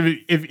you have to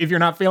be, if you're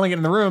not feeling it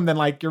in the room, then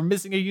like you're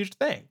missing a huge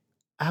thing.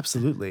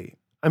 Absolutely.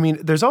 I mean,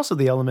 there's also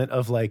the element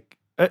of like,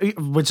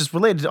 which is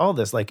related to all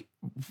this, like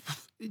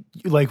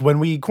when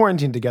we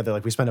quarantined together,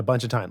 like we spent a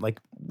bunch of time, like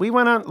we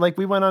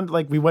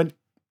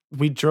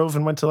drove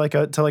and went to like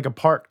a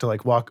park to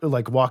like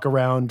walk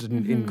around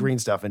in green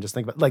stuff and just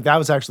think about, like, that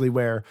was actually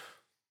where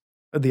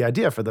the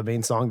idea for the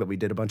main song that we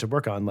did a bunch of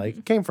work on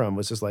like came from,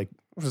 was just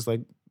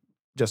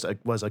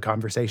a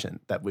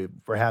conversation that we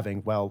were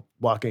having while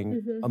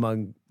walking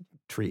among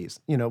trees,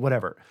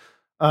 whatever.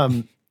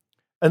 And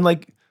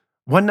like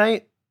one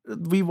night,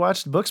 we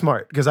watched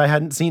Booksmart because I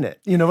hadn't seen it.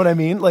 You know what I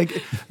mean?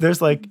 Like,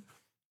 there's like,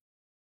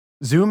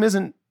 Zoom is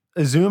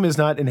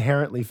not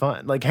inherently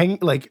fun. Like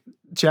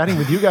chatting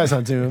with you guys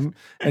on Zoom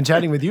and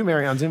chatting with you,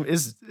 Mary, on Zoom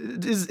is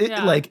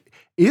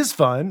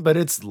fun, but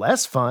it's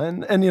less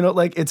fun. And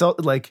it's all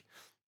like,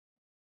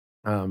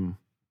 I mean,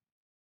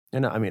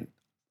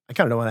 I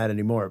kind of don't want to add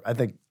any more. I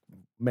think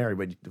Mary,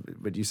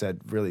 what you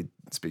said really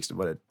speaks to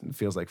what it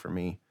feels like for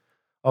me.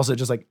 Also,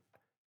 just like,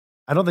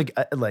 I don't think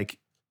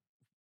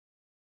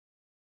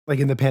like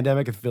in the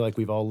pandemic, I feel like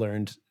we've all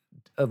learned.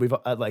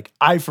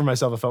 I for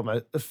myself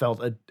I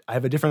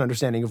have a different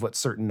understanding of what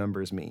certain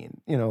numbers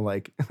mean. Or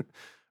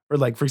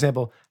like, for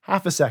example,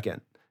 half a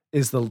second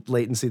is the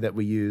latency that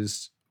we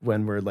use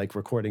when we're like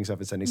recording stuff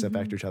and sending stuff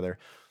back to each other.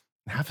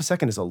 Half a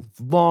second is a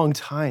long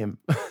time.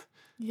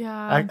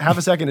 Yeah. Half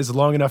a second is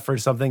long enough for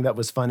something that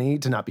was funny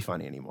to not be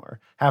funny anymore.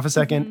 Half a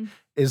second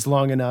is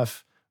long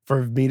enough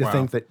for me to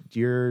think that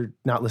you're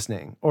not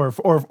listening, or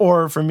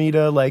for me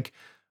to like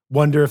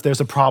wonder if there's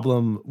a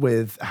problem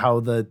with how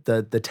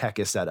the tech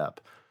is set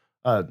up.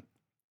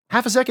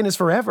 Half a second is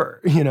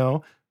forever,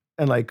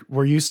 and like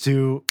we're used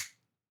to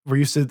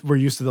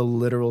the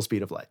literal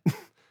speed of light.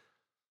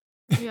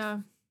 Yeah.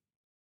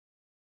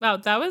 Wow,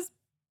 that was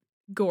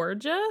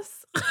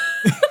gorgeous.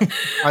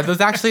 Are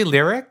those actually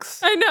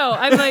lyrics? I know.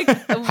 I'm like,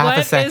 what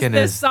is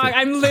this song?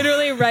 I'm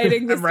literally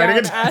writing this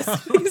down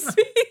as we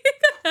speak.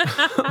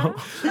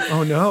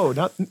 Oh no,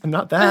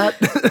 not that.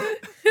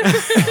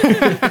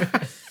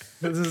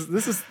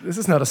 This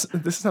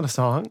is not a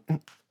song.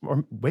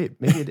 Or wait,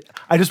 maybe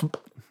I just.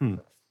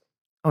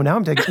 Oh, now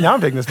I'm taking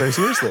this very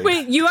seriously.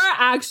 Wait, you are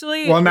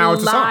actually now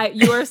it's a song.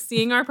 You are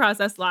seeing our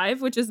process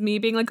live, which is me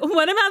being like,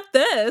 what about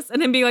this?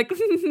 And him being like,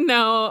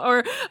 no,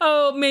 or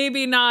oh,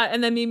 maybe not.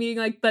 And then me being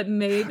like, but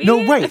maybe. No,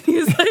 wait. And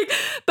he's like,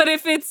 but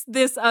if it's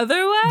this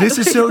other way. This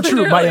is so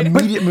true. My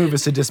immediate move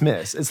is to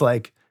dismiss. It's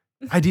like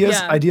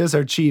ideas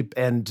are cheap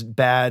and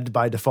bad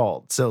by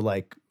default. So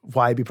like,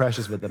 why be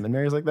precious with them? And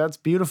Mary's like, that's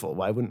beautiful.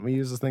 Why wouldn't we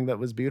use this thing that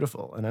was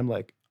beautiful? And I'm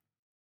like,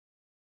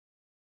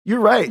 you're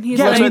right. And he's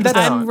like,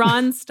 I'm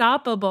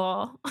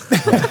unstoppable.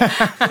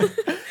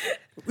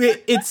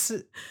 It's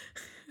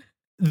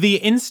the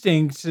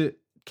instinct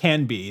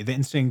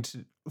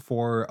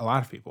for a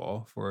lot of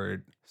people,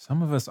 for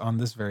some of us on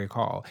this very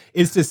call,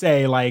 is to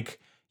say, like,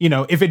 you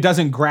know, if it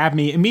doesn't grab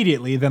me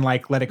immediately, then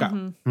like let it go.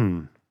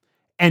 Mhm.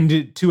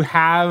 And to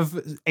have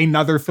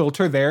another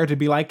filter there to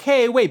be like,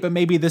 hey, wait, but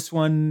maybe this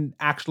one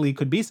actually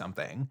could be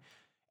something.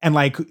 And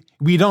like,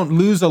 we don't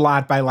lose a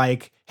lot by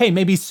like, hey,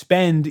 maybe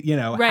spend, you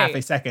know, half a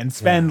Right. second,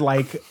 spend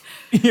like,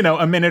 you know,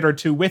 a minute or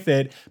two with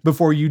it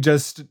before you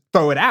just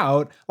throw it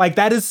out. Like,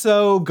 that is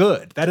so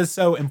good. That is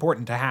so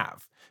important to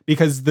have,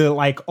 because the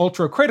like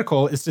ultra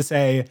critical is to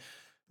say,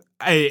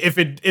 if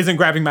it isn't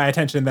grabbing my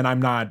attention, then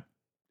I'm not,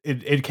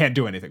 it can't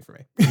do anything for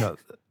me. No,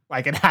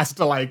 Like, it has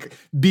to like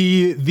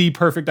be the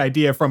perfect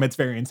idea from its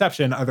very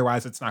inception.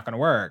 Otherwise it's not going to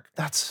work.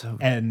 that's so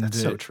And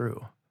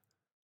true.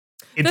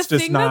 It's the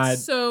just thing not.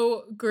 that's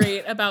so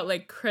great about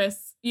like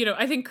Chris, you know,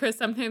 I think Chris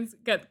sometimes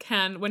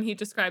can, when he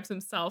describes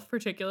himself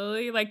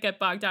particularly, like get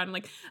bogged down in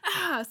like,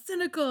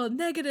 cynical,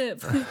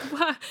 negative.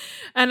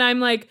 And I'm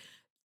like,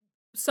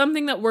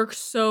 something that works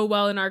so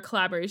well in our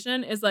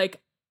collaboration is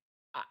like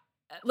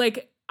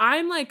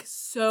I'm like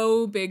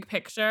so big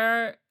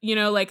picture, you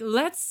know, like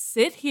let's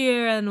sit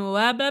here and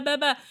blah, blah, blah,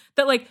 blah.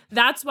 That like,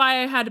 that's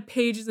why I had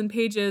pages and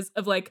pages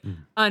of like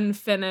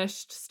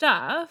unfinished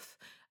stuff.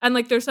 And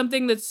like, there's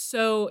something that's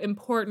so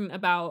important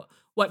about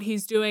what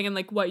he's doing and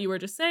like what you were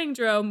just saying,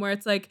 Jerome, where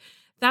it's like,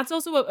 that's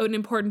also an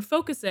important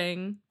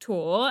focusing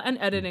tool and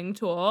editing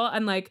tool.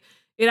 And like,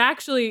 it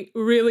actually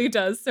really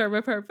does serve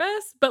a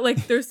purpose, but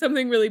like, there's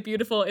something really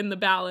beautiful in the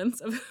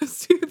balance of those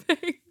two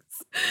things.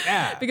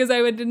 Yeah. Because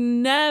I would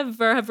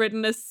never have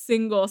written a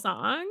single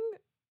song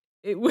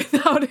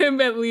without him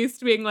at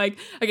least being like,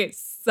 okay,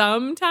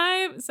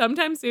 sometime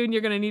soon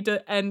you're gonna need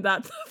to end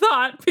that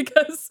thought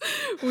because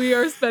we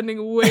are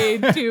spending way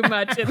too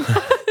much in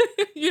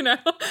that, you know.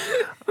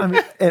 I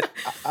mean,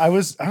 I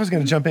was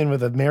going to jump in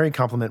with a Mary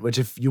compliment, which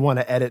if you want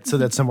to edit so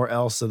that's somewhere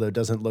else, so that it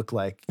doesn't look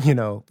like we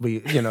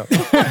enjoy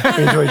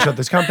each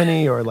other's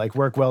company or like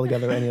work well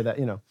together, any of that,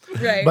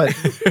 Right. But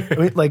I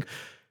mean, like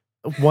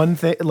one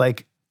thing,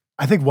 like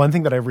I think one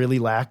thing that I really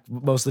lack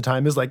most of the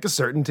time is like a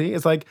certainty.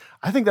 It's like,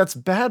 I think that's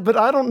bad, but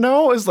I don't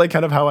know, is like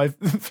kind of how I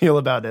feel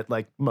about it.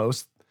 Like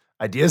most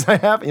ideas I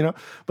have,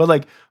 but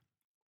like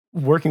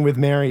working with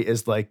Mary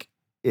is like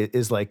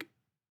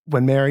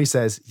when Mary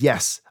says,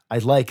 yes, I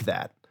like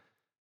that.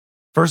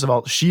 First of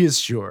all, she is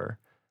sure.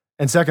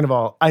 And second of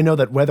all, I know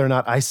that whether or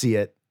not I see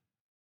it,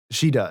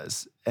 she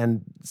does.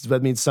 And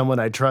that means someone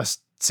I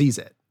trust sees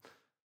it.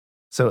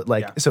 So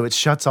so it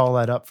shuts all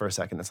that up for a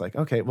second. It's like,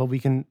 okay, well, we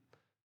can,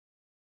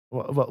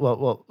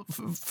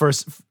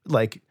 first,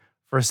 like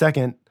for a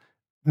second,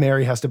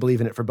 Mary has to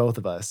believe in it for both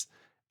of us.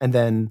 And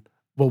then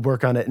we'll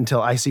work on it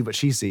until I see what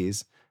she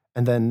sees.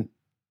 And then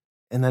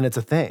it's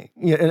a thing.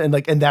 And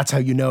that's how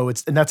you know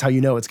it's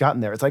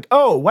gotten there. It's like,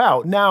 oh,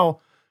 wow, now,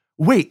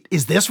 wait,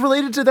 is this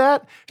related to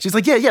that? She's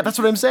like, yeah, that's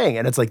what I'm saying.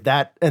 And it's like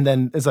that. And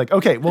then it's like,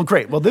 okay, well,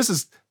 great. Well, this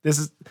is,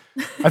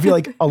 I feel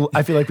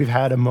like we've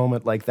had a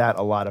moment like that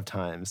a lot of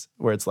times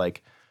where it's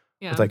like,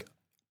 Yeah. it's like,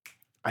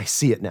 I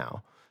see it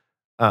now.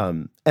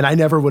 And I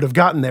never would have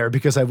gotten there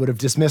because I would have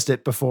dismissed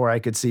it before I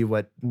could see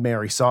what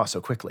Mary saw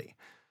so quickly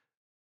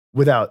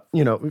without,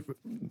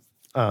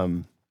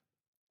 and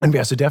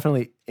yeah, so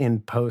definitely in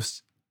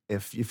post,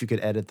 if you could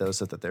edit those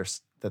so that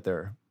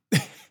they're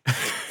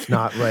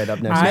not right up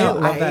next. I to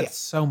love that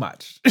so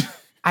much.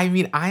 I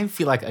mean, I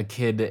feel like a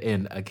kid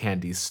in a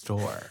candy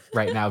store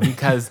right now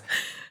because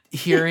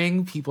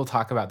hearing people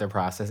talk about their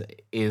process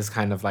is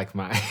kind of like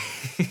my,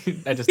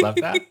 I just love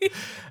that.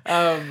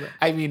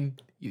 I mean,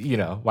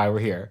 why we're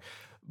here.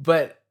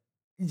 But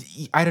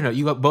I don't know,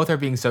 you both are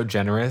being so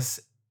generous.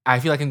 I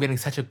feel like I'm getting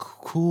such a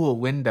cool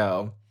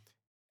window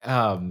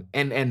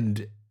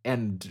and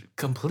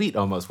complete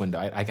almost window.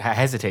 I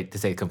hesitate to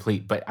say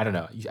complete, but I don't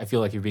know. I feel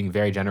like you're being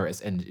very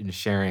generous in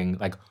sharing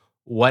like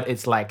what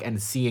it's like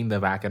and seeing the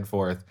back and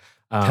forth.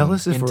 Tell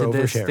us if into we're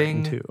this oversharing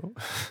thing. too.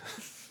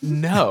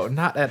 No,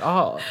 not at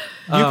all.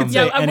 You can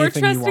say Yeah, we're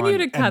anything you trusting you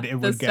want, to cut and it the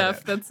would get stuff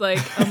it. that's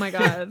like, oh my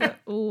God,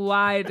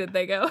 why did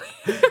they go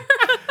here?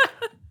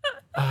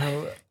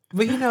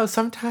 But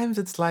sometimes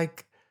it's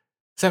like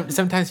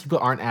sometimes people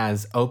aren't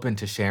as open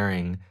to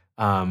sharing,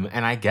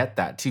 and I get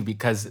that too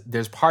because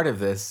there's part of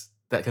this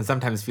that can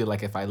sometimes feel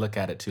like if I look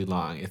at it too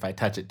long, if I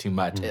touch it too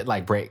much, it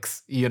like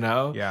breaks,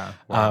 Yeah.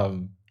 Wow.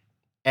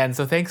 And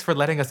so thanks for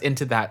letting us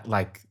into that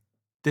like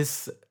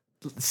this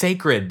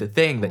sacred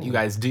thing that you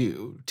guys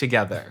do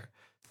together.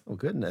 Oh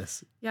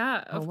goodness.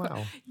 Yeah. Oh of course.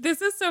 wow.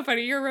 This is so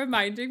funny. You're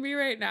reminding me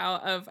right now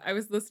of, I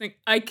was listening.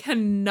 I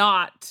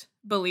cannot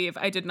believe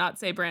I did not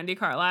say Brandi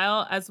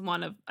Carlile as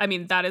one of,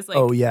 that is like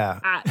Oh yeah.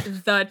 at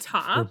the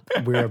top.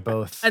 We're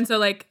both. And so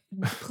like,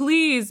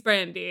 please,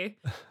 Brandi,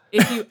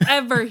 if you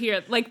ever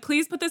hear, like,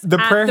 please put this The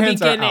prayer at the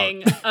hands are out.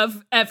 beginning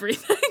of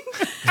everything.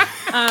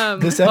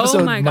 This oh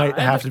episode my might God.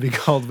 have to be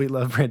called "We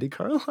Love Brandi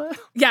Carlile."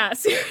 Yeah,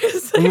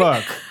 seriously.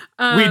 Look,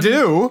 we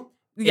do.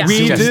 Yeah.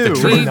 We Just the do.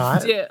 truth. We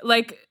not? do.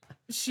 Like,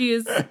 she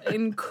is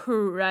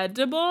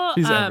incredible.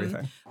 She's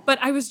everything. But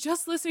I was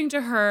just listening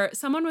to her.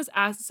 Someone was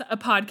asked a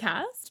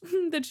podcast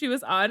that she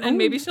was on, and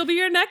maybe she'll be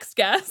your next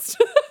guest.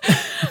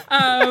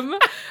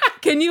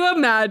 Can you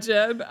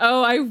imagine?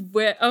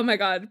 Oh my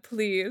God,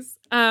 please.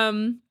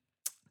 But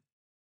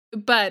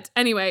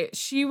anyway,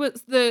 she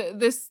was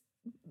this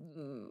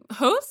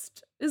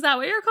host. Is that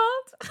what you're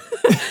called?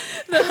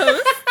 The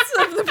hosts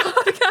of the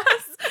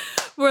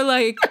podcast were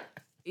like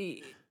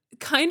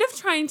kind of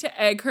trying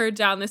to egg her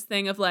down this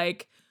thing of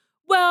like,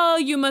 well,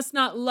 you must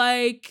not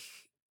like,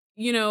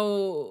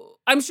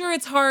 I'm sure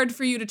it's hard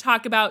for you to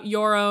talk about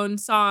your own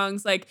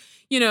songs, like,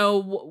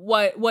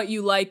 what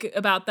you like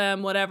about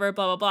them, whatever,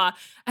 blah, blah, blah.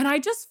 And I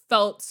just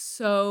felt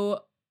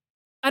so,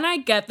 and I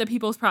get that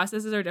people's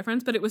processes are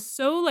different, but it was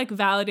so like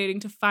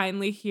validating to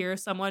finally hear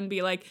someone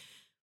be like,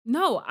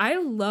 no, I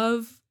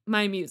love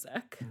my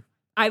music.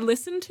 I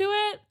listen to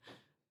it.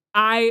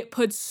 I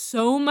put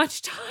so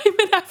much time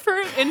and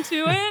effort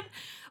into it.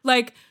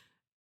 Like,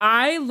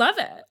 I love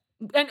it.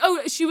 And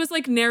she was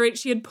like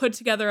she had put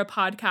together a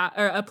podcast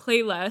or a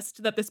playlist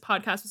that this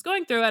podcast was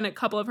going through, and a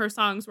couple of her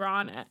songs were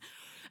on it.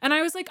 And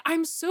I was like,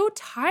 I'm so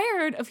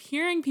tired of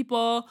hearing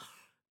people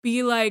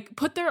be like,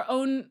 put their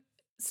own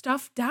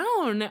stuff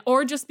down,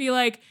 or just be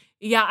like,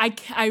 yeah,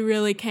 I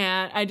really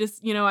can't. I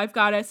just, I've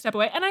got to step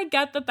away. And I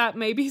get that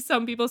may be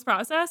some people's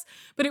process,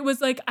 but it was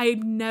like, I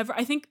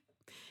think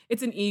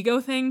it's an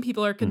ego thing.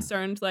 People are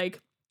concerned, like,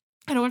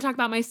 I don't want to talk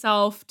about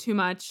myself too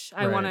much.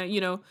 I want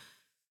to,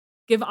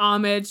 give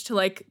homage to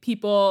like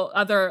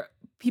other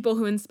people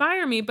who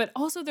inspire me, but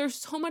also there's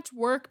so much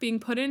work being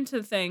put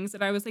into things.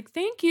 And I was like,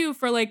 thank you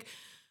for like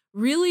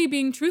really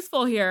being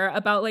truthful here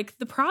about like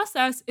the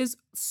process is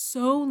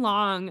so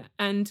long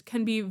and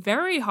can be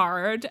very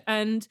hard.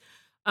 And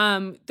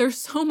there's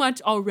so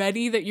much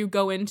already that you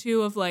go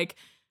into of like,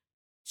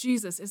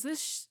 Jesus, is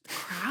this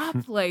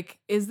crap? Like,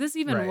 is this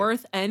even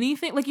worth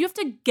anything? Like, you have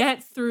to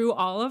get through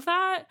all of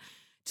that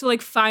to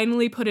like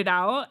finally put it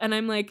out. And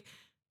I'm like,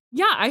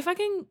 yeah, I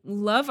fucking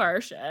love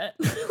our shit.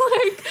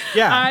 Like,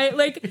 yeah. I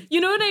like, you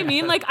know what I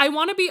mean? Like, I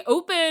want to be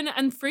open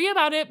and free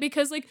about it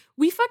because like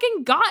we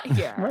fucking got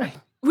here. Right.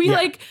 We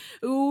like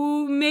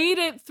made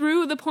it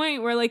through the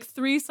point where like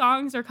 3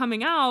 songs are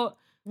coming out.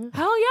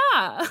 Hell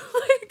yeah.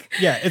 Like,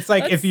 yeah, it's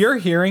like if you're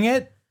hearing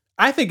it,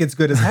 I think it's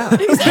good as hell.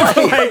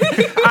 Exactly. Like,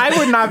 I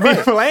would not be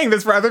playing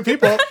this for other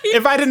people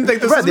if I didn't think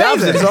this was the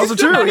opposite amazing. is also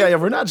true. Yeah,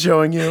 we're not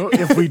showing you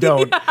if we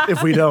don't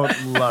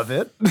love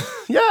it.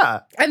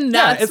 Yeah. And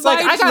that's it's like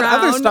I got Drown,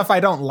 other stuff I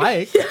don't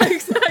like. Yeah,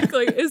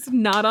 exactly. It's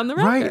not on the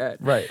record.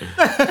 Right.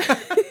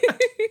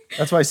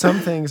 That's why some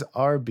things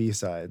are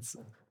B-sides.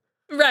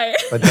 Right.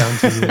 But Down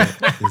to You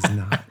is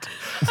not.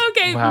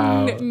 Okay,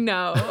 Wow.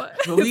 No.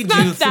 But we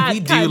do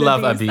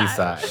love a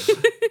B-side.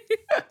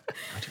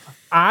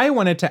 I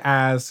wanted to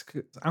ask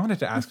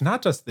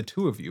not just the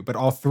 2 of you, but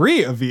all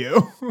 3 of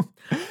you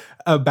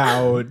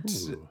about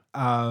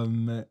I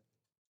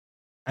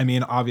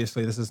mean,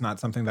 obviously this is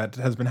not something that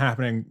has been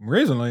happening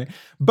recently,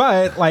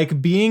 but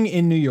like being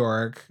in New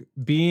York,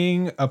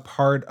 being a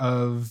part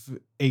of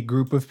a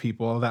group of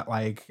people that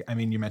like, I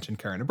mean, you mentioned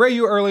Karen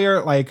Abreu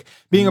earlier, like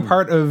being a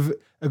part of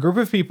a group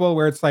of people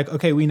where it's like,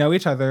 okay, we know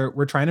each other,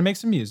 we're trying to make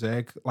some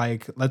music,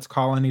 like let's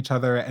call on each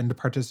other and to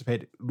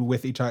participate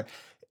with each other.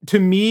 To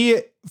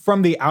me,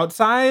 from the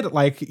outside,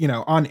 like,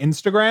 on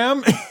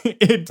Instagram,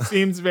 it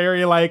seems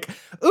very like,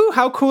 ooh,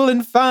 how cool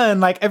and fun.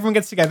 Like everyone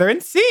gets together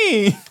and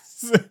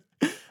sings.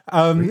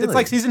 Really? It's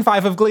like season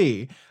 5 of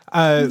Glee.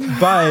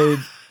 But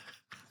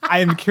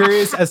I'm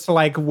curious as to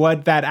like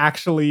what that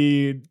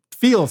actually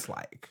feels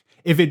like.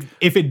 If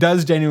it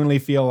does genuinely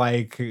feel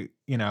like, oh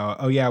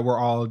yeah, we're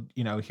all,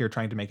 here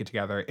trying to make it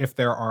together. If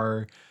there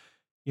are,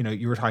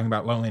 you were talking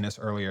about loneliness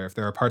earlier. If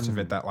there are parts of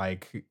it that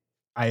like,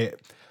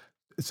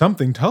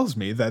 something tells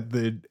me that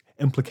the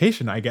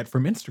implication I get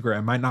from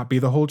Instagram might not be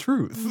the whole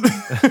truth.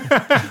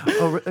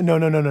 No.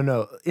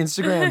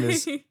 Instagram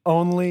is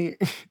only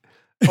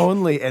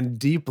and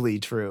deeply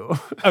true.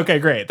 Okay,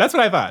 great. That's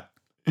what I thought.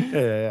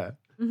 Yeah.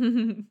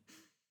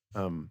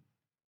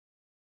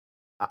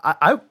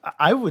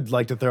 I would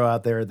like to throw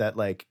out there that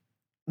like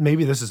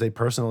maybe this is a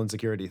personal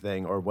insecurity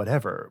thing or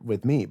whatever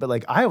with me, but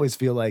like I always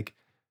feel like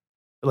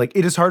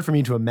it is hard for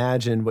me to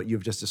imagine what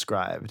you've just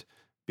described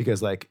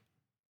because like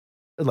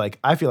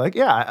I feel like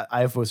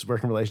I was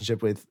working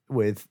relationship with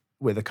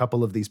a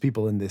couple of these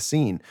people in this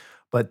scene,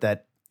 but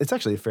that it's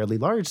actually a fairly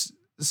large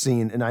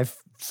scene, and I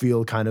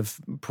feel kind of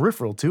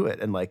peripheral to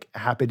it, and like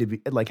happy to be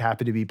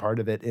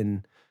part of it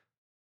in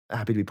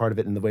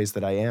the ways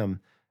that I am,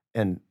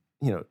 and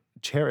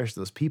cherish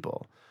those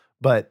people.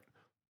 But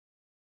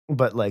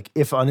like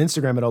if on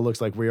Instagram it all looks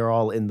like we are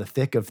all in the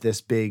thick of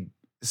this big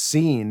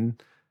scene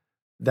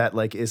that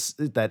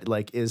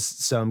is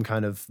some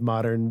kind of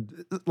modern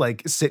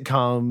like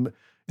sitcom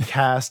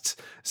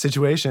cast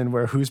situation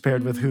where who's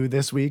paired with who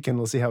this week and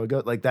we'll see how it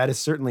goes. Like that is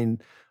certainly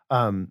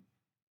that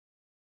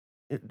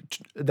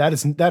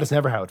is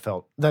never how it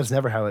felt. That is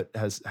never how it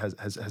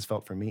has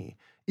felt for me.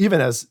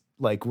 Even as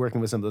like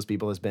working with some of those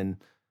people has been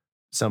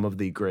some of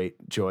the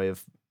great joy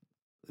of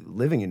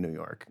living in New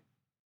York.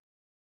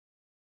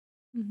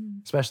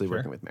 Especially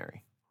working with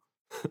Mary.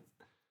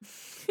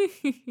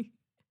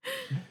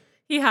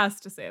 He has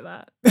to say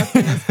that. That's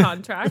in his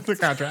contract. It's a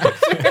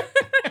contract.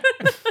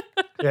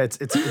 Yeah,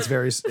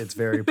 it's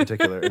very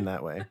particular in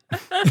that way.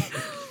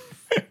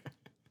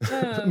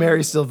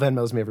 Mary still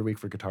Venmos me every week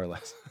for guitar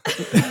lessons.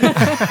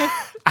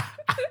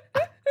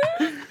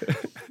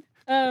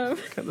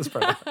 Cut this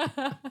part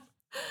out.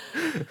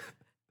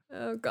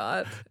 Oh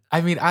God.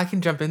 I mean, I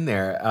can jump in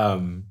there.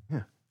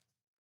 Yeah.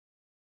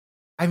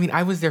 I mean,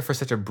 I was there for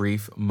such a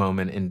brief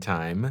moment in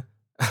time.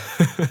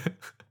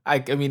 I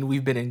mean,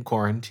 we've been in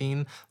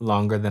quarantine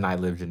longer than I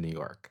lived in New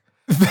York.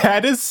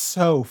 That is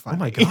so funny. Oh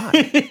my God.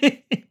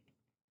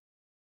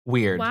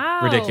 Weird,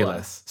 Wow.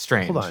 ridiculous,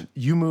 strange. Hold on.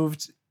 You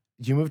moved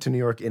to New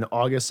York in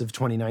August of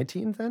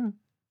 2019 then?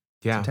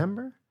 Yeah.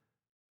 September?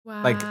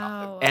 Wow. Like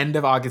end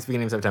of August,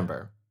 beginning of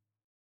September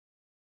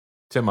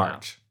to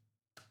March.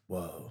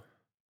 Whoa.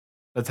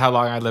 That's how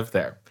long I lived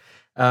there.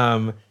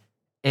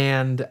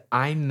 And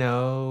I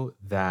know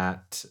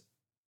that,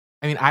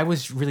 I mean, I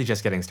was really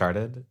just getting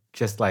started,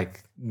 just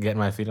like getting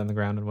my feet on the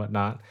ground and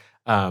whatnot.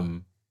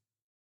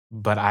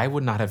 But I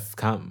would not have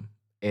come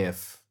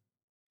if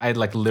I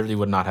like literally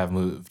would not have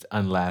moved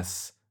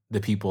unless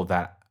the people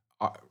that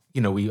are,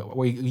 you know,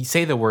 we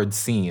say the word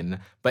scene,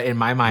 but in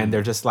my mind,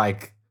 they're just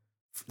like,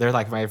 they're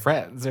like my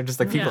friends. They're just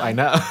like people Yeah. I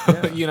know.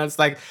 Yeah. You know, it's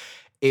like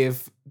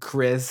if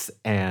Chris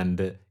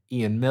and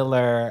Ian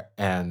Miller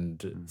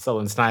and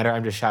Solon Snyder,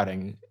 I'm just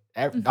shouting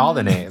all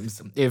the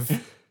names. If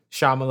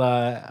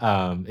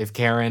Shyamala, if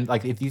Karen,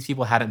 like if these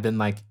people hadn't been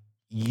like,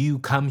 you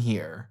come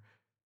here,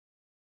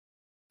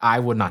 I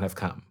would not have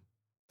come.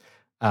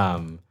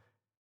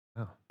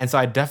 And so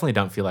I definitely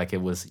don't feel like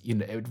it was, you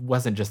know, it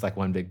wasn't just like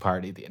one big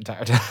party the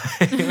entire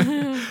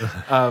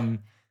time.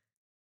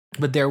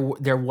 But there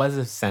was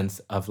a sense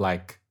of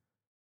like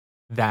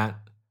that.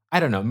 I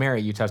don't know,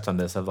 Mary, you touched on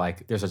this of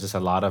like there's just a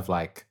lot of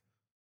like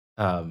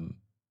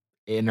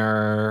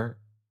inner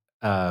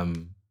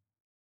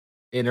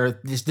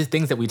just the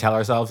things that we tell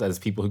ourselves as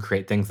people who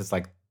create things that's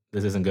like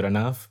this isn't good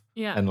enough.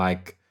 Yeah. And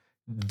like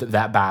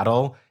that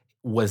battle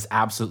was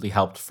absolutely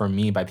helped for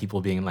me by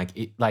people being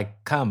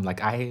like come,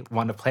 like I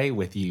want to play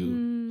with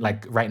you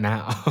like right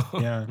now.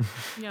 Yeah.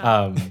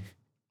 Yeah.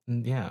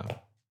 Yeah.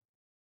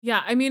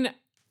 Yeah, I mean,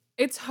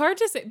 it's hard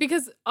to say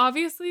because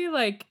obviously,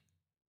 like,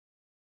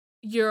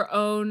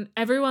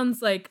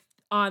 everyone's like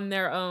on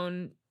their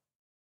own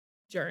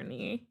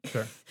journey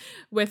Sure.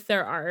 with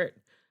their art.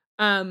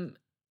 And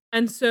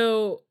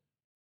so,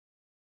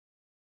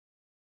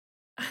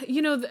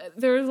 you know,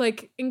 there are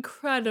like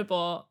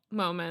incredible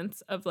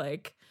moments of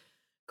like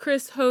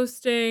Chris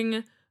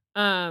hosting,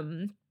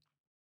 what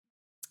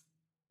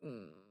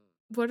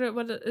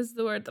is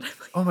the word that I'm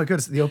like? Oh my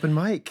goodness, the open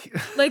mic.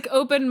 Like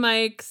open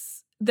mics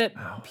that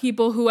Wow.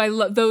 people who I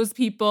love, those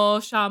people,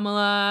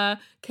 Shyamala,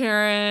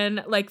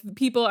 Karen, like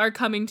people are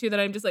coming to that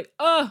I'm just like,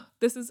 oh,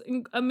 this is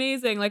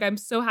amazing. Like I'm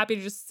so happy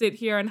to just sit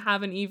here and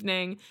have an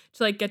evening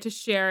to like get to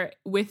share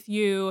with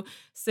you,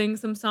 sing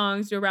some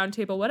songs, do a round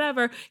table,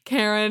 whatever.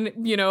 Karen,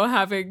 you know,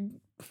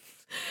 having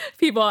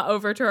people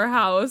over to her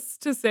house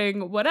to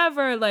sing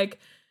whatever. Like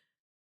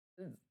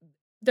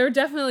there are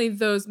definitely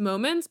those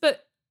moments,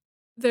 but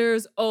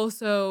there's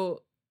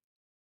also,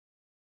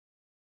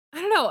 I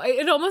don't know.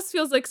 It almost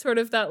feels like sort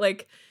of that,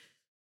 like,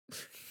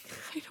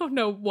 I don't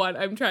know what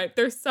I'm trying.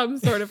 There's some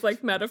sort of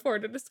like metaphor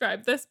to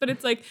describe this, but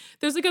it's like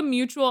there's like a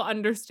mutual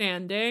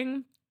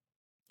understanding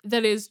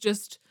that is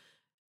just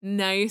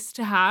nice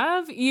to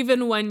have,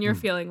 even when you're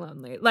feeling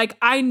lonely. Like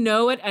I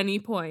know at any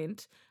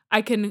point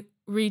I can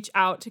reach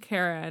out to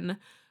Karen,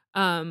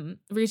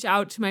 reach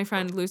out to my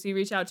friend Lucy,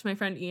 reach out to my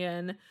friend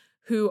Ian,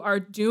 who are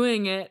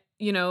doing it,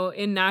 you know,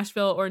 in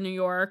Nashville or New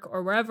York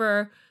or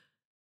wherever,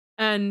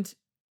 and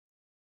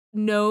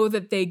know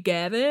that they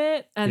get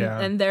it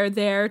and they're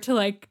there to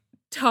like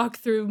talk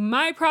through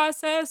my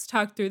process,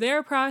 talk through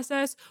their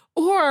process,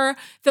 or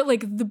that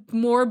like the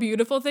more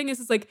beautiful thing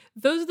is like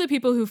those are the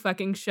people who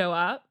fucking show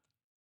up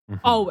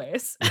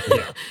always.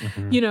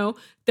 You know,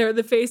 they're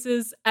the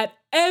faces at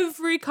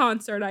every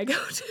concert I go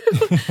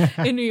to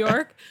in New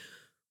York,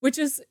 which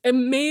is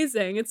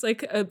amazing. It's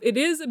like it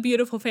is a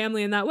beautiful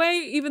family in that way,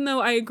 even though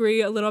I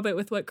agree a little bit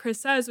with what Chris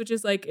says, which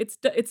is like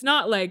it's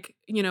not like,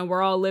 you know,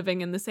 we're all living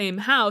in the same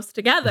house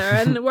together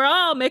and we're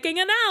all making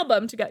an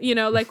album together, you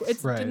know, like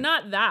it's Right.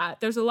 not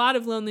that. There's a lot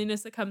of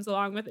loneliness that comes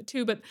along with it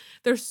too, but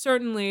there's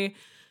certainly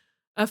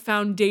a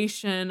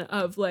foundation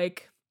of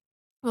like,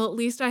 well, at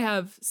least I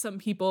have some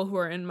people who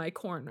are in my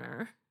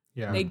corner.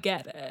 Yeah. They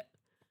get it.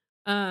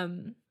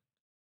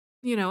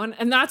 You know,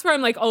 and that's where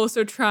I'm like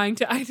also trying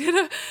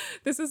to,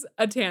 this is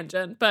a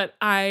tangent, but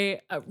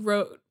I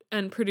wrote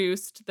and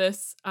produced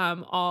this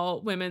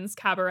all women's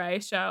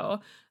cabaret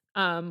show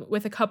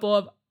with a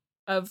couple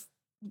of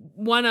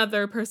one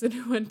other person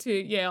who went to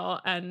Yale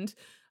and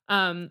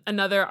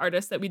another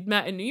artist that we'd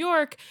met in New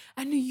York.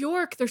 And New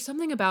York, there's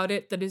something about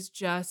it that is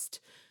just,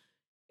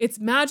 it's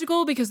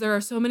magical because there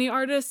are so many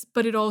artists,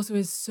 but it also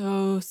is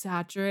so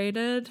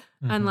saturated.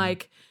 And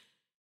like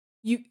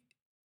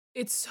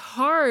it's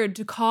hard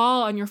to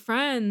call on your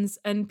friends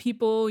and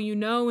people you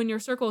know in your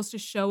circles to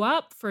show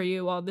up for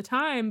you all the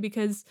time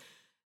because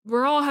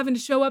we're all having to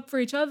show up for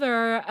each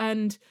other,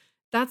 and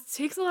that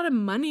takes a lot of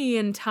money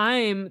and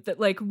time that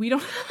like we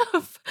don't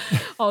have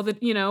all the,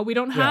 we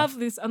don't have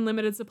this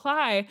unlimited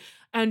supply.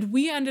 And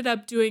we ended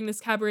up doing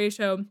this cabaret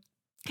show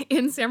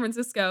in San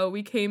Francisco.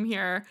 We came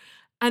here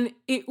and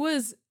it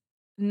was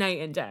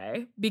night and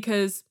day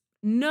because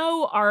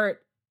no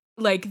art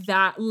like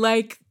that,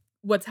 like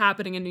what's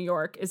happening in New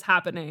York, is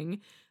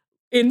happening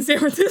in San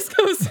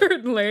Francisco,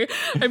 certainly.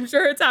 I'm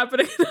sure it's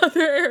happening in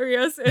other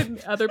areas, in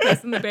other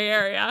places in the Bay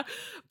Area.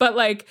 But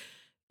like,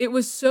 it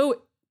was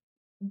so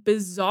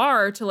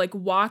bizarre to like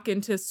walk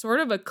into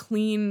sort of a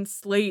clean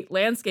slate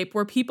landscape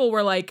where people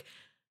were like,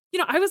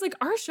 I was like,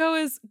 our show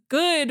is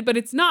good, but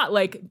it's not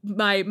like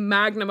my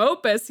magnum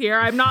opus here.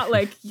 I'm not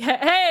like,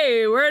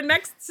 hey, we're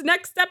next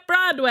step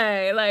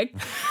Broadway. Like,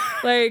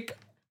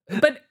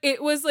 but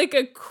it was like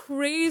a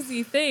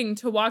crazy thing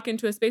to walk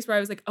into a space where I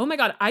was like, oh my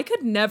God, I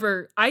could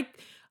never, I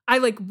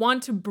like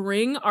want to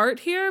bring art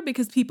here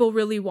because people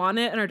really want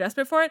it and are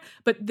desperate for it.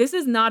 But this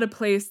is not a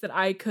place that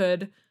I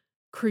could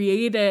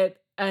create it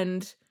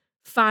and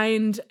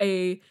find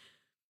a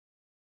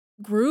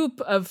group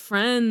of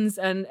friends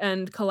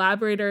and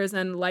collaborators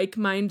and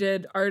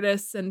like-minded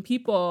artists and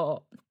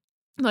people.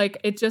 Like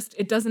it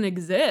doesn't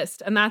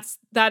exist. And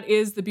that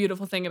is the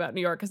beautiful thing about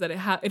New York, is that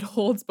it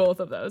holds both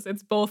of those.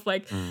 It's both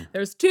like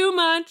there's too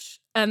much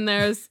and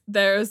there's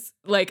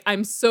like,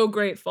 I'm so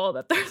grateful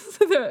that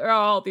there are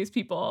all these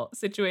people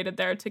situated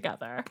there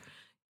together,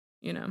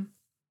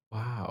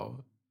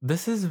 Wow.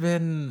 This has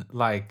been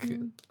like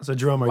So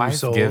Jerome, are you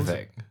sold?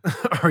 life-giving.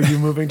 Are you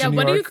moving to New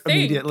what do you York think?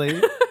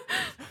 immediately?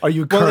 Are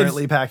you Well,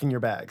 currently packing your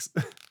bags?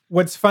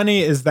 What's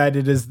funny is that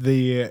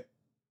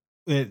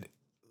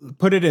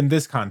put it in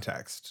this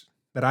context,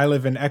 that I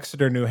live in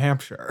Exeter, New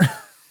Hampshire,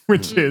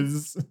 which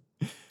is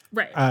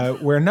right.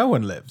 where no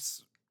one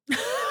lives.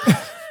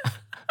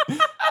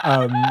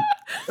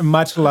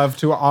 Much love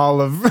to all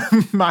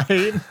of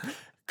my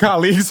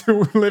colleagues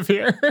who live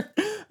here.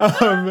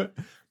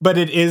 But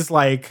it is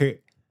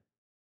like,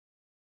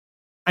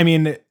 I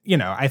mean,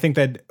 I think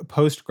that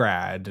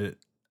post-grad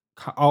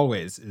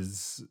always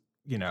is,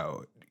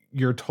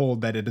 you're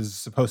told that it is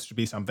supposed to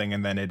be something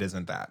and then it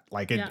isn't that.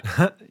 Like it,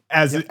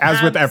 as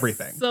with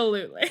everything.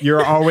 Absolutely.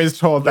 You're always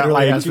told that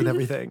Literally like as with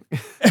everything.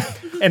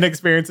 an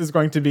experience is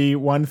going to be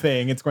one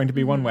thing, it's going to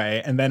be one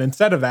way, and then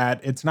instead of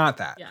that, it's not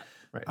that. Yeah.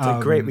 Right. It's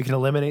like, great, we can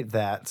eliminate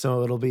that.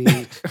 So it'll be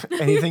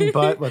anything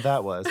but what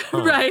that was.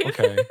 Huh, Right.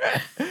 Okay.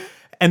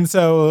 And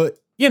so,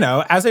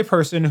 as a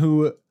person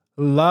who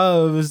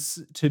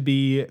loves to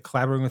be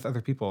collaborating with other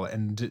people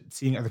and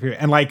seeing other people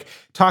and like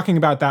talking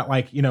about that,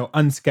 like,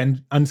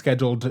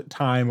 unscheduled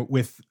time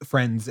with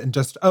friends and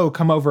just,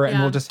 come over and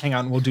we'll just hang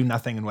out and we'll do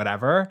nothing and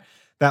whatever.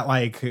 That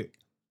like,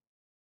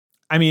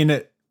 I mean,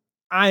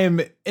 I am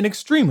an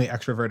extremely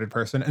extroverted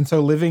person. And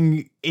so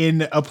living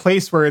in a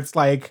place where it's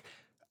like,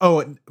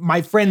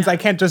 my friends, I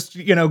can't just,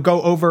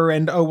 go over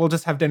and, we'll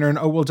just have dinner and,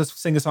 we'll just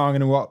sing a song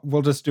and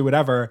we'll just do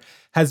whatever,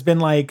 has been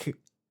like,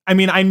 I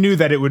mean, I knew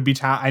that it would be,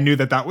 I knew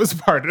that was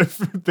part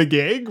of the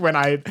gig when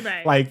I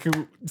like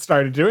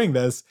started doing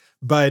this,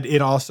 but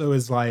it also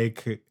is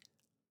like,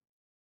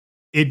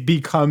 it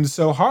becomes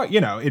so hard,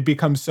 it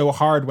becomes so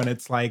hard when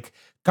it's like,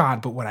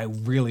 God, but what I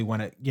really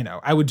want to,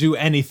 I would do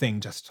anything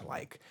just to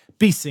like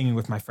be singing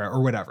with my friend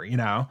or whatever,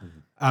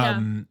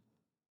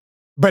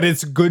 but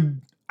it's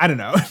good. I don't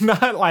know,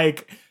 not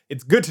like,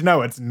 it's good to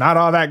know it's not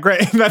all that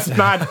great. That's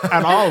not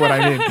at all what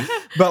I mean.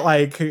 But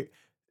like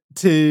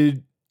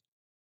to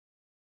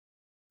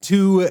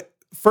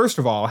first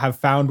of all, have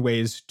found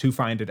ways to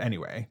find it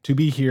anyway. To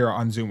be here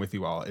on Zoom with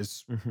you all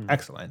is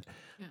excellent.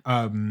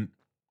 Yeah.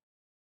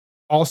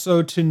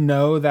 Also to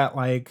know that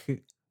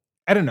like,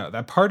 I don't know,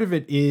 that part of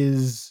it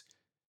is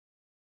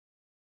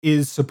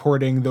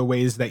supporting the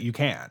ways that you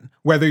can,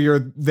 whether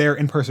you're there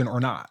in person or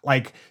not.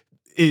 Like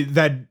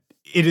that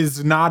it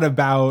is not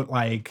about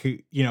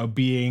like,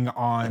 being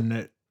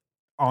on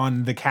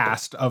the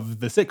cast of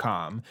the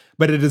sitcom,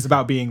 but it is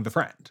about being the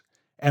friend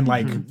and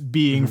like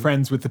being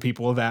friends with the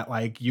people that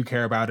like you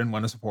care about and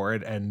want to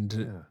support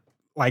and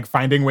like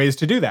finding ways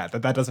to do that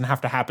doesn't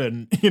have to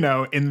happen,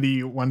 in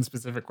the one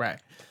specific way.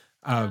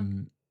 I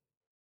don't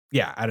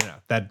know.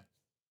 That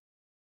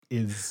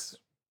is,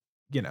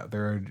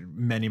 there are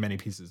many, many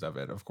pieces of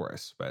it, of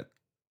course, but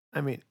I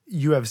mean,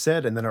 you have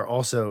said, and then are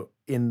also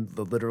in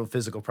the literal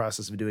physical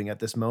process of doing at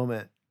this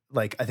moment,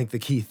 like, I think the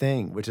key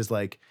thing, which is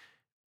like,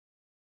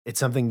 it's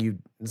something you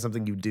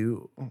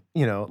do,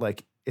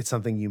 like it's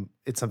something you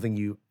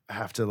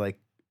have to like,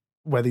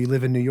 whether you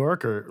live in New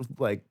York or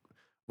like,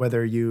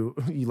 whether you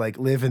like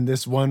live in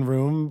this one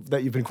room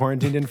that you've been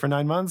quarantined in for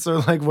 9 months or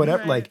like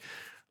whatever,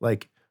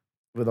 like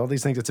with all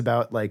these things, it's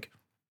about like,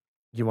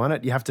 you want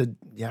it, you have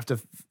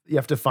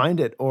to find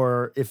it.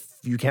 Or if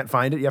you can't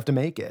find it, you have to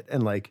make it.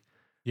 And like,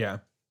 yeah.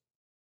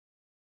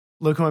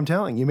 Look who I'm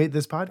telling. You made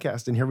this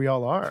podcast and here we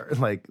all are.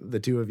 Like the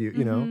two of you,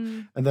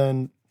 And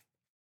then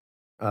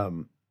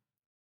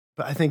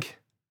but I think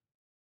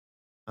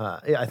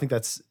Yeah, I think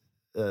that's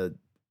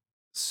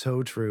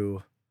so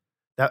true.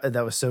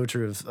 That was so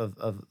true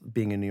of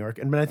being in New York,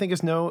 but I think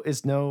is no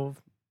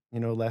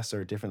less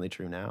or differently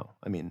true now.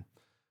 I mean,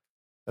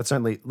 that's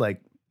certainly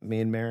like me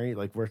and Mary,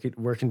 like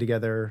working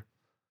together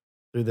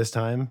through this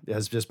time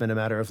has just been a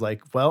matter of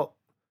like, well,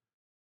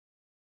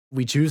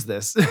 we choose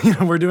this.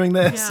 We're doing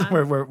this.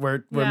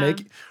 Yeah.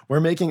 We're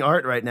making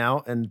art right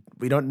now, and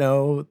we don't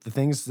know the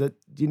things that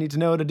you need to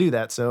know to do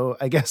that. So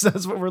I guess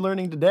that's what we're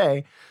learning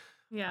today.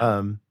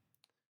 Yeah.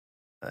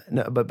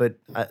 No, but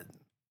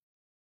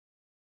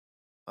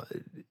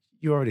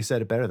you already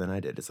said it better than I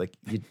did. It's like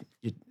you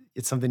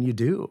it's something you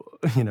do.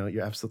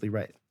 You're absolutely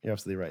right. You're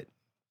absolutely right.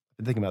 I've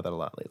been thinking about that a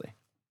lot lately.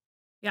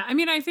 Yeah, I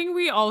mean, I think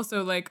we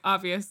also like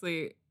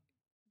obviously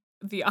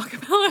the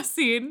acapella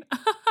scene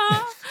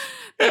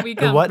that we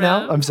come What from.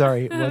 now? I'm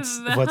sorry. What's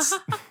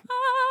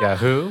Yeah,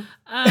 who?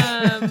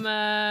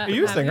 Are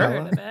you a singer?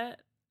 Heard of it?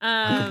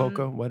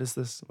 Acapulco? What is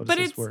this? What is But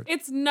this word?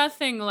 it's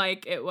nothing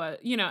like it was,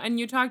 and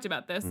you talked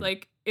about this,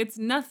 like it's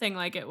nothing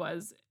like it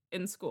was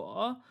in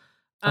school.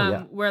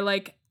 Yeah. Where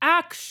like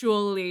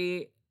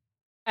actually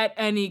at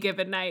any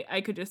given night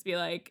I could just be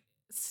like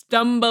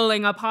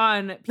stumbling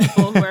upon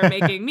people who are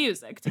making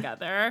music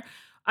together.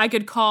 I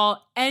could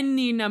call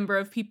any number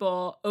of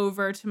people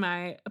over to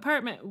my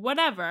apartment,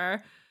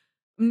 whatever.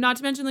 Not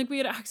to mention, like, we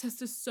had access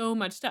to so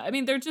much stuff. I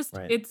mean, they're just,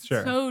 Right. it's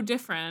Sure. so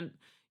different,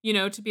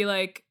 to be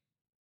like,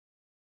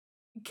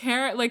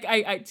 Karen, like,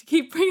 I to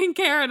keep bringing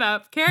Karen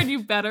up. Karen,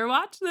 you better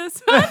watch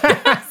this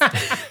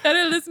podcast.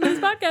 Better listen to this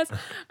podcast.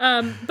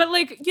 But,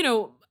 like,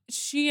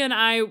 she and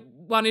I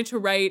wanted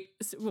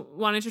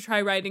to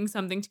try writing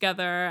something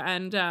together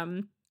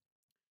and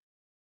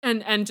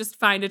just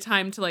find a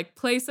time to like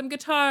play some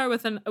guitar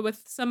with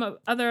some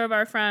other of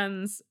our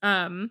friends.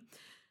 And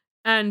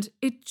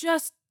it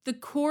just, the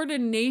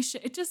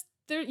coordination,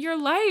 your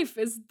life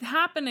is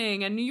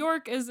happening, and New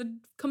York is a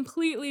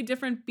completely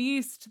different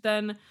beast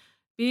than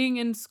being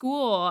in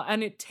school,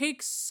 and it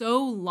takes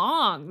so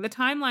long. The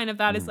timeline of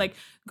that is like,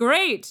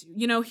 great,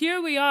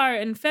 here we are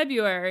in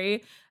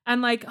February,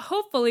 and like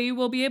hopefully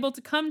we'll be able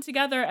to come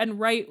together and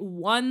write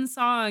one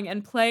song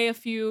and play a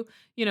few,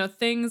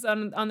 things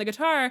on the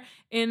guitar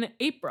in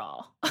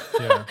April.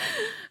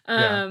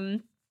 Yeah.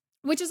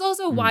 Which is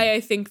also why I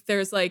think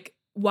there's like,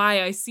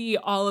 why I see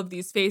all of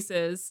these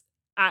faces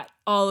at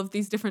all of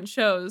these different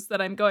shows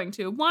that I'm going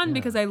to. One,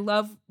 because I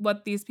love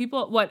what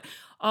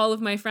all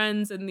of my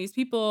friends and these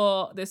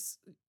people,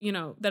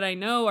 that I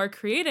know are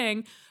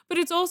creating. But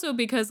it's also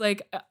because,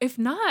 like, if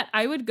not,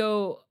 I would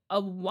go a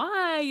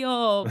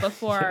while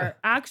before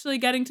actually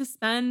getting to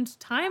spend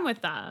time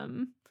with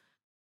them.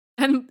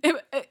 And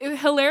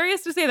it's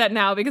hilarious to say that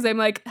now because I'm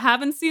like,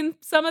 haven't seen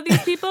some of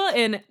these people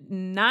in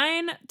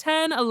 9,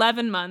 10,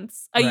 11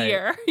 months, a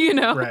year,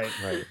 Right.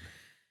 Right.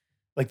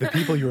 Like the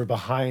people you were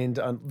behind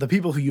on, the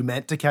people who you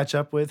meant to catch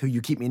up with, who you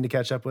keep meaning to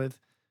catch up with.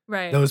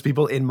 Right. Those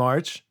people in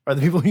March are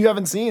the people you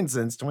haven't seen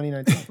since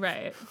 2019.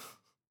 Right.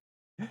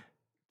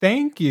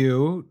 Thank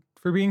you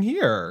for being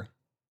here.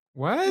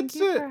 What? Thank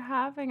you for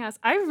having us.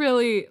 I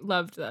really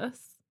loved this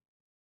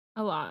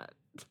a lot.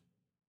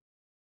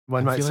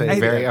 One might Feeling say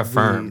very that we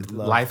affirmed.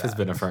 love Life has that.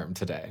 been affirmed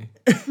today.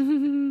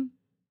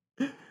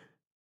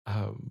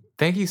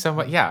 Thank you so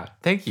much. Yeah,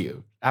 thank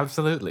you.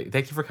 Absolutely.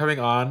 Thank you for coming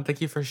on. Thank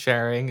you for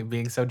sharing and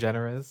being so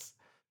generous.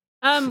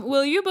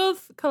 Will you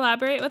both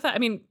collaborate with us? I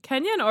mean,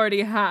 Kenyon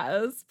already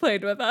has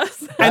played with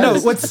us. I know. That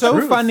is What's the so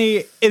truth.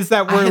 funny is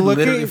that I we're had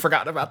literally looking.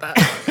 forgotten about that.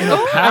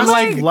 Past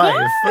my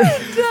life.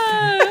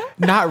 God.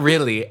 Not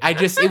really.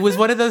 It was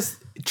one of those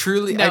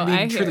truly, No, I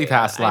hear truly you.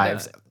 past I know.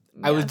 lives.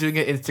 I was doing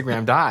an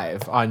Instagram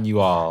dive on you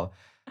all.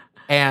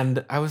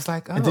 And I was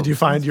like, oh, And did you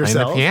find he's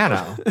playing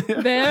yourself? the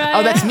piano. There I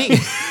Oh, that's am. me.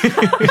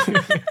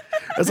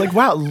 I was like,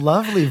 wow,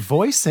 lovely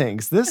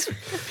voicings. This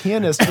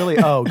pianist really,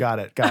 got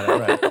it,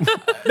 right.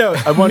 No,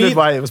 I wondered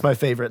why it was my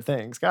favorite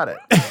things. Got it.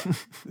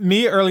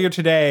 me earlier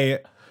today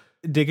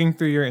digging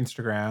through your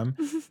Instagram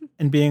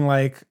and being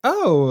like,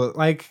 oh,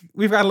 like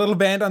we've got a little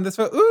band on this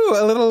one. Ooh,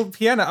 a little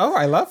piano. Oh,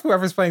 I love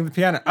whoever's playing the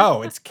piano.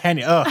 Oh, it's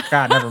Kenya. Oh,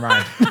 God, never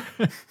mind.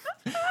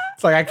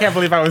 It's like, I can't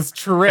believe I was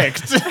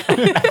tricked.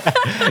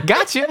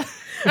 Gotcha.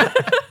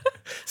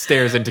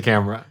 Stares into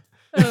camera.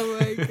 Oh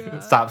my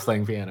God. Stops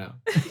playing piano.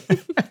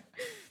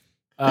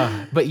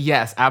 But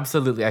yes,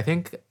 absolutely. I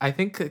think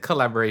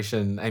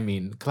collaboration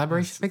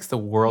makes the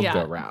world Yeah.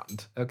 go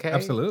round. Okay.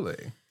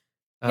 Absolutely.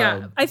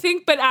 Yeah, I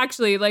think, but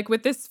actually, like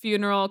with this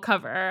funeral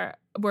cover,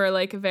 we're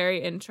like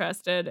very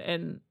interested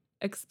in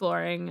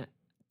exploring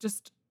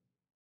just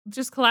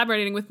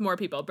collaborating with more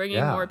people, bringing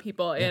Yeah. more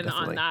people in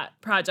definitely. on that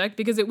project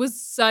because it was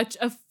such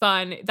a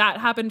fun, that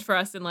happened for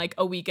us in like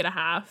a week and a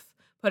half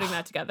putting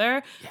that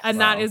together. And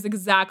that is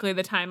exactly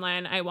the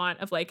timeline I want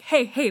of like,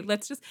 hey,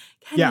 let's just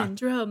Kenyon,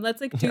 drum, let's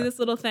like do this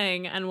little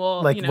thing and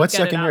we'll Like, what's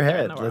get stuck it in out your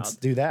there in head? the Let's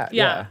world. do that.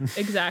 Yeah,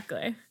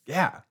 exactly.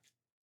 Yeah.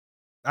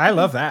 I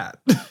love that.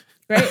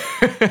 Great.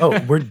 Oh,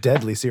 we're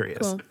deadly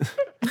serious. Cool.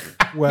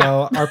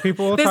 Well, our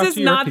people will This talk is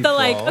to your not the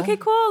like, people. okay,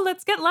 cool,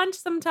 let's get lunch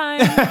sometime.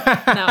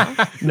 No.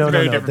 No,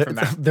 very no, no. different from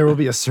that. There will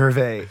be a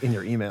survey in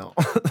your email.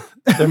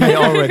 There may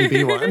already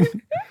be one.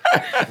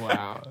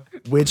 Wow.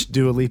 Which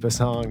Dua Lipa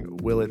song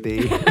will it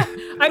be?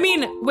 I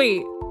mean,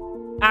 wait.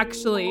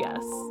 Actually,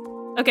 yes.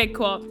 Okay,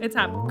 cool. It's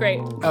happening.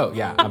 Great. Oh,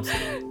 yeah,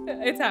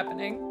 absolutely. It's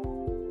happening.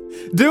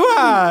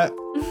 Dua,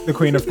 the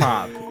queen of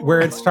pop, where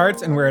it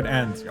starts and where it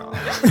ends, y'all.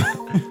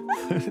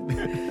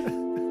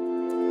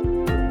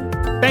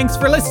 Thanks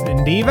for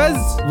listening,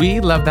 divas. We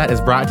Love That is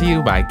brought to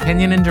you by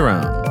Kenyon and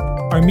Jerome.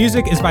 Our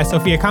music is by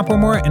Sophia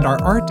Campomore, and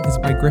our art is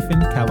by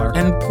Griffin Keller.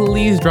 And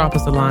please drop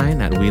us a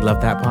line at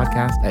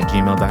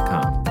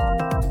welovethatpodcast@gmail.com.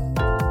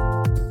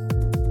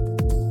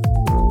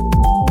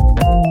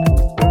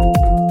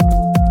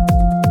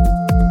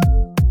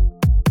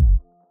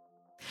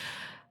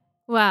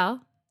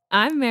 Well,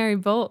 I'm Mary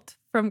Bolt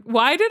from.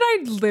 Why did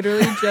I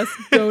literally just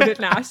go to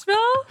Nashville?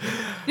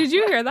 Did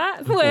you hear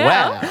that?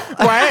 Well,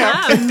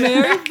 I'm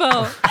Mary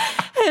Bolt,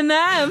 and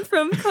I'm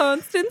from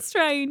Constant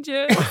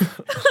Strangers.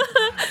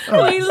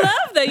 We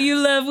love that you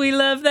love. We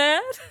love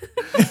that.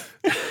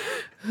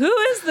 Who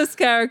is this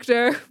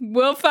character?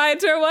 We'll find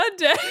her one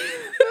day.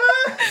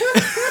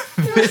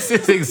 This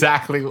is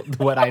exactly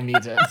what I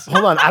needed.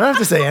 Hold on, I don't have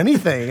to say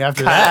anything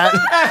after that.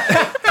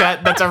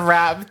 That's a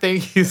wrap.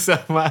 Thank you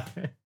so much.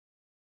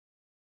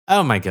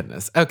 Oh my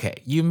goodness. Okay,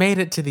 you made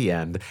it to the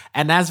end.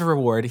 And as a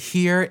reward,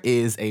 here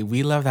is a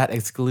We Love That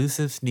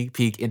exclusive sneak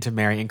peek into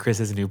Mary and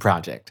Chris's new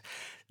project.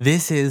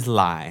 This is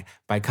Lie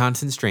by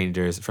Constant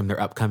Strangers from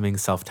their upcoming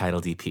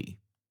self-titled EP.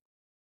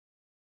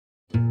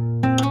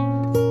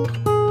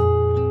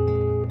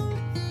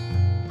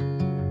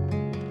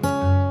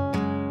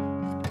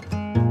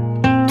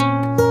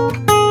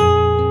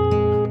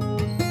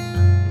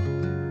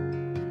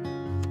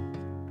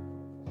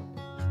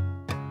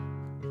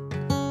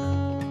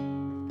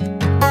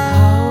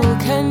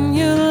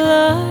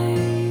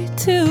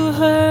 To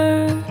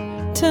her,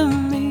 to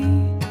me,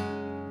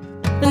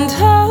 and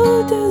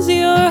how does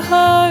your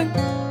heart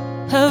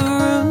have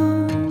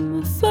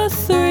room for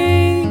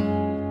three?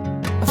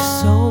 I've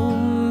so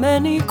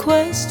many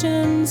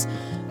questions,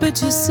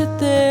 but you sit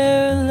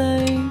there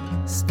like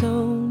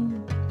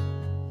stone.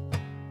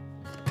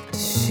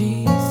 Does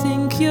she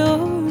think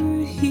you're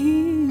a hero?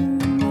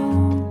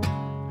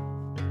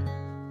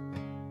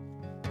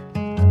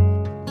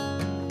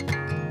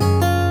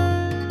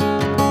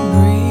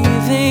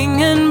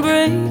 Breathing and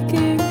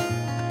breaking,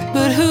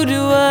 but who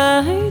do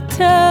I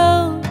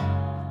tell?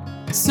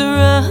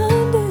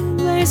 Surrounded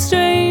by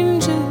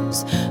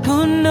strangers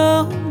who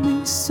know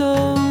me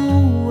so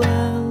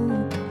well.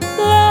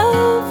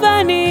 Love,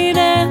 I need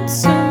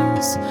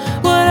answers,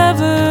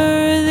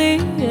 whatever the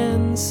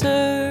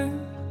answer.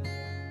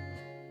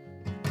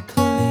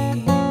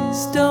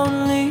 Please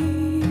don't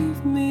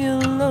leave me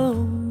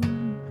alone.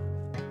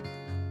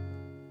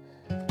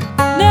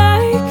 And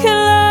I can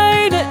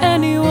lie to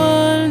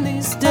anyone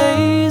these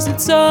days,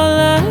 it's all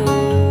I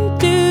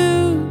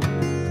do.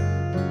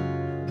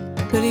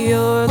 But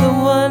you're the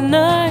one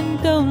I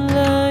don't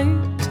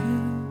like to.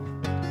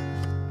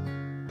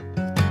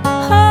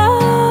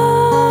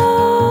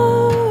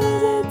 Oh,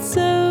 that's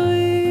so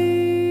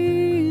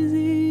easy.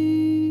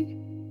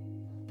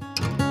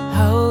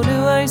 How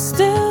do I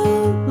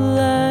still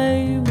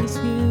lie with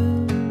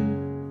you?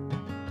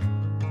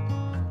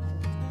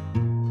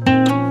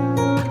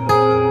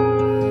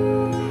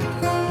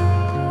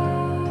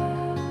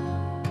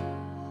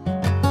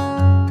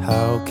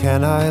 How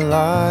can I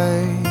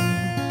lie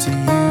to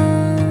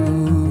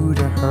you,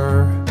 to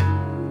her?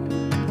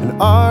 And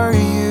are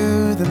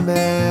you the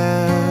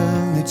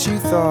man that you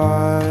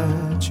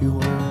thought you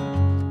were?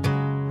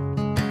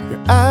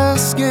 You're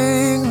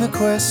asking the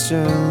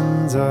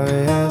questions I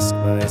ask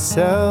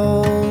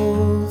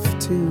myself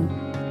too.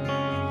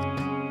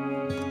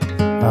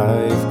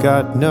 I've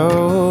got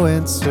no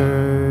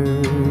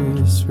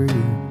answers for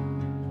you.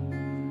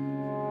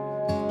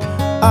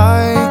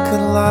 I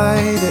could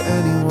lie to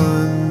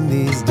anyone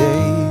these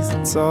days,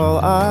 it's all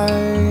I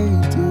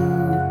do.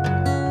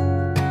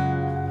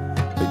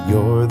 But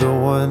you're the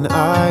one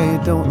I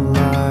don't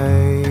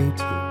lie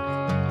to.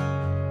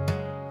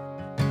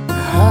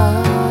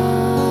 How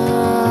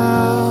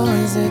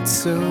is it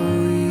so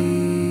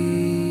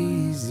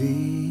easy?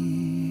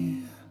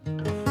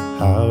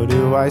 How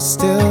do I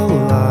still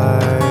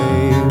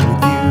lie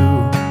with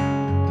you?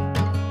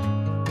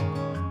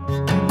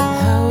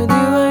 How do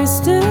I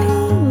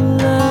still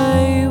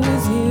lie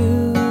with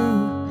you?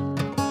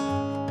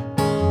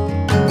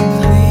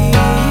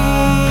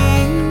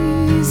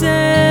 Please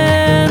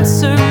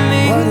answer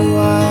me. What do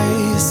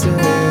I say?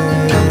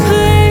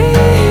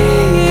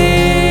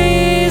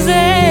 Please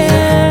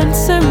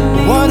answer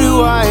me. What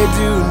do I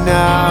do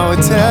now?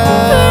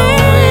 Tell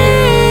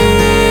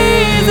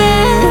Please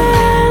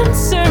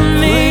answer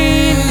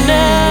me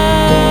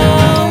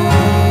now.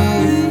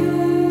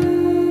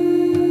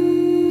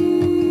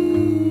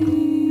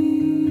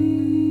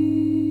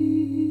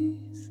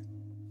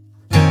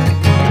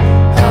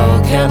 How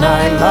Can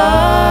I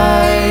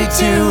lie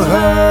to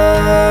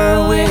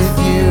her with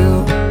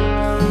you?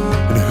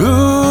 And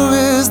who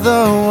is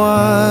the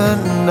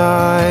one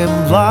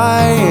I'm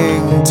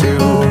lying to?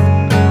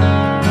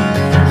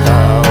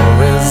 How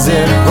is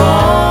it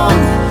wrong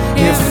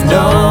if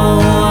no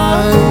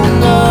one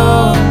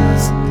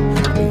knows?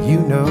 But you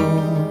know.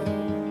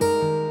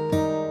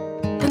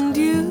 And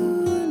you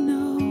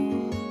know.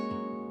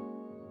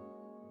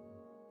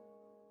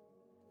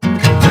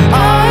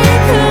 I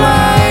can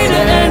lie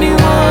to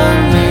anyone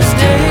these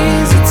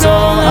days, it's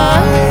all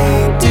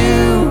I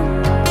do.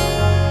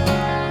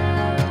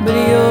 But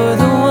you're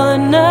the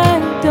one I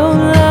don't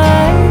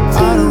lie to.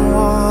 I don't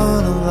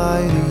wanna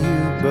lie to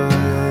you,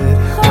 but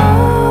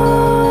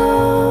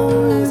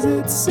How is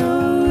it so